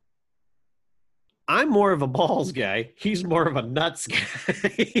 I'm more of a balls guy. He's more of a nuts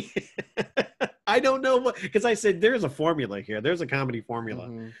guy. I don't know what, because I said there's a formula here. There's a comedy formula.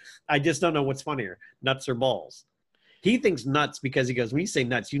 Mm-hmm. I just don't know what's funnier, nuts or balls. He thinks nuts because he goes, when you say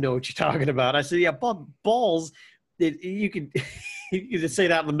nuts, you know what you're talking about. I said, yeah, balls. You can you just say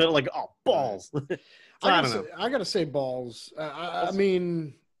that in the middle, like, oh, balls. So I don't know. I gotta say balls. I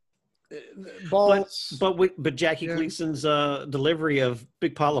mean, balls. But Jackie Gleason's delivery of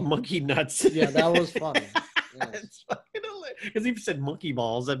Big Pile of Monkey Nuts. Yeah, that was funny. Yes. It's fucking hilarious. Because if you said monkey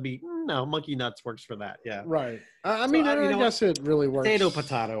balls, that'd be no. Monkey nuts works for that. Yeah. Right. I mean, I guess it really works.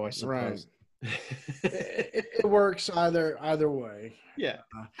 Potato, I suppose. Right. it works either way. Yeah.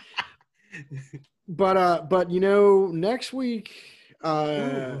 But next week.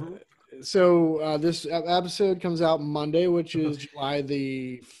 So this episode comes out Monday, which is July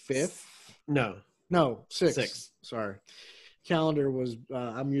the 5th. No, 6th. Sorry. Calendar was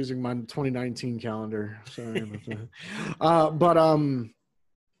I'm using my 2019 calendar. Sorry about that.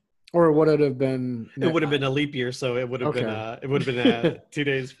 Or would it have been? It would have been a leap year, so it would have been. It would have been 2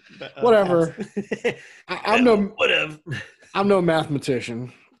 days. Whatever. I'm no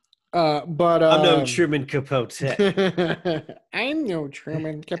mathematician. But I'm no Truman Capote. I'm no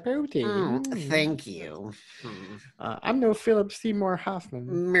Truman Capote. Thank you. I'm no Philip Seymour Hoffman.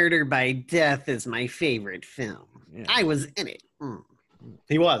 Murder by Death is my favorite film. Yeah. I was in it.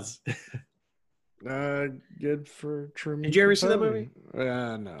 He was. Good for Truman. Did you ever see that movie?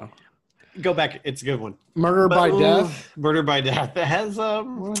 No. Go back. It's a good one. Murder by Death. Murder by Death. It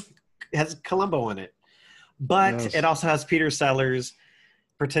has Columbo in it, but it also has Peter Sellers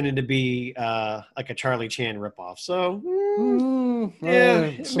pretending to be like a Charlie Chan ripoff. So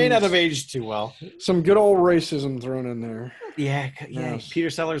it may not have aged too well. Some good old racism thrown in there. Yeah. Yes. Peter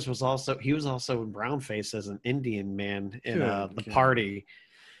Sellers was also in brownface as an Indian man in The Party.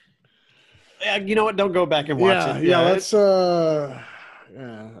 You know what? Don't go back and watch it. Yeah, let's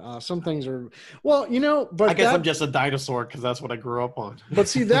some things are but I guess I'm just a dinosaur because that's what I grew up on. But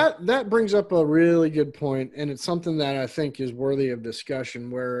see, that brings up a really good point, and it's something that I think is worthy of discussion,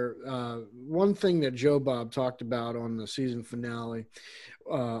 where one thing that Joe Bob talked about on the season finale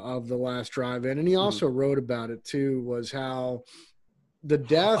of The Last Drive-In, and he also wrote about it too, was how the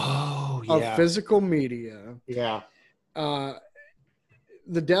death of physical media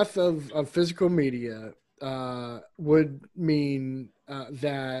the death of physical media would mean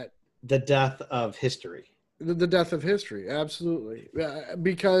that the death of history. The death of history, absolutely,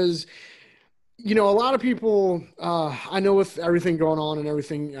 because a lot of people. I know with everything going on and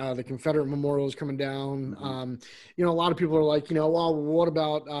everything, the Confederate Memorial is coming down. A lot of people are like, well, what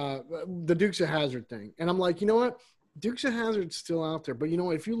about the Dukes of Hazzard thing? And I'm like, you know what, Dukes of Hazzard's still out there, but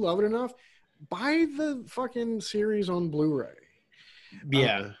if you love it enough, buy the fucking series on Blu-ray.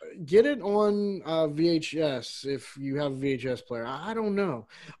 Yeah, get it on VHS if you have a VHS player. I don't know,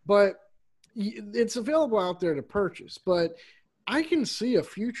 but it's available out there to purchase. But I can see a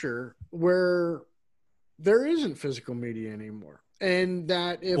future where there isn't physical media anymore, and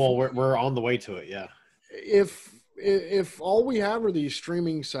that if we're on the way to it, yeah. If all we have are these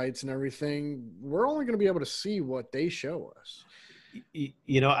streaming sites and everything, we're only going to be able to see what they show us.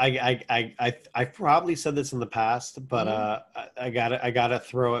 I probably said this in the past, but I gotta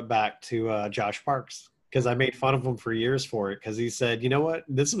throw it back to Josh Parks, because I made fun of him for years for it, because he said, you know what,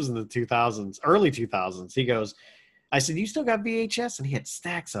 this was in the 2000s, early 2000s. He goes, I said, you still got VHS? And he had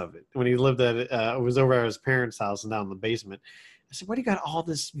stacks of it when he lived it was over at his parents' house and down in the basement. I said, what do you got all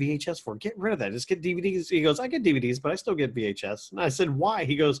this VHS for? Get rid of that. Just get DVDs. He goes, I get DVDs, but I still get VHS. And I said, why?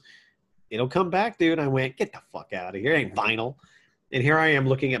 He goes, it'll come back, dude. I went, get the fuck out of here. It ain't vinyl. And here I am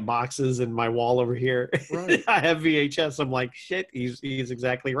looking at boxes in my wall over here. Right. I have VHS. I'm like, shit, he's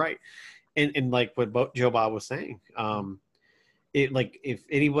exactly right. And like what Joe Bob was saying,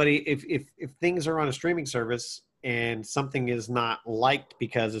 if things are on a streaming service and something is not liked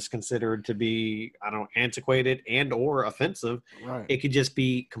because it's considered to be, antiquated and or offensive, right, it could just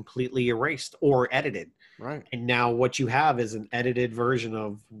be completely erased or edited. Right. And now what you have is an edited version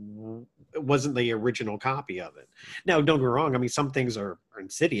of, it wasn't the original copy of it. Now, don't get me wrong. I mean, some things are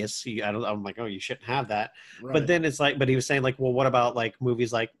insidious. I'm like, oh, you shouldn't have that. Right. But then it's like, but he was saying like, well, what about like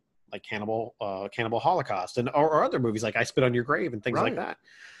movies like Cannibal Holocaust or other movies like I Spit on Your Grave and things like that.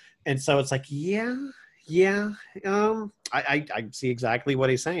 And so it's like, I see exactly what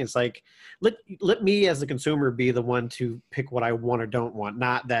he's saying. It's like, let me as the consumer be the one to pick what I want or don't want.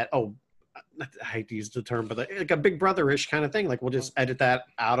 Not that, I hate to use the term, but like a Big Brother-ish kind of thing. Like we'll just edit that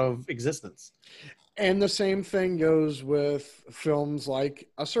out of existence. And the same thing goes with films like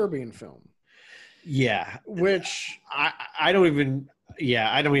a Serbian film, Yeah, which I don't even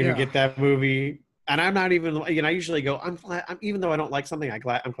Yeah. get that movie. And I'm not even, I usually go, even though I don't like something, I'm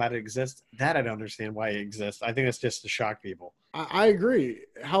glad it exists. That I don't understand why it exists. I think it's just to shock people. I agree.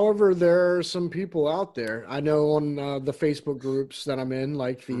 However, there are some people out there. I know on the Facebook groups that I'm in,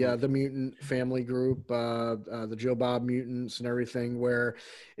 like the Mutant Family group, the Joe Bob Mutants, and everything. Where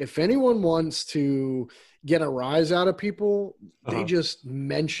if anyone wants to get a rise out of people, they just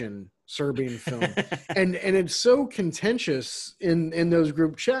mention Serbian film, and it's so contentious in those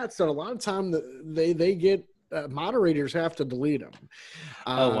group chats that a lot of time they get moderators have to delete them.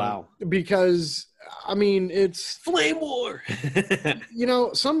 Oh wow! Because I mean, it's flame war.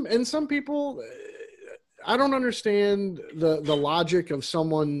 Some people, I don't understand the logic of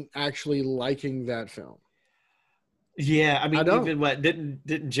someone actually liking that film. Yeah, I mean, don't. even what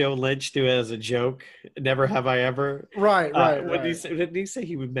didn't Joe Lynch do it as a joke? Never have I ever. Right. What did he say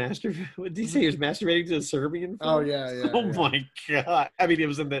he would masturbate? What did he say he was masturbating to a Serbian film? Oh yeah. Oh my god! I mean, it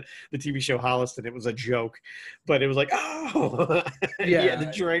was in the TV show Holliston. It was a joke, but it was like, oh, yeah, he had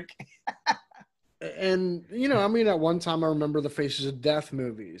to drink. And I mean, at one time I remember the Faces of Death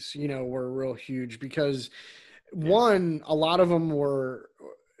movies, were real huge because one, a lot of them were.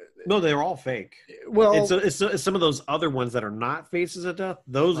 No, they're all fake. Well, it's some of those other ones that are not Faces of Death.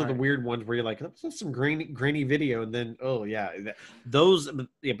 Those are the weird ones where you're like, that's some grainy video, and then but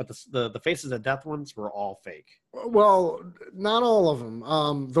the Faces of Death ones were all fake. Well, not all of them.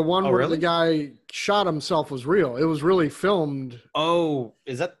 The one where really? the guy shot himself was real. It was really filmed. Oh,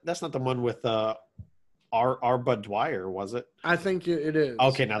 that's not the one with R. Bud Dwyer, was it? I think it is.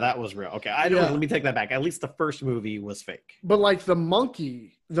 Okay, now that was real. Okay, I don't. Let me take that back. At least the first movie was fake. But like the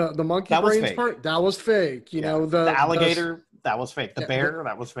monkey, the monkey brains part, that was fake. You know, the alligator, that was fake. The bear,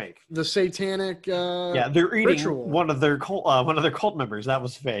 that was fake. The satanic. They're eating ritual. one of their cult members. That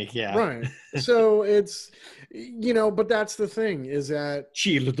was fake. Yeah. Right. So it's, but that's the thing is that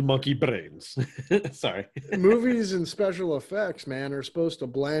Shield the monkey brains. Sorry. Movies and special effects, man, are supposed to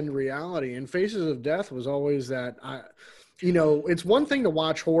blend reality. And Faces of Death was always that. It's one thing to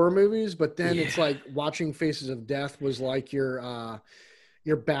watch horror movies, but then it's like watching Faces of Death was like your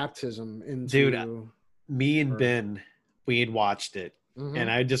baptism into. Dude, me and Ben, we had watched it, and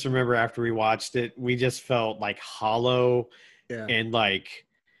I just remember after we watched it, we just felt like hollow and like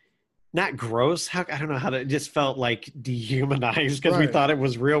not gross. I don't know how to. It just felt like dehumanized because we thought it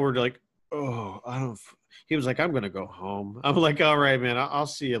was real. We're like, oh, I don't. He was like, I'm gonna go home. I'm like, all right, man, I'll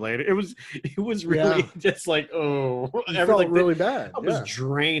see you later. It was really just like, oh, it felt really bad. I was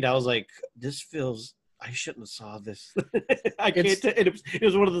drained. I was like, this feels. I shouldn't have saw this. I can't. It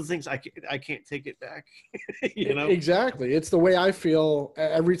was one of those things. I can't take it back. Exactly. It's the way I feel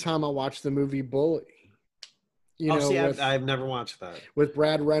every time I watch the movie Bully. I've never watched that with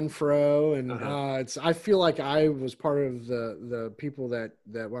Brad Renfro, and I feel like I was part of the people that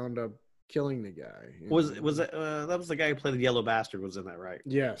wound up killing the guy. Was it that was the guy who played the Yellow Bastard? Was in that right?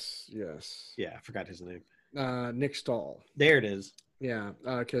 Yes. Yeah, I forgot his name. Nick Stahl. There it is. Yeah,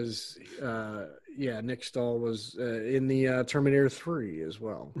 because Nick Stahl was in the Terminator 3 as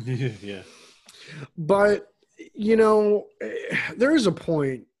well. Yeah, but there is a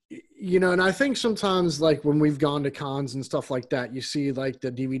point. And I think sometimes, like when we've gone to cons and stuff like that, you see like the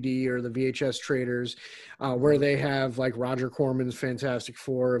DVD or the VHS traders where they have like Roger Corman's Fantastic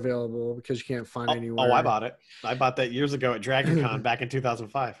Four available because you can't find anywhere. Oh, I bought it. I bought that years ago at Dragon Con back in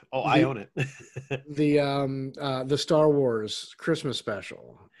 2005. I own it. The Star Wars Christmas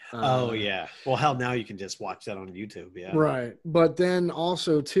special. Oh yeah. Well, hell, now you can just watch that on YouTube. Yeah. Right. But then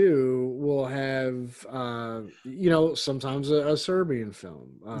also too, we'll have sometimes a Serbian film.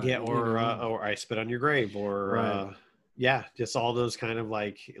 Or I Spit on Your Grave, or just all those kind of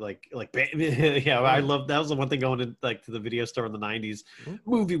like I love that was the one thing going to the video store in the 90s.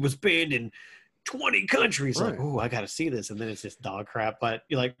 Movie was banned in 20 countries. Like, ooh, I gotta see this, and then it's just dog crap. But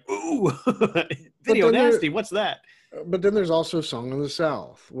you're like, ooh, video nasty. What's that? But then there's also Song of the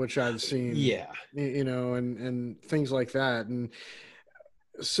South, which I've seen. Yeah. And things like that, and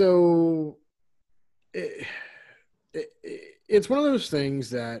so it's one of those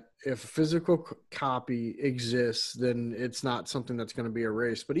things that if a physical copy exists, then it's not something that's going to be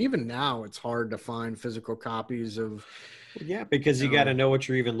erased. But even now, it's hard to find physical copies of. Yeah, because you got to know what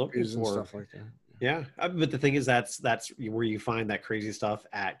you're even looking for. And stuff like that. Yeah, but the thing is, that's where you find that crazy stuff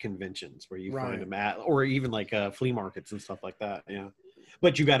at conventions, where you find them at, or even like flea markets and stuff like that. Yeah,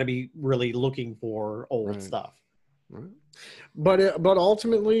 but you got to be really looking for old stuff. Right. But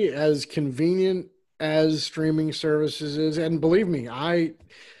ultimately, as convenient as streaming services is, and believe me, I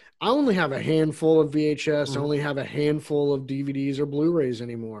I only have a handful of VHS. I Mhm. only have a handful of DVDs or Blu-rays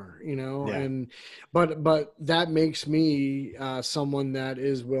anymore, you know. Yeah. And but that makes me someone that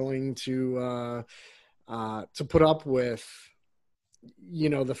is willing to put up with, you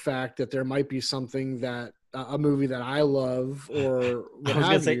know, the fact that there might be something that a movie that I love or what I was gonna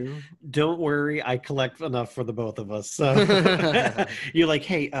have say, you. don't worry, I collect enough for the both of us. So you're like,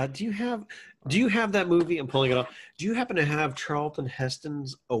 hey, do you have that movie? I'm pulling it up. Do you happen to have Charlton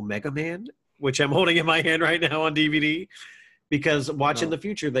Heston's Omega Man, which I'm holding in my hand right now on DVD? Because watching No. the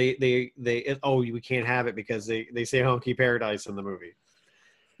future, we can't have it because they say Honky Paradise in the movie,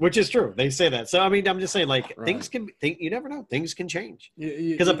 which is true. They say that. So I mean, I'm just saying, like, Right. you never know, things can change. Because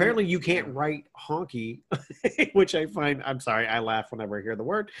Because apparently you can't write honky, which I find, I'm sorry, I laugh whenever I hear the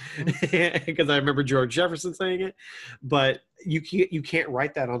word because I remember George Jefferson saying it, but you can't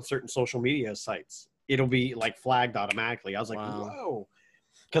write that on certain social media sites. It'll be like flagged automatically. I was like, Wow. whoa.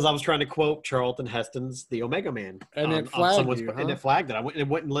 Because I was trying to quote Charlton Heston's The Omega Man. And it on flagged someone's, you, and huh? it flagged it. It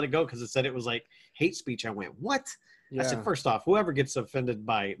wouldn't let it go because it said it was like hate speech. I went, what? I said, first off, whoever gets offended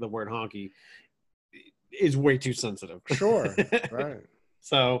by the word honky is way too sensitive. Sure. Right.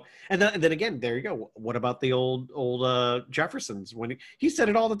 So, and then again, there you go. What about the old Jeffersons when he said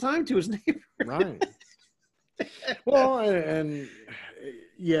it all the time to his neighbor? Right. Well, and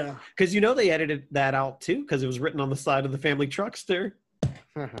yeah. Because they edited that out too because it was written on the side of the family truckster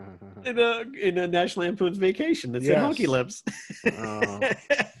in a National Lampoon's Vacation that said Yes. honky lips. Oh.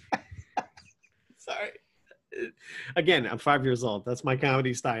 Sorry. Again, I'm 5 years old. That's my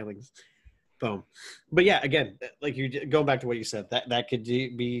comedy stylings. Boom. But yeah, again, like you going back to what you said, that could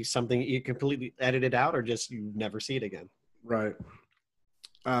be something you completely edited out or just you never see it again. Right.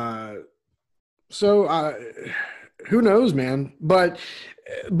 So who knows, man? But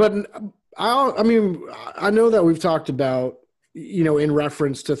I mean, I know that we've talked about, you know, in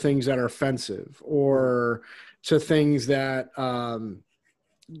reference to things that are offensive or to things that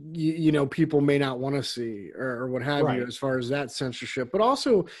you know, people may not want to see or what have Right. you, as far as that censorship. But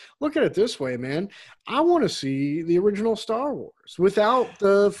also look at it this way, man. I want to see the original Star Wars without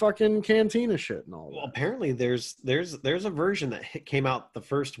the fucking cantina shit and all Well, that. apparently there's a version that came out the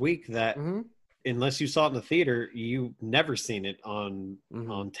first week that Mhm. unless you saw it in the theater, you never seen it on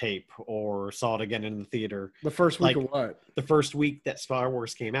Mhm. tape or saw it again in the theater. The first week like- of what? The first week that Star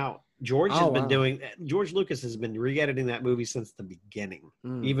Wars came out, George has Oh, been wow. George Lucas has been re-editing that movie since the beginning,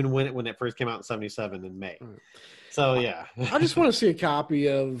 Mm. even when it first came out in '77 in May. Right. So yeah, I just want to see a copy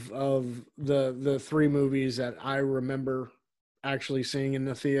of the three movies that I remember actually seeing in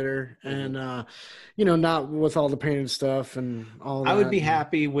the theater, Mhm. and you know, not with all the painted stuff and all that. I would be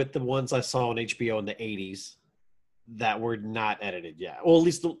happy with the ones I saw on HBO in the '80s that were not edited yet. Well, at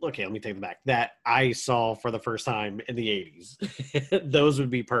least okay, let me take them back. That I saw for the first time in the '80s. Those would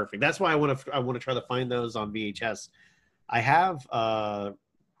be perfect. That's why I want to try to find those on VHS. I have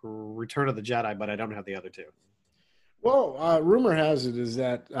Return of the Jedi, but I don't have the other two. Well, rumor has it is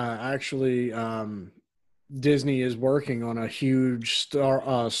that actually Disney is working on a huge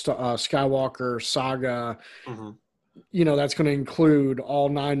Skywalker saga. Mhm. You know, that's going to include all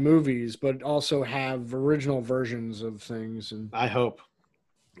 9 movies, but also have original versions of things, and I hope.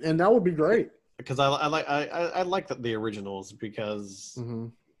 that would be great. Because I like the originals because Mm-hmm.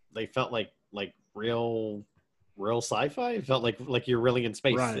 they felt like real sci-fi. It felt like you're really in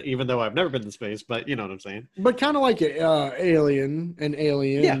space, Right. even though I've never been to space. But you know what I'm saying. But kind of like Alien and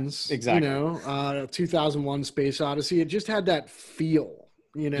Aliens, Yeah, exactly. You know, 2001: Space Odyssey. It just had that feel,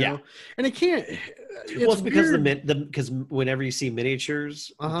 you know. Yeah. And it can't. Well, it's because weird. because whenever you see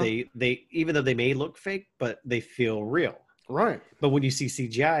miniatures, Uh-huh. they even though they may look fake, but they feel real. Right. But when you see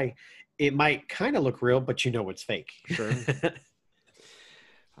CGI, it might kind of look real, but you know it's fake. Sure.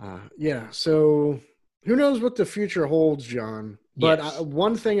 Yeah. So who knows what the future holds, John? But Yes.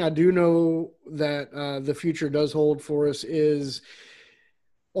 one thing I do know that the future does hold for us is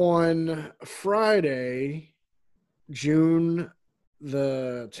on Friday, June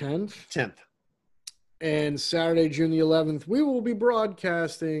the 10th. 10th. And Saturday, June the 11th, we will be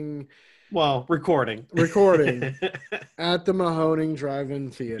broadcasting Well, recording. at the Mahoning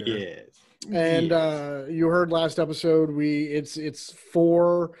Drive-In Theater. Yes. And Yes. you heard last episode, it's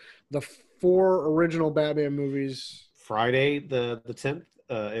for the 4 original Batman movies. Friday the 10th,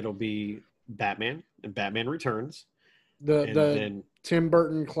 it'll be Batman and Batman Returns, The and the then Tim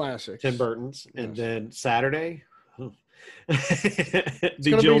Burton classics. Tim Burton's, and Yes. then Saturday, the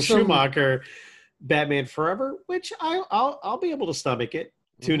gonna be Joel some- Schumacher Batman Forever, which I'll be able to stomach it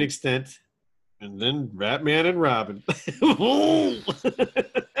to an Mhm. extent, and then Batman and Robin.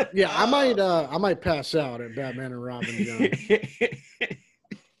 Yeah, I might pass out at Batman and Robin, John.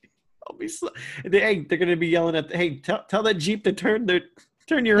 They're going to be yelling at, hey, tell that Jeep to turn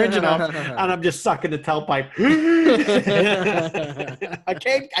your engine off, and I'm just sucking the tailpipe. I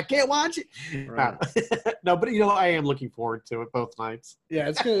can't watch it. Right. No, but I am looking forward to it both nights.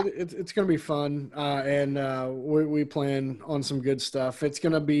 Yeah, it's gonna be fun, and we plan on some good stuff. It's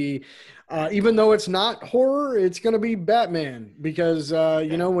gonna be, even though it's not horror, it's gonna be Batman because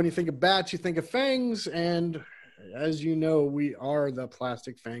when you think of bats, you think of fangs, and as you know, we are the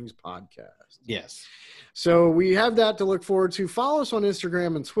Plastic Fangs podcast. Yes. So we have that to look forward to. Follow us on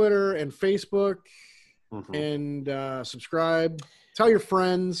Instagram and Twitter and Facebook, and subscribe. Tell your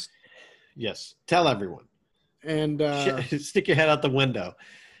friends. Yes, tell everyone. And stick your head out the window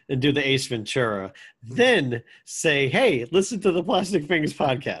and do the Ace Ventura. Then say, hey, listen to the Plastic Fangs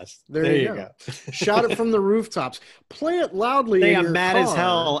podcast. There you go. Shout it from the rooftops. Play it loudly. They in are your mad car. as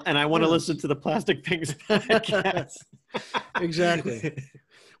hell, and I want to listen to the Plastic Fangs podcast. Exactly.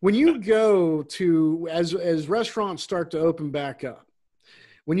 When you go to, as restaurants start to open back up,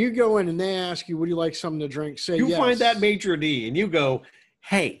 when you go in and they ask you, would you like something to drink? Say you yes. find that maitre d' and you go,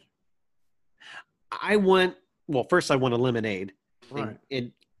 hey, first I want a lemonade. Right.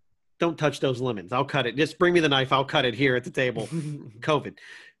 And don't touch those lemons. I'll cut it. Just bring me the knife. I'll cut it here at the table. COVID.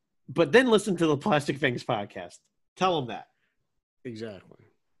 But then listen to the Plastic Fangs podcast. Tell them that. Exactly.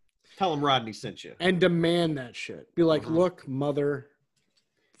 Tell them Rodney sent you. And demand that shit. Be like, look, mother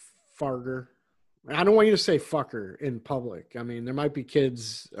farger. I don't want you to say fucker in public. I mean, there might be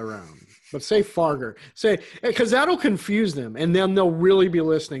kids around, but say farger. Say, because that'll confuse them, and then they'll really be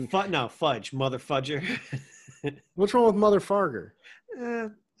listening. Fudge, mother fudger. What's wrong with mother farger?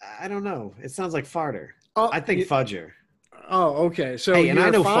 I don't know. It sounds like farter. Oh, I think fudger. Oh, okay. So hey, and you're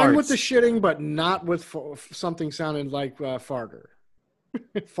I know fine farts. with the shitting, but not with something sounding like farter.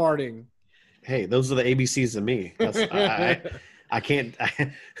 Farting. Hey, those are the ABCs of me. I can't.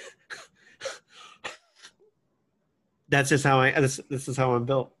 That's just how this is how I'm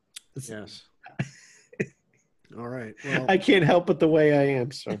built. Yes. All right. Well, I can't help it the way I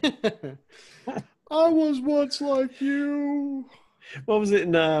am, sir. I was once like you. What was it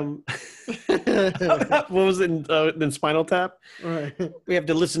in what was it in Spinal Tap? Right. We have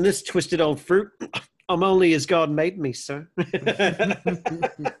to listen to this twisted old fruit. I'm only as God made me, sir.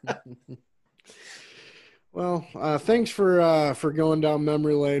 Well, thanks for going down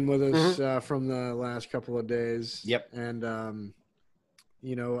memory lane with us from the last couple of days. Yep. And hope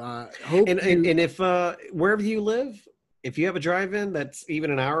and if wherever you live, if you have a drive-in that's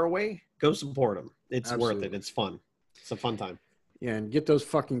even an hour away, go support them. It's Absolutely. worth it. It's fun. It's a fun time. Yeah, and get those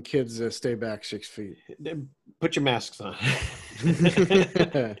fucking kids to stay back 6 feet. Put your masks on.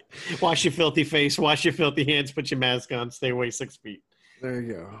 Wash your filthy face. Wash your filthy hands. Put your mask on. Stay away 6 feet. There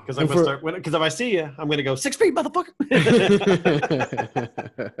you go. Because I'm gonna start. Because if I see you, I'm gonna go 6 feet, motherfucker.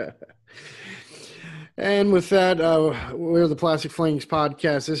 And with that, we're the Plastic Fangs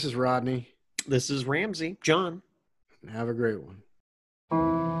podcast. This is Rodney. This is Ramsey. John. Have a great one.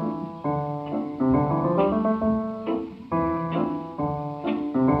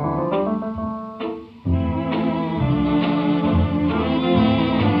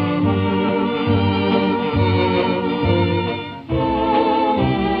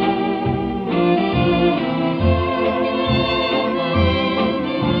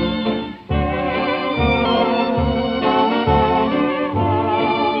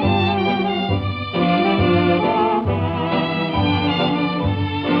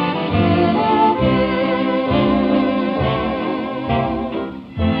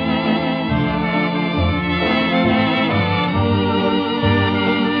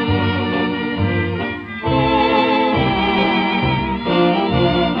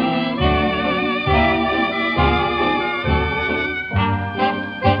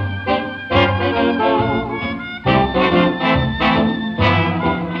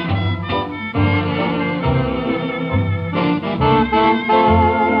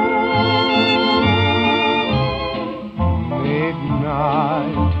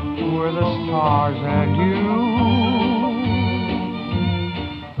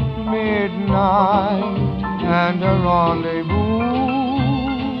 And a rendezvous.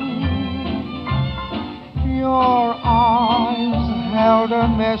 Your eyes held a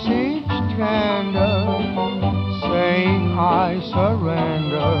message tender, saying I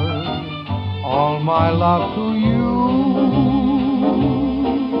surrender all my love to you.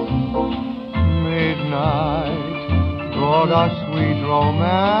 Midnight brought us sweet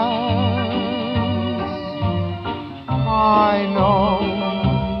romance. I know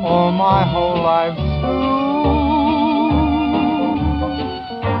all my whole life through,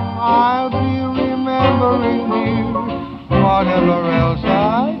 I'll be remembering you, whatever else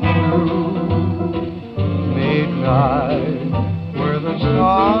I do. sky.